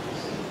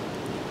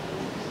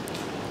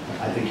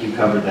 I think you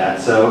covered that.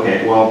 So,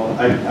 okay, well,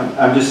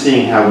 I'm just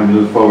seeing how we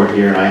move forward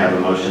here, and I have a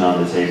motion on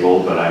the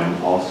table, but I'm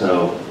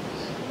also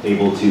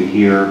able to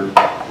hear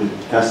the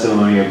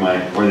testimony of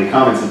or the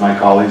comments of my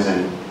colleagues,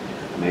 and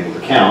I'm able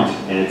to count,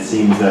 and it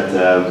seems that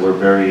we're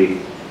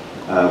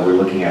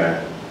looking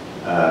at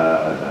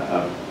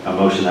a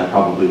motion that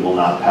probably will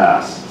not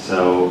pass.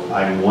 So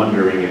I'm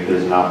wondering if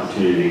there's an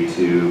opportunity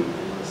to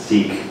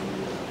seek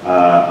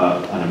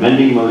an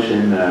amending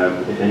motion,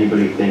 if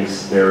anybody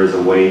thinks there is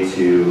a way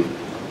to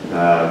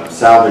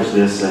salvage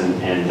this and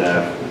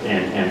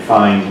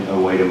find a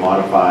way to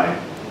modify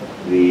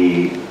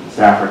the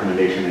staff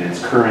recommendation in its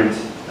current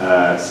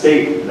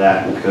state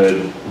that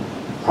could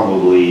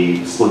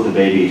probably split the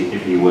baby,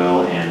 if you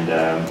will, and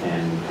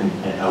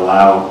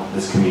allow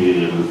this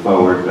community to move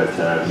forward,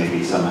 but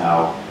maybe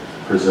somehow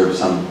preserve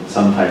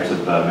some types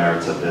of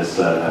merits of this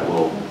that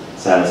will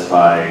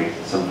satisfy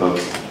some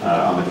folks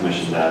on the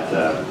commission that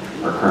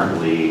are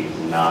currently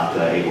not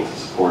able to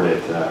support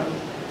it.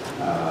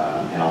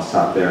 And I'll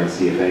stop there and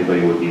see if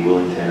anybody would be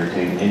willing to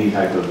entertain any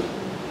type of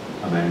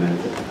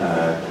amendment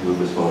to move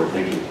this forward.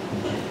 Thank you.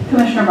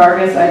 Commissioner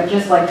Vargas, I'd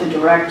just like to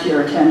direct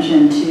your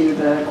attention to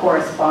the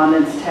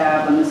correspondence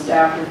tab on the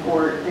staff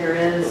report. There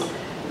is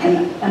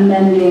an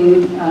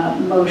amending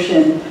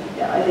motion.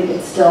 I think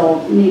it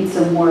still needs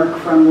some work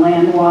from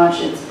Land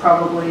Watch. It's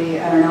probably,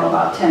 I don't know,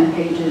 about 10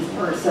 pages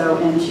or so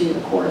into the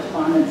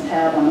correspondence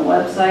tab on the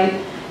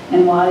website.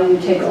 And while you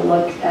take a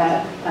look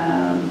at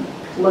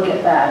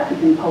that, you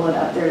can pull it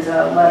up. There's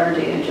a letter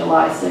dated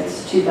July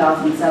 6,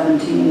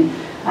 2017.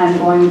 I'm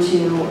going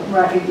to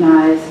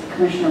recognize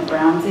Commissioner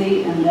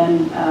Brownsey, and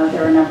then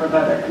there are a number of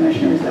other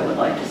commissioners that would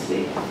like to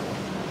speak.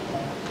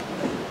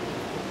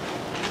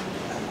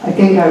 I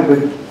think I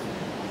would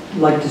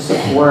like to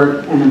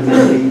support an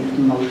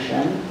amending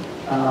motion.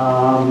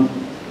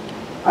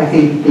 I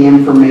think the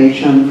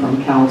information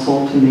from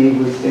council to me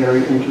was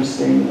very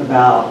interesting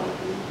about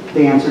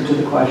the answer to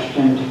the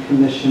question, to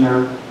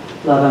Commissioner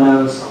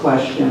Levino's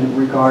question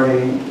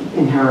regarding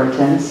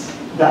inheritance.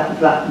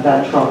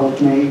 That troubled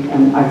me,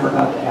 and I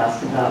forgot to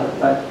ask about it,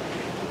 but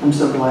I'm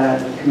so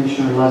glad that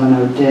Commissioner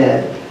Levino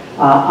did.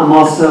 I'm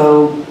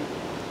also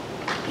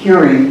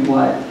hearing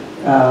what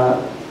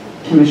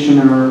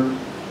Commissioner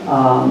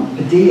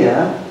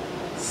Padilla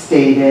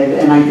stated,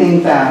 and I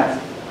think that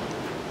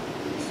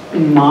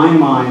in my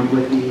mind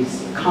with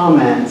these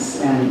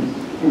comments and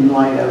in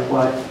light of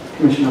what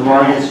Commissioner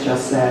Vargas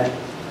just said,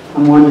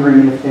 I'm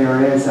wondering if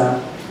there is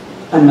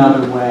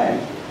another way,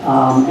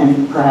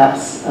 and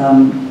perhaps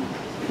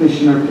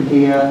Commissioner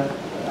Padilla,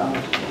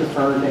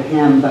 defer to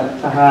him, but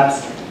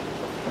perhaps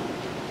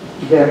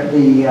the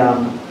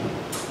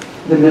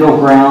middle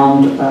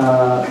ground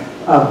of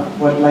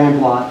what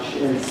Land Watch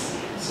is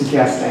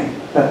suggesting.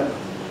 But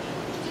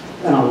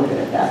and I'll leave it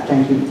at that.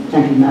 Thank you,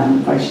 Madam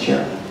Vice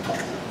Chair.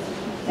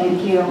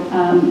 Thank you.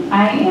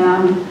 I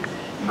am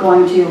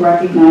going to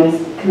recognize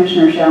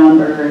Commissioner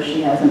Schallenberger.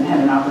 She hasn't had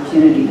an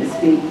opportunity to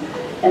speak,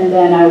 and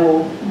then I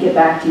will get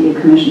back to you,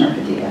 Commissioner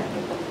Padilla.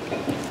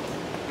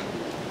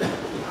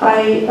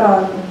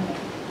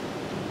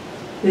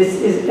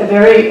 This is a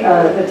very,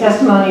 the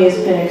testimony has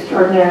been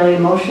extraordinarily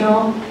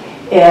emotional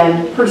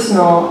and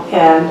personal,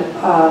 and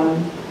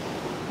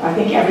I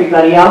think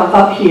everybody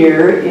up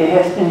here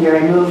has been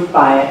very moved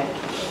by it.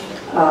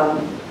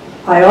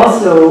 I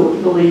also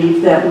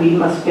believe that we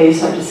must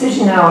base our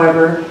decision,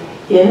 however,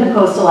 in the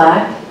Coastal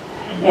Act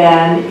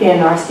and in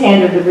our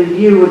standard of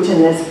review, which in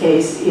this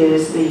case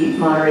is the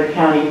Monterey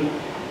County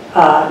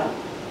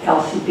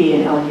LCP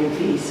and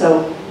LUP.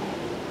 So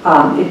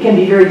it can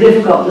be very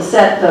difficult to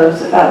set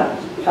those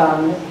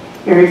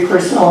very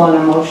personal and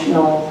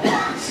emotional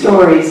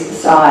stories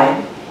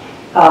aside.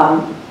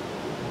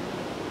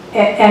 And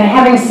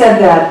having said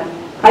that,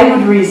 I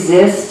would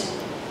resist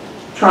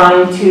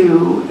trying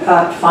to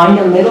find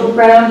a middle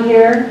ground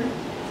here.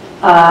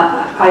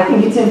 I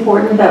think it's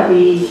important that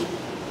we,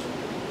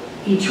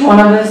 each one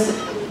of us,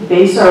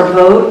 base our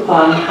vote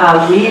on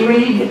how we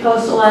read the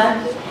Coastal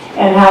Act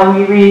and how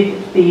we read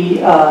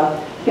the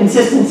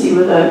consistency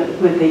with the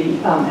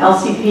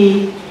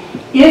LCP.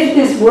 If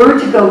this were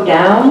to go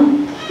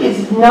down,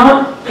 it's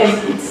not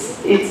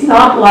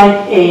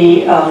like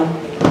a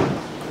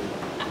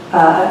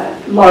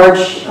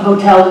large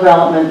hotel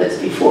development that's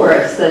before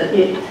us. That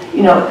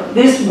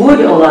this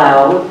would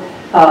allow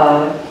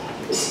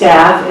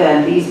staff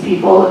and these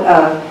people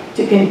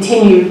to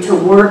continue to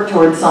work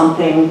towards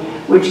something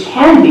which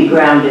can be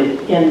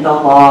grounded in the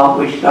law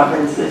which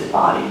governs this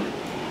body.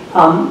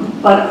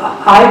 But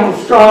I will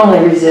strongly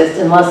resist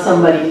unless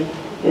somebody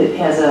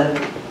has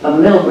a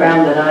middle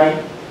ground that I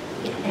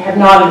have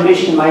not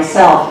envisioned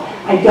myself.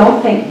 I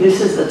don't think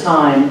this is the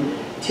time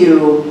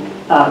to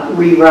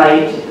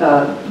rewrite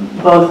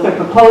both the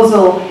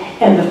proposal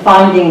and the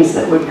findings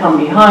that would come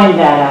behind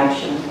that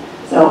action.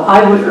 So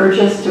I would urge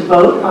us to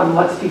vote on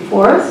what's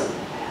before us.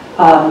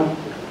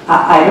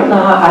 I don't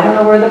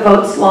know where the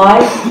votes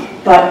lie,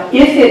 but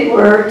if it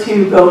were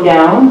to go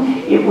down,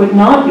 it would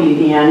not be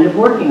the end of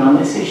working on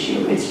this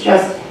issue. It's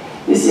just,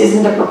 this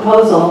isn't a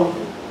proposal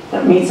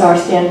that meets our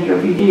standard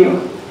of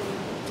review.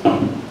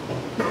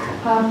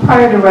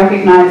 Prior to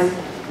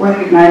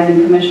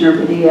recognizing Commissioner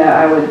Padilla,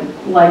 I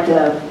would like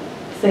to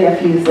say a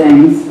few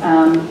things.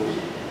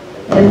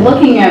 In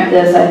looking at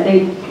this, I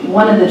think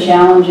one of the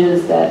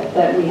challenges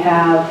that we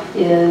have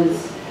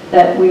is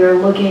that we are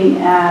looking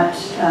at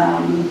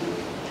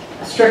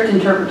a strict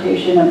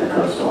interpretation of the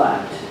Coastal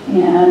Act.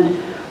 And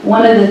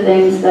one of the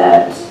things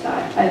that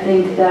I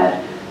think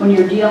that when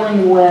you're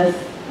dealing with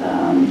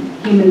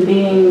human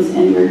beings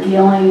and you're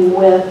dealing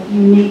with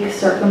unique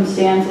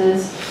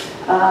circumstances,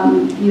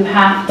 you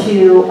have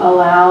to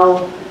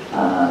allow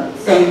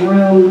some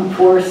room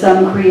for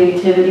some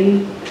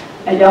creativity.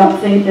 I don't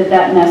think that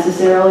that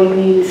necessarily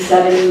means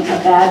setting a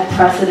bad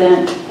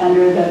precedent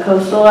under the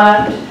Coastal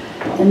Act.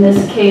 In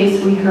this case,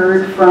 we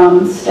heard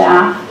from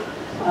staff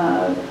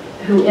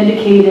who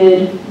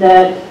indicated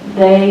that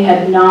they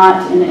had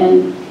not,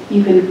 and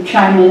you can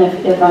chime in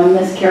if I'm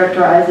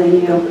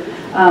mischaracterizing you,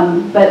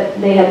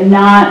 but they had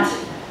not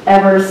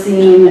ever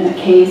seen a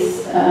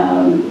case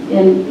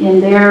in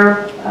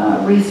their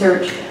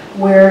research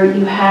where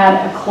you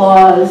had a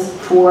clause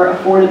for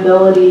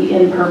affordability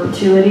in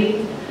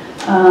perpetuity,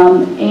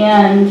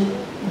 and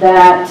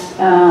that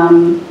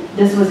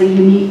this was a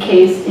unique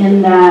case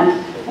in that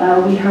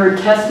we heard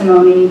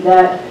testimony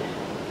that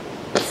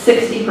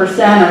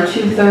 60% or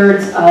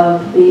 2/3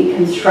 of the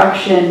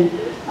construction,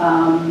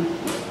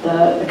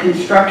 the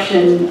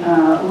construction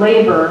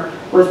labor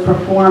was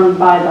performed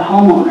by the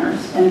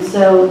homeowners. And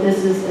so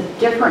this is a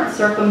different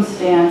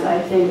circumstance, I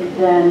think,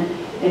 than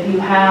if you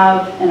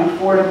have an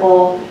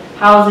affordable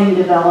housing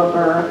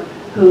developer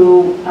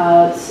who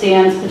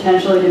stands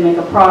potentially to make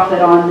a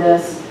profit on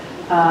this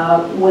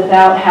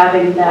without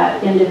having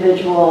that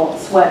individual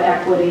sweat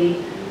equity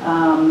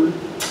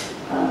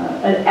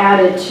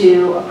added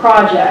to a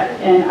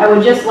project. And I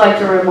would just like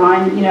to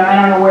remind,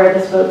 I don't know where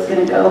this vote's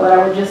going to go, but I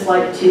would just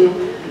like to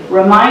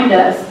remind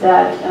us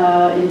that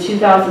in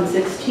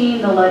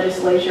 2016, the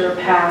legislature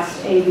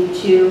passed AB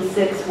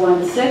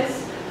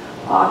 2616,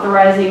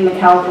 authorizing the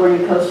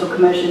California Coastal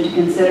Commission to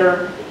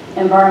consider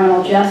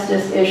environmental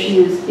justice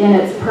issues in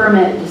its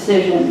permit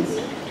decisions.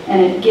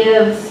 And it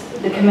gives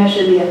the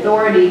commission the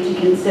authority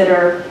to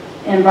consider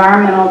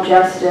environmental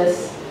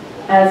justice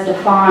as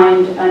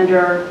defined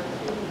under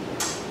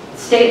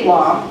state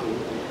law,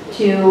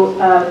 to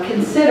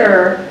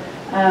consider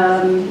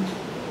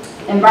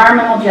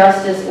environmental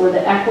justice or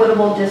the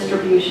equitable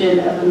distribution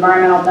of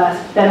environmental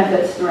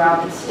benefits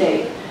throughout the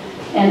state.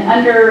 And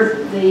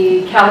under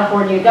the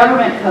California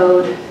Government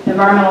Code,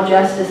 environmental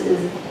justice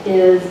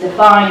is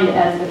defined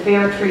as the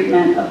fair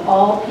treatment of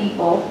all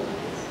people,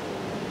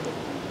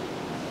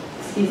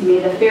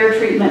 the fair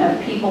treatment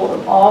of people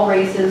of all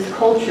races,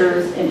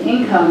 cultures, and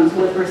incomes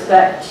with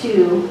respect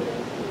to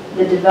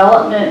the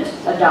development,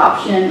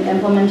 adoption,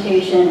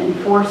 implementation,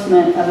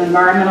 enforcement of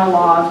environmental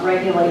laws,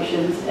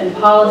 regulations, and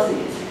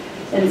policies.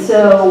 And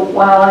so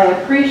while I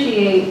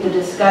appreciate the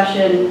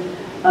discussion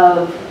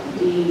of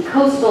the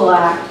Coastal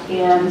Act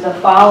and the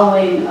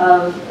following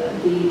of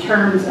the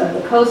terms of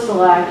the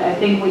Coastal Act, I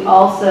think we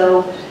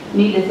also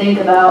need to think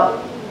about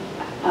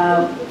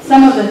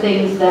some of the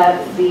things that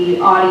the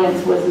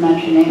audience was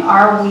mentioning.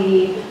 Are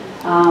we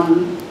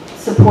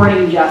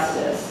supporting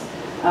justice?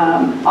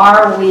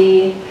 Are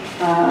we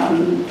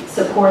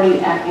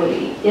supporting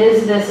equity?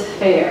 Is this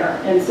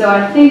fair? And so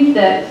I think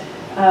that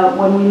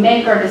when we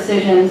make our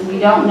decisions, we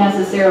don't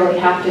necessarily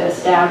have to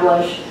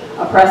establish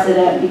a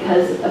precedent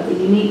because of the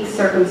unique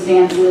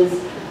circumstances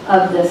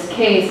of this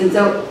case. And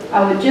so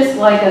I would just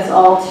like us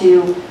all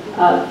to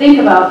think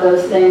about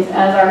those things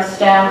as our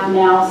staff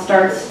now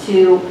starts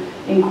to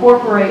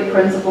incorporate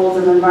principles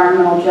of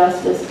environmental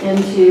justice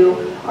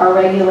into our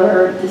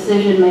regular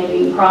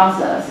decision-making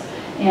process.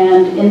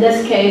 And in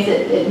this case,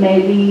 it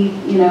may be,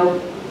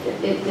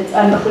 it's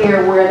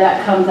unclear where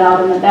that comes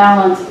out in the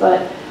balance,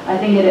 but I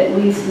think it at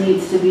least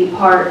needs to be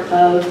part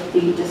of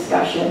the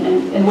discussion.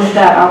 And with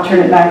that, I'll turn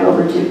it back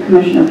over to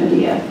Commissioner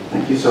Padilla.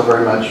 Thank you so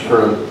very much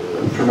for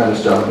a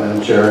tremendous job,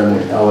 Madam Chair, and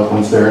the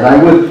eloquence there. And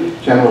I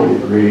would generally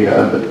agree,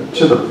 but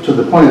to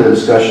the point of the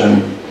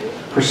discussion,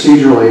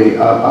 procedurally,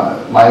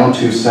 my own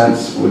 2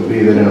 cents would be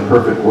that in a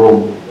perfect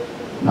world,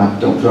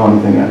 don't throw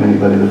anything at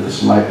anybody, but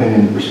this is my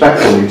opinion,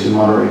 respectfully to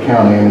Monterey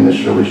County, I mean,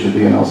 this really should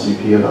be an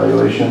LCP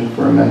evaluation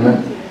for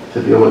amendment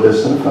to deal with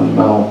this in a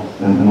fundamental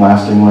and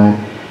lasting way.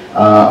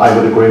 I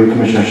would agree with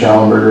Commissioner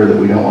Schallenberger that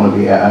we don't want to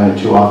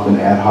be too often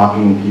ad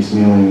hocing,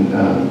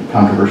 piecemealing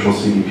controversial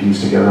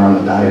CDPs together on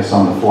the dais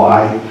on the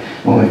fly.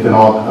 When we've been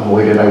all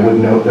avoided, I would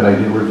note that I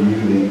did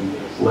review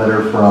the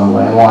letter from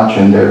Land Watch,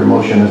 and their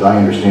motion, as I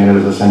understand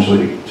it, is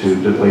essentially to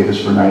delay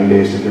this for 90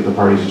 days to give the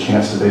parties a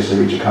chance to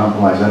basically reach a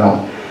compromise.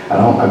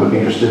 I would be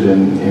interested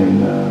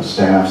in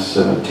staff's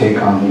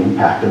take on the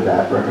impact of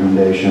that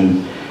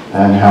recommendation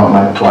and how it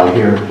might apply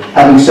here.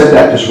 Having said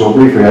that, just real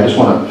briefly, I just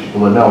want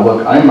people to know,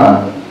 look,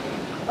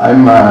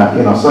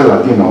 soy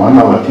Latino. I'm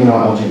a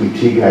Latino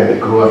LGBT guy that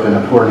grew up in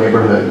a poor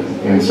neighborhood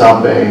in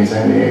South Bay in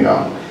San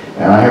Diego.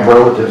 And I have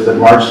relatives that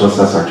march with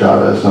Cesar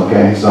Chavez,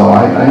 okay? So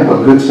I have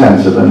a good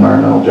sense of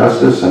environmental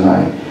justice and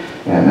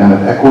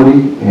of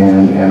equity,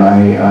 and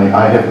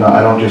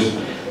I don't just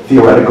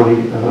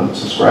theoretically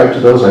subscribe to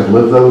those. I've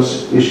lived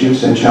those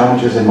issues and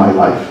challenges in my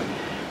life.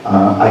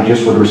 I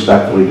just would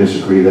respectfully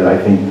disagree that I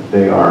think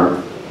they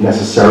are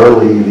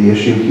necessarily the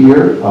issue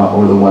here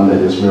or the one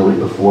that is really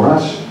before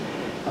us.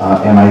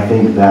 And I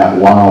think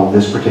that while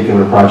this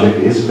particular project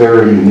is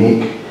very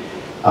unique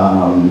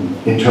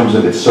in terms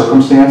of its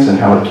circumstance and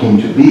how it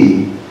came to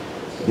be,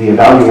 the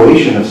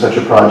evaluation of such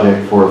a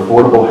project for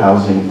affordable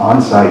housing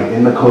on-site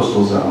in the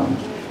coastal zone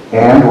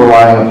and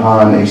relying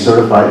upon a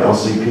certified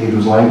LCP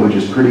whose language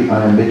is pretty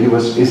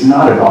unambiguous is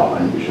not at all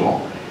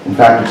unusual. In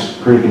fact, it's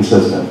pretty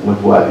consistent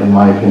with what, in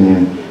my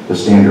opinion, the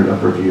standard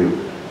of review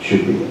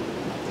should be.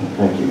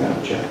 Thank you,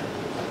 Madam Chair.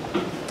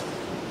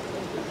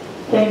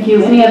 Thank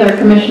you. Any other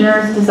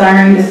commissioners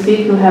desiring to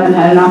speak who haven't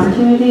had an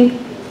opportunity?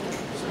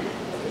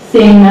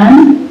 Seeing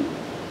none,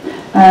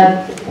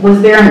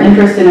 was there an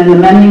interest in an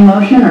amending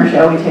motion, or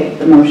shall we take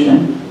the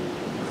motion?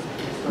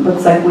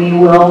 Looks like we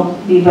will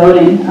be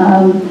voting.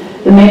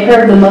 The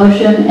maker of the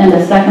motion and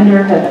the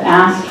seconder have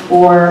asked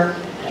for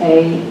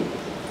a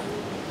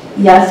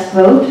yes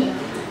vote.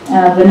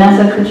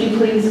 Vanessa, could you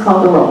please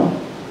call the roll?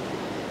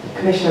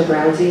 Commissioner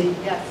Brownsy?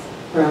 Yes.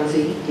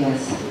 Brownsy,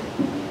 yes.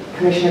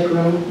 Commissioner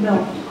Groom?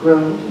 No.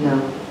 Groom,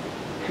 no.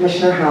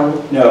 Commissioner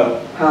Howell?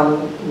 No.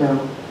 Howell, no.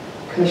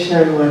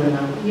 Commissioner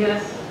Nuevano?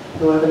 Yes.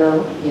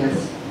 Nuevano,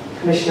 yes.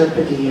 Commissioner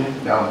Padilla?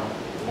 No.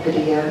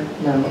 Padilla,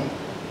 no.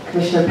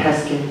 Commissioner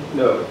Peskin?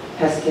 No.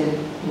 Peskin,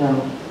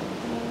 no.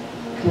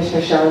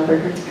 Commissioner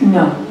Schellenberger?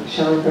 No.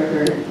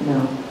 Schellenberger,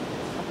 no.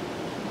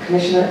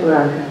 Commissioner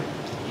Uranga?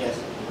 Yes.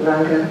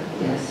 Uranga,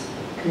 yes.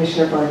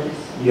 Commissioner Vargas?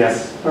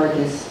 Yes.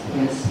 Vargas,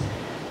 yes.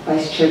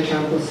 Vice Chair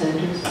Trumbull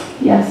Sanders?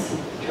 Yes.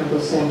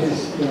 Trumbull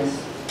Sanders, yes.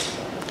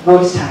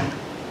 Vote is tied.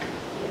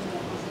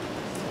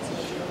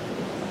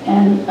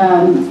 And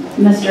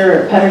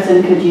Mr.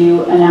 Pedersen, could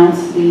you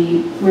announce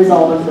the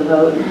result of the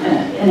vote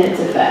and its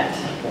effect?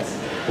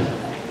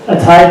 A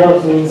tie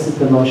vote means that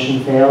the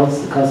motion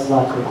fails. The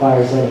CUSLOC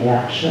requires any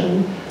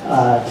action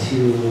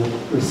to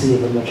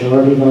receive a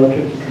majority vote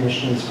of the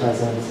commissioners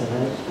present,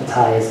 and a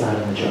tie is not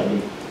a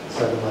majority,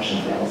 so the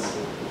motion fails.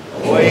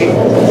 Hoy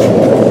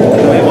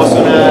tuvimos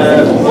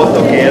un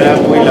voto que era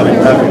muy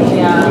lamentable.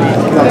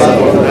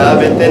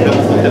 Desafortunadamente no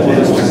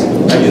pudimos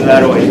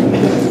ayudar hoy,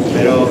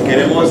 pero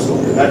queremos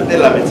darte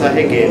el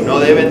mensaje que no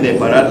deben de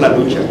parar la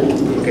lucha.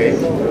 ¿Okay?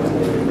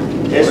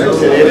 Esto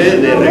se debe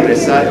de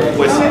regresar,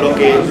 pues lo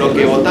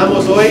que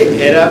votamos hoy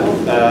era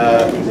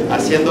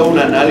haciendo un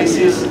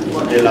análisis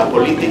de la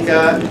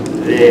política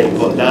del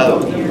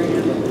condado.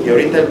 Y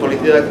ahorita la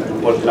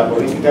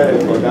política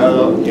del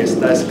condado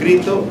está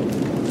escrito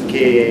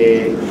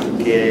que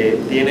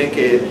tiene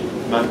que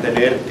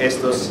mantener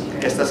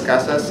estas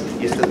casas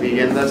y estas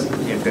viviendas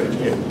en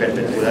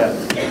perpetuidad.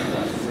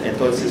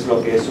 Entonces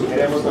lo que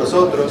sugerimos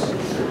nosotros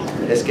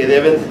es que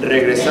deben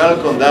regresar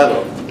al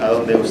condado, a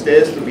donde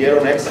ustedes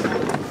tuvieron éxito,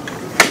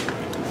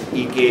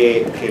 y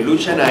que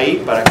luchan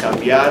ahí para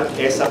cambiar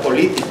esa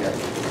política.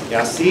 Y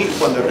así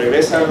cuando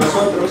regresan a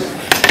nosotros,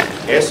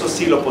 eso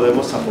sí lo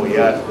podemos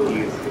apoyar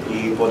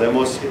y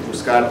podemos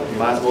buscar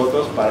más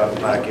votos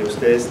para que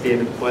ustedes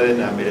pueden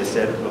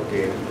merecer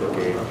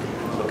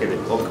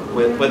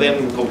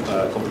pueden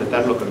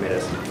completar lo que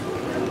merecen.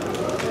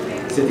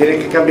 Se tiene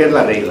que cambiar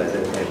la regla de la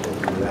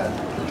comunidad,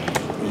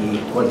 y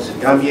cuando se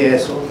cambie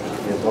eso,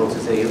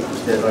 entonces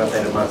ustedes van a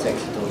tener más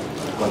éxito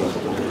con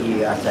nosotros,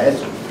 y hasta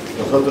eso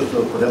nosotros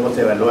lo podemos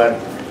evaluar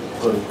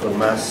con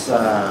más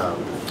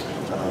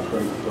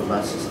con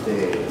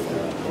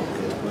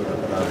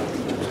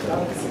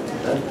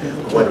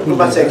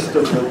más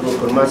éxito,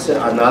 con más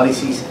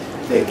análisis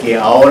de que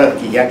ahora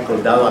que ya el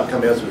condado ha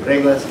cambiado sus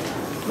reglas,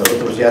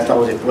 nosotros ya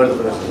estamos de acuerdo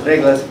con esas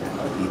reglas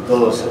y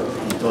todo se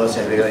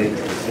arregla y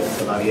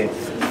se va bien.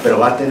 Pero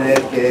va a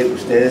tener que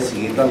ustedes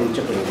seguir la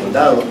lucha con el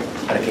condado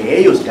para que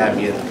ellos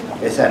cambien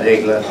esa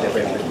regla de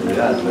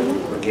perpetuidad,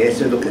 porque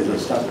eso es lo que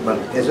nos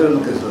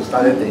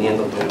está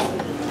deteniendo todo.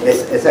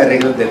 Esa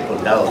regla del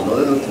condado, no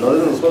de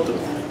nosotros,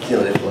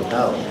 sino del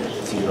condado.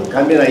 Si lo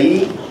cambian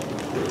ahí,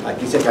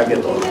 aquí se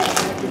cambia todo. Y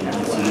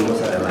seguimos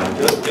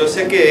adelante. Yo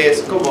sé que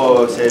se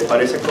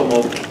parece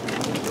como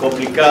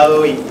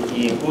complicado y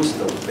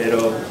injusto,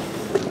 pero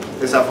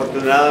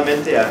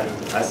desafortunadamente a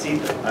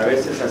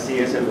veces así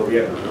es el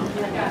gobierno, ¿no?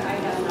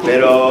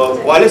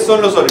 Pero ¿cuáles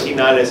son los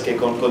originales que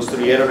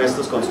construyeron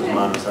estos con sus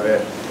manos? A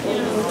ver.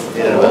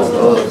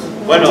 Todos.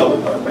 Bueno,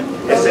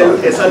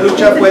 esa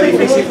lucha fue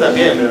difícil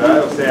también,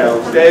 ¿verdad? O sea,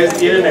 ustedes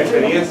tienen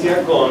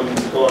experiencia con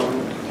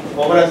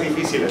obras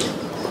difíciles,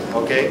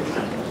 ¿ok?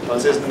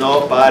 Entonces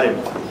no paren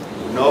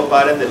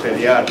de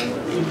pelear.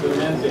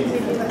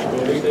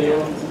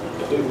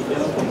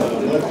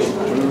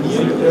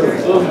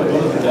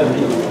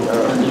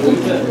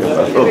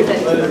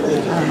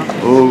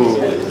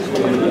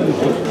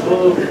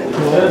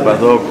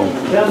 Pasó con...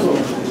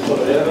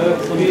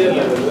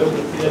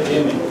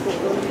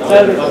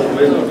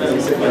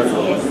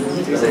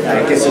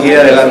 Hay que seguir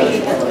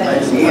adelante.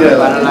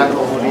 Para la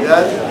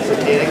comunidad se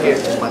tiene que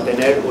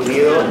mantener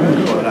unido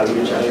con la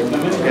lucha,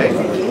 ¿okay?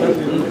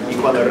 Y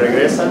cuando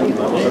regresan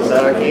vamos a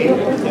estar aquí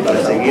para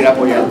seguir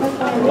apoyando,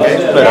 ¿okay?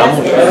 Esperamos.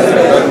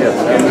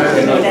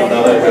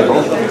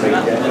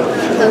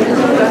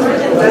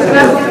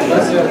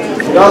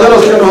 Gracias a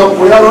los que nos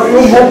apoyaron y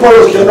un poco a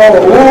los que no.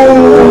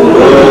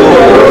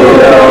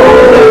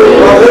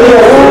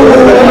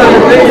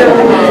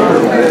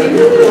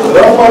 Va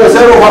a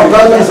aparecer un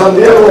fantasma en San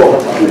Diego.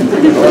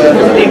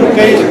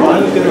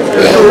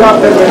 Esto ya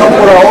terminó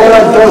por ahora,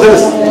 entonces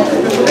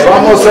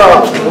vamos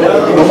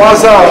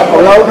nomás a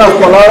hablar unas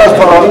palabras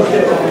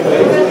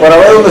para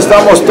ver dónde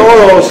estamos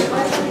todos.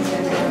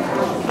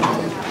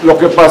 Lo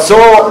que pasó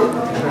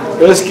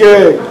es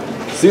que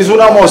se hizo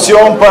una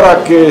moción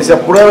para que se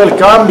apruebe el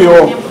cambio,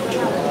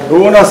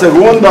 hubo una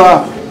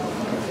segunda,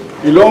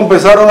 y luego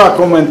empezaron a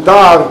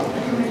comentar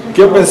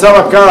qué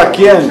pensaba cada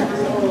quien.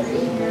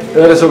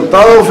 El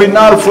resultado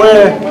final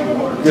fue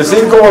que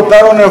 5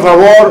 votaron en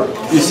favor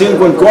y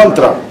 5 en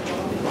contra.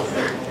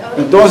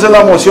 Entonces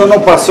la moción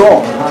no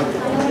pasó.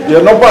 Y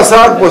al no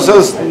pasar,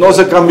 pues no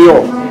se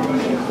cambió.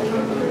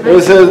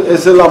 Esa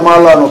es la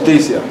mala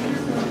noticia.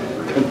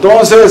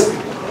 Entonces,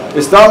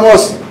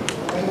 estamos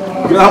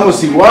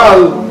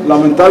igual,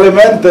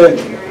 lamentablemente.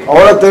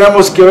 Ahora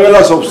tenemos que ver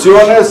las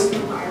opciones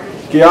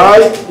que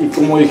hay, y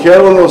como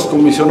dijeron los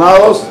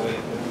comisionados,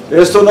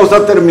 esto no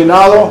está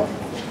terminado.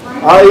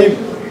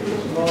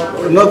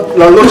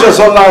 Las luchas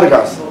son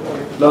largas.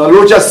 La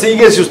lucha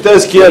sigue si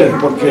ustedes quieren,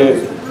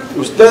 porque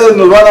ustedes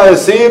nos van a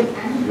decir,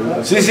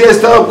 sí he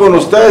estado con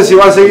ustedes y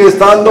va a seguir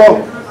estando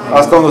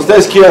hasta donde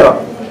ustedes quieran.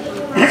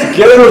 Si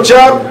quieren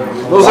luchar,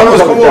 no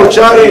sabemos cómo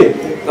luchar, y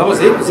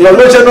la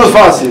lucha no es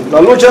fácil. La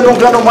lucha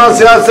nunca nomás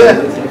se hace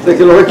de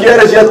que lo que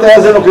quieres ya te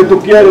hacen lo que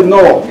tú quieres.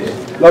 No,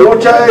 la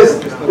lucha es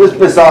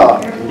pesada.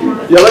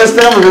 Y a veces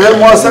tenemos que hacer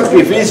más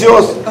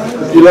sacrificios,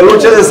 y la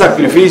lucha es de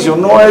sacrificio,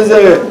 no es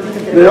de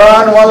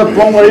nomás me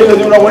pongo ahí, les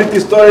doy una bonita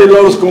historia y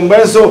luego los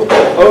convenzo.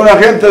 Hay una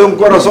gente de un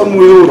corazón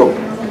muy duro,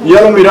 y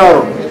ya lo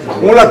miraron.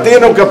 Un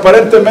latino que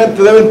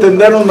aparentemente debe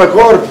entendernos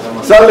mejor,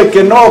 sale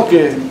que no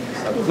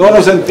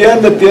nos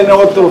entiende, tiene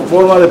otra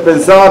forma de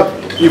pensar,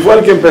 y fue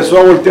el que empezó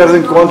a voltearse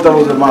en contra de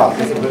los demás.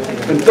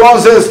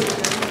 Entonces,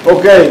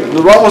 ok,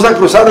 ¿nos vamos a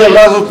cruzar de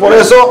brazos por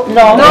eso?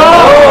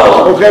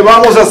 No. Ok,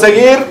 ¿vamos a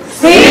seguir?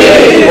 Sí,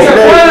 okay. Se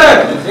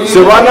puede.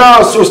 ¿Se van a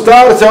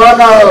asustar? ¿Se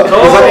van a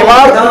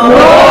desanimar?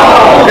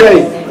 No. Ok,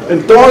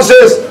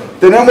 entonces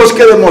tenemos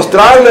que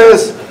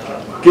demostrarles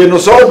que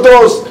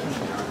nosotros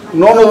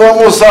no nos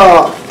vamos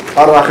a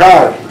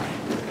rajar,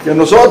 que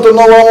nosotros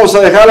no vamos a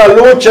dejar la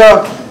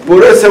lucha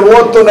por ese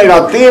voto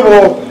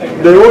negativo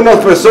de unas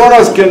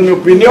personas que, en mi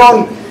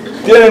opinión,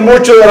 tienen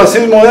mucho de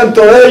racismo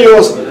dentro de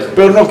ellos,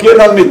 pero no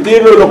quieren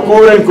admitirlo y lo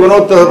cubren con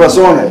otras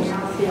razones.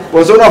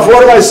 Pues es una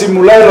forma de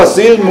simular el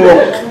racismo,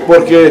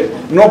 porque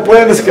no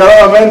pueden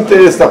descaradamente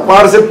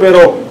destaparse,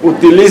 pero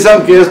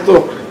utilizan que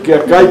esto, que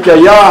acá y que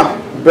allá.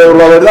 Pero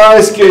la verdad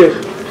es que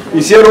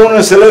hicieron un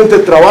excelente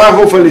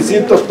trabajo.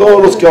 Felicito a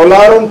todos los que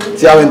hablaron,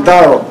 se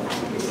aventaron.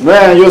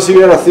 Vean, yo si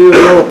hubiera sido,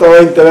 yo votaba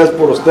 20 veces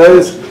por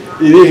ustedes,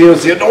 y dije,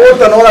 si no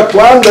votan ahora,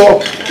 ¿cuándo?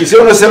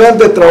 Hicieron un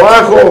excelente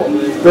trabajo,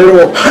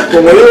 pero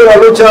como digo, la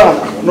lucha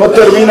no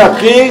termina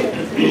aquí,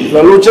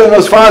 la lucha no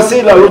es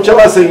fácil, la lucha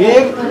va a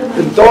seguir.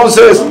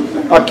 Entonces,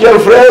 aquí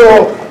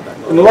Alfredo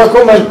nos va a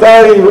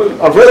comentar, y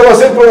 ¿Alfredo va a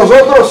ser con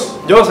nosotros?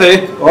 Yo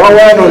sí. Ah,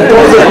 bueno,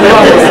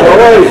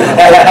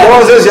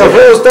 entonces si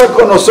Alfredo está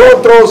con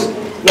nosotros,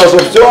 las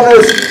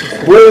opciones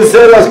pueden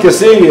ser las que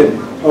siguen.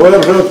 A ver,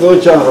 Alfredo, te doy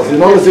chance, si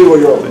no le sigo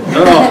yo.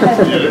 No.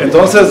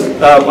 Entonces,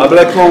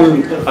 hablé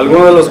con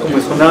algunos de los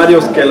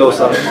comisionarios que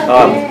los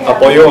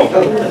apoyó.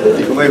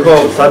 Y como dijo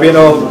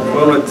Sabino,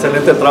 fue un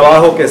excelente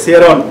trabajo que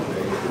hicieron.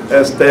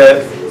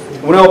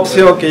 Una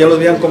opción que ya les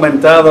habían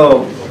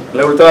comentado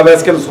la última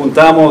vez que nos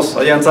juntamos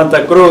allá en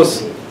Santa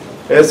Cruz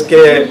es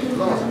que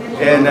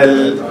en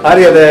el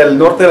área del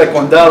norte del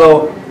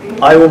condado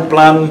hay un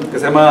plan que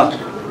se llama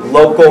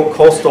Local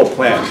Coastal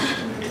Plan.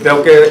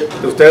 Creo que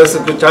ustedes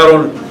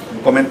escucharon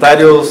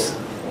comentarios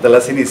de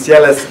las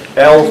iniciales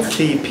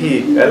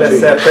LCP,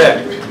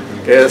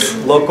 que es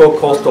Local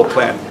Coastal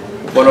Plan.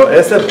 Bueno,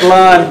 ese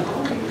plan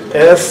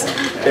es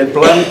el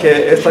plan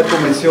que esta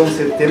comisión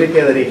se tiene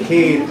que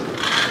dirigir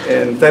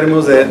en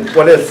términos de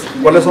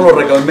cuáles son los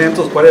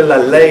reglamentos, cuál es la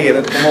ley,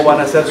 de cómo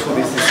van a ser sus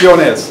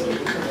decisiones.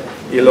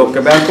 Y lo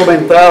que me han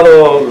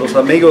comentado los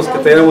amigos que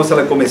tenemos en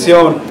la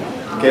comisión,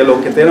 que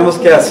lo que tenemos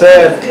que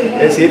hacer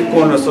es ir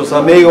con nuestros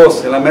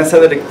amigos en la mesa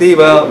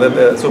directiva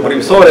de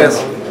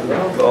supervisores,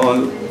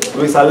 con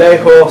Luis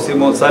Alejo,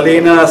 Simón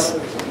Salinas,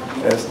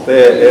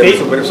 el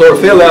supervisor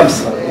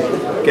Phillips,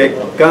 que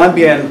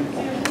cambien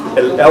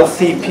el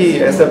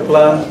LCP, ese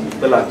plan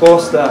de la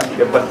costa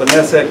que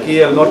pertenece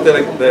aquí al norte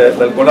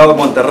del condado de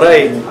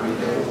Monterrey,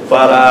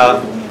 para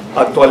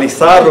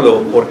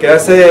actualizarlo, porque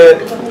hace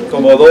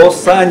como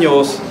 2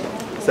 años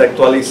se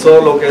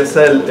actualizó lo que es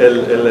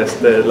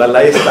la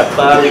ley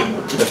estatal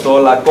de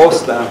toda la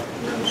costa,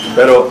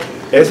 pero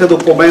ese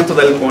documento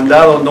del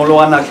condado no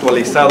lo han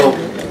actualizado,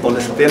 donde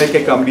se tiene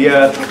que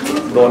cambiar,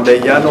 donde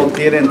ya no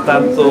tienen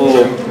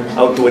tanto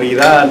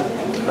autoridad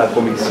la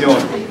comisión,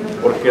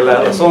 porque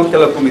la razón que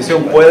la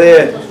comisión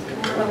puede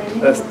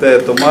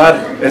tomar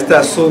este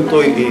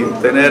asunto y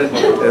tener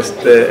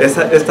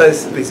esta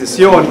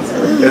decisión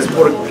es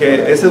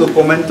porque ese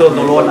documento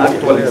no lo han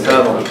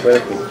actualizado.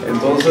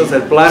 Entonces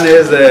el plan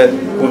es de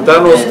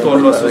juntarnos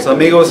con nuestros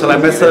amigos en la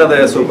mesa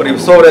de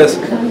supervisores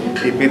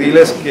y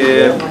pedirles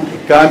que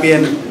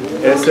cambien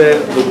ese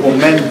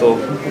documento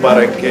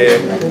para que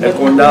el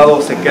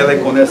condado se quede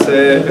con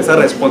esa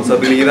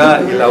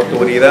responsabilidad y la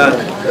autoridad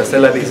de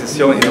hacer la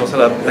decisión y no se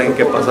la tengan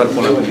que pasar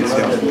con la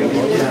comisión.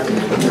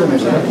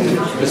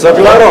 ¿Está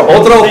claro?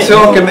 Otra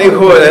opción que me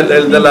dijo el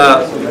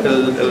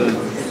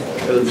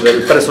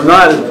del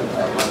personal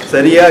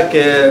sería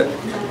que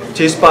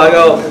CHISPA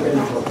haga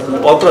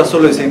otra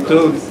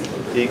solicitud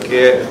y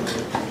que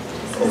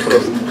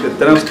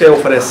tenemos que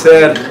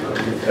ofrecer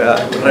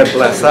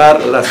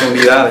reemplazar las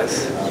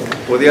unidades.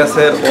 Podría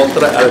ser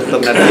otra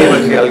alternativa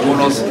que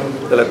algunos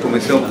de la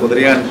comisión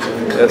podrían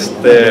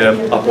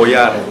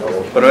apoyar,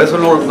 pero eso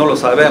no lo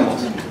sabemos.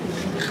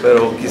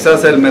 Pero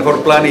quizás el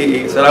mejor plan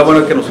y será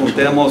bueno que nos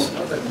juntemos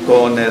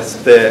con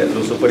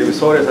los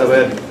supervisores a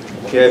ver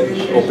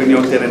qué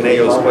opinión tienen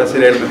ellos, cuál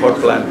sería el mejor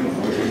plan.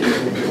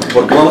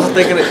 Porque vamos a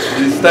tener que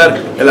necesitar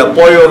el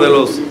apoyo de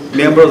los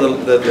miembros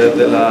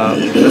de la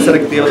mesa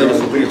directiva, de los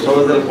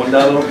supervisores del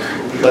condado.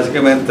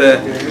 Básicamente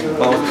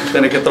vamos a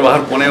tener que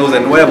trabajar con ellos de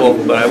nuevo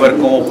para ver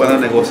cómo pueden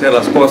negociar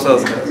las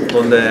cosas,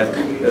 donde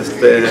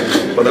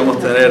podemos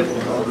tener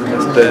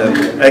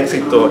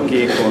éxito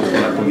aquí con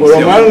la comisión. Por lo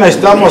menos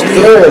necesitamos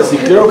 3 y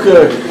creo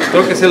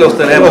que sí los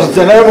tenemos. Los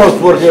tenemos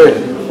porque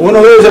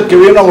uno de ellos es el que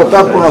vino a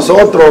votar por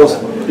nosotros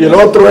y el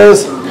otro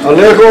es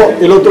Alejo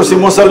y el otro es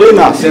Simón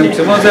Salinas.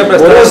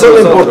 Por eso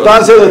la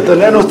importancia de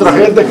tener nuestra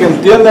gente que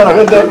entiende a la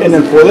gente en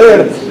el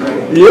poder,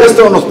 y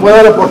esto nos puede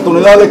dar la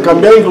oportunidad de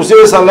cambiar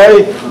inclusive esa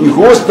ley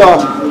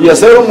injusta y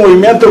hacer un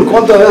movimiento en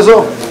contra de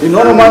eso, y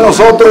no nomás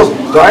nosotros,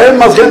 traer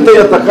más gente y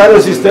atacar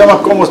el sistema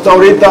como está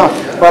ahorita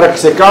para que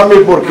se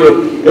cambie, porque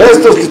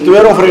estos que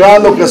estuvieron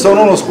fregando, que son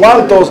unos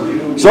cuantos,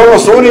 son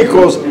los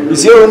únicos,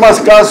 hicieron más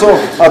caso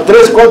a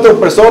 3, 4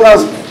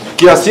 personas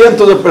que a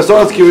cientos de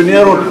personas que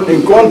vinieron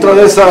en contra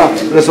de esa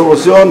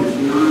resolución,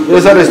 de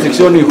esa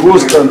restricción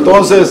injusta.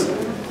 Entonces,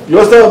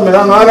 me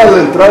dan ganas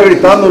de entrar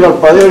gritándole al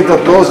padre ahorita a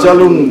todos,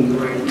 echarle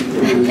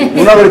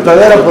una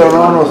gritadera, pero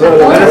no sé.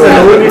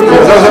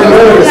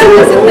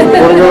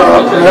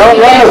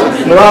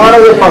 Me dan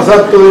ganas de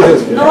pasar, tú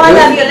dices. No a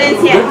la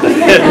violencia.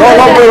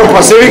 No, pero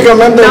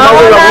pacíficamente no de la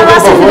boca para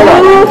afuera.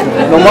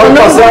 Nomás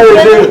pasar y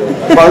decir,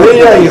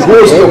 Padilla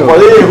injusto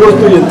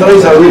y entrar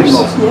y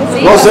salirnos.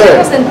 No sé.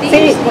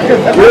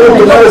 ¿Quieren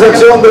tomar esa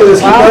acción de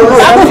desquitarnos?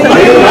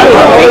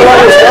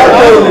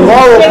 Ni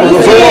modo, pues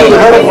nos vamos a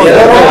dejar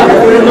aportarnos.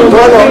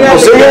 Bueno,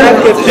 ¿nos siguen?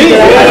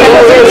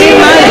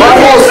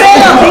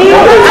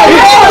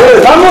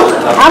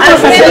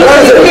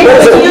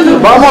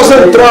 Vamos a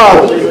entrar.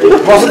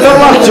 Vamos a entrar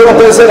más acción,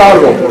 puede ser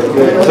algo.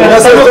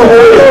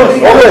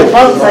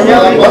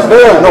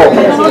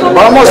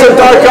 Vamos a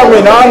entrar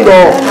caminando,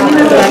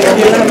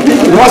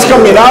 más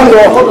caminando,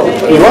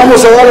 y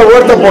vamos a dar la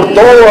vuelta por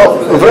todo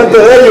enfrente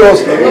de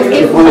ellos,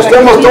 y cuando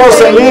estemos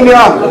todos en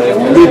línea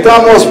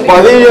gritamos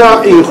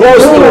Padilla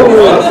injusto,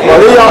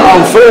 Padilla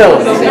unfair,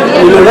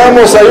 y le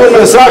damos ahí un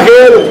mensaje.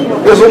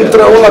 Es un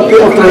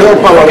latino traidor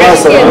para la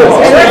raza. Y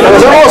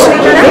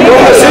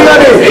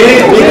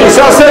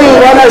quizás ellos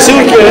van a decir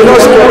que no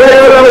es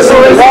correcto, no es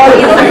legal.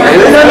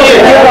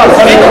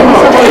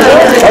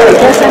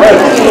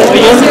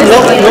 Digan lo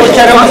que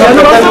quieran.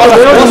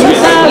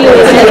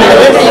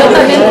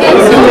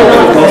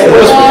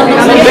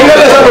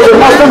 Díganles a los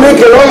demás también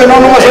que lo no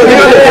nomás a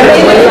díganle.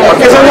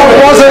 Aquí se no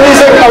se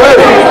dice, a ver.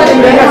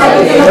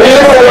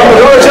 Dicen que a lo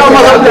mejor echamos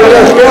más al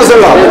poder,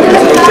 piénsela.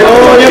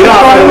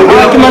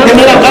 Hay que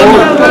mantener la calma.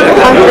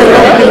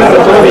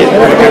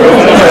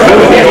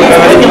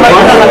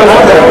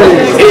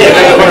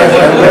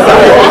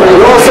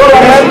 No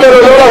solamente le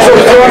doy las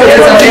opciones,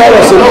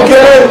 si no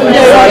quieren,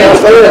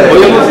 está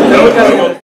bien.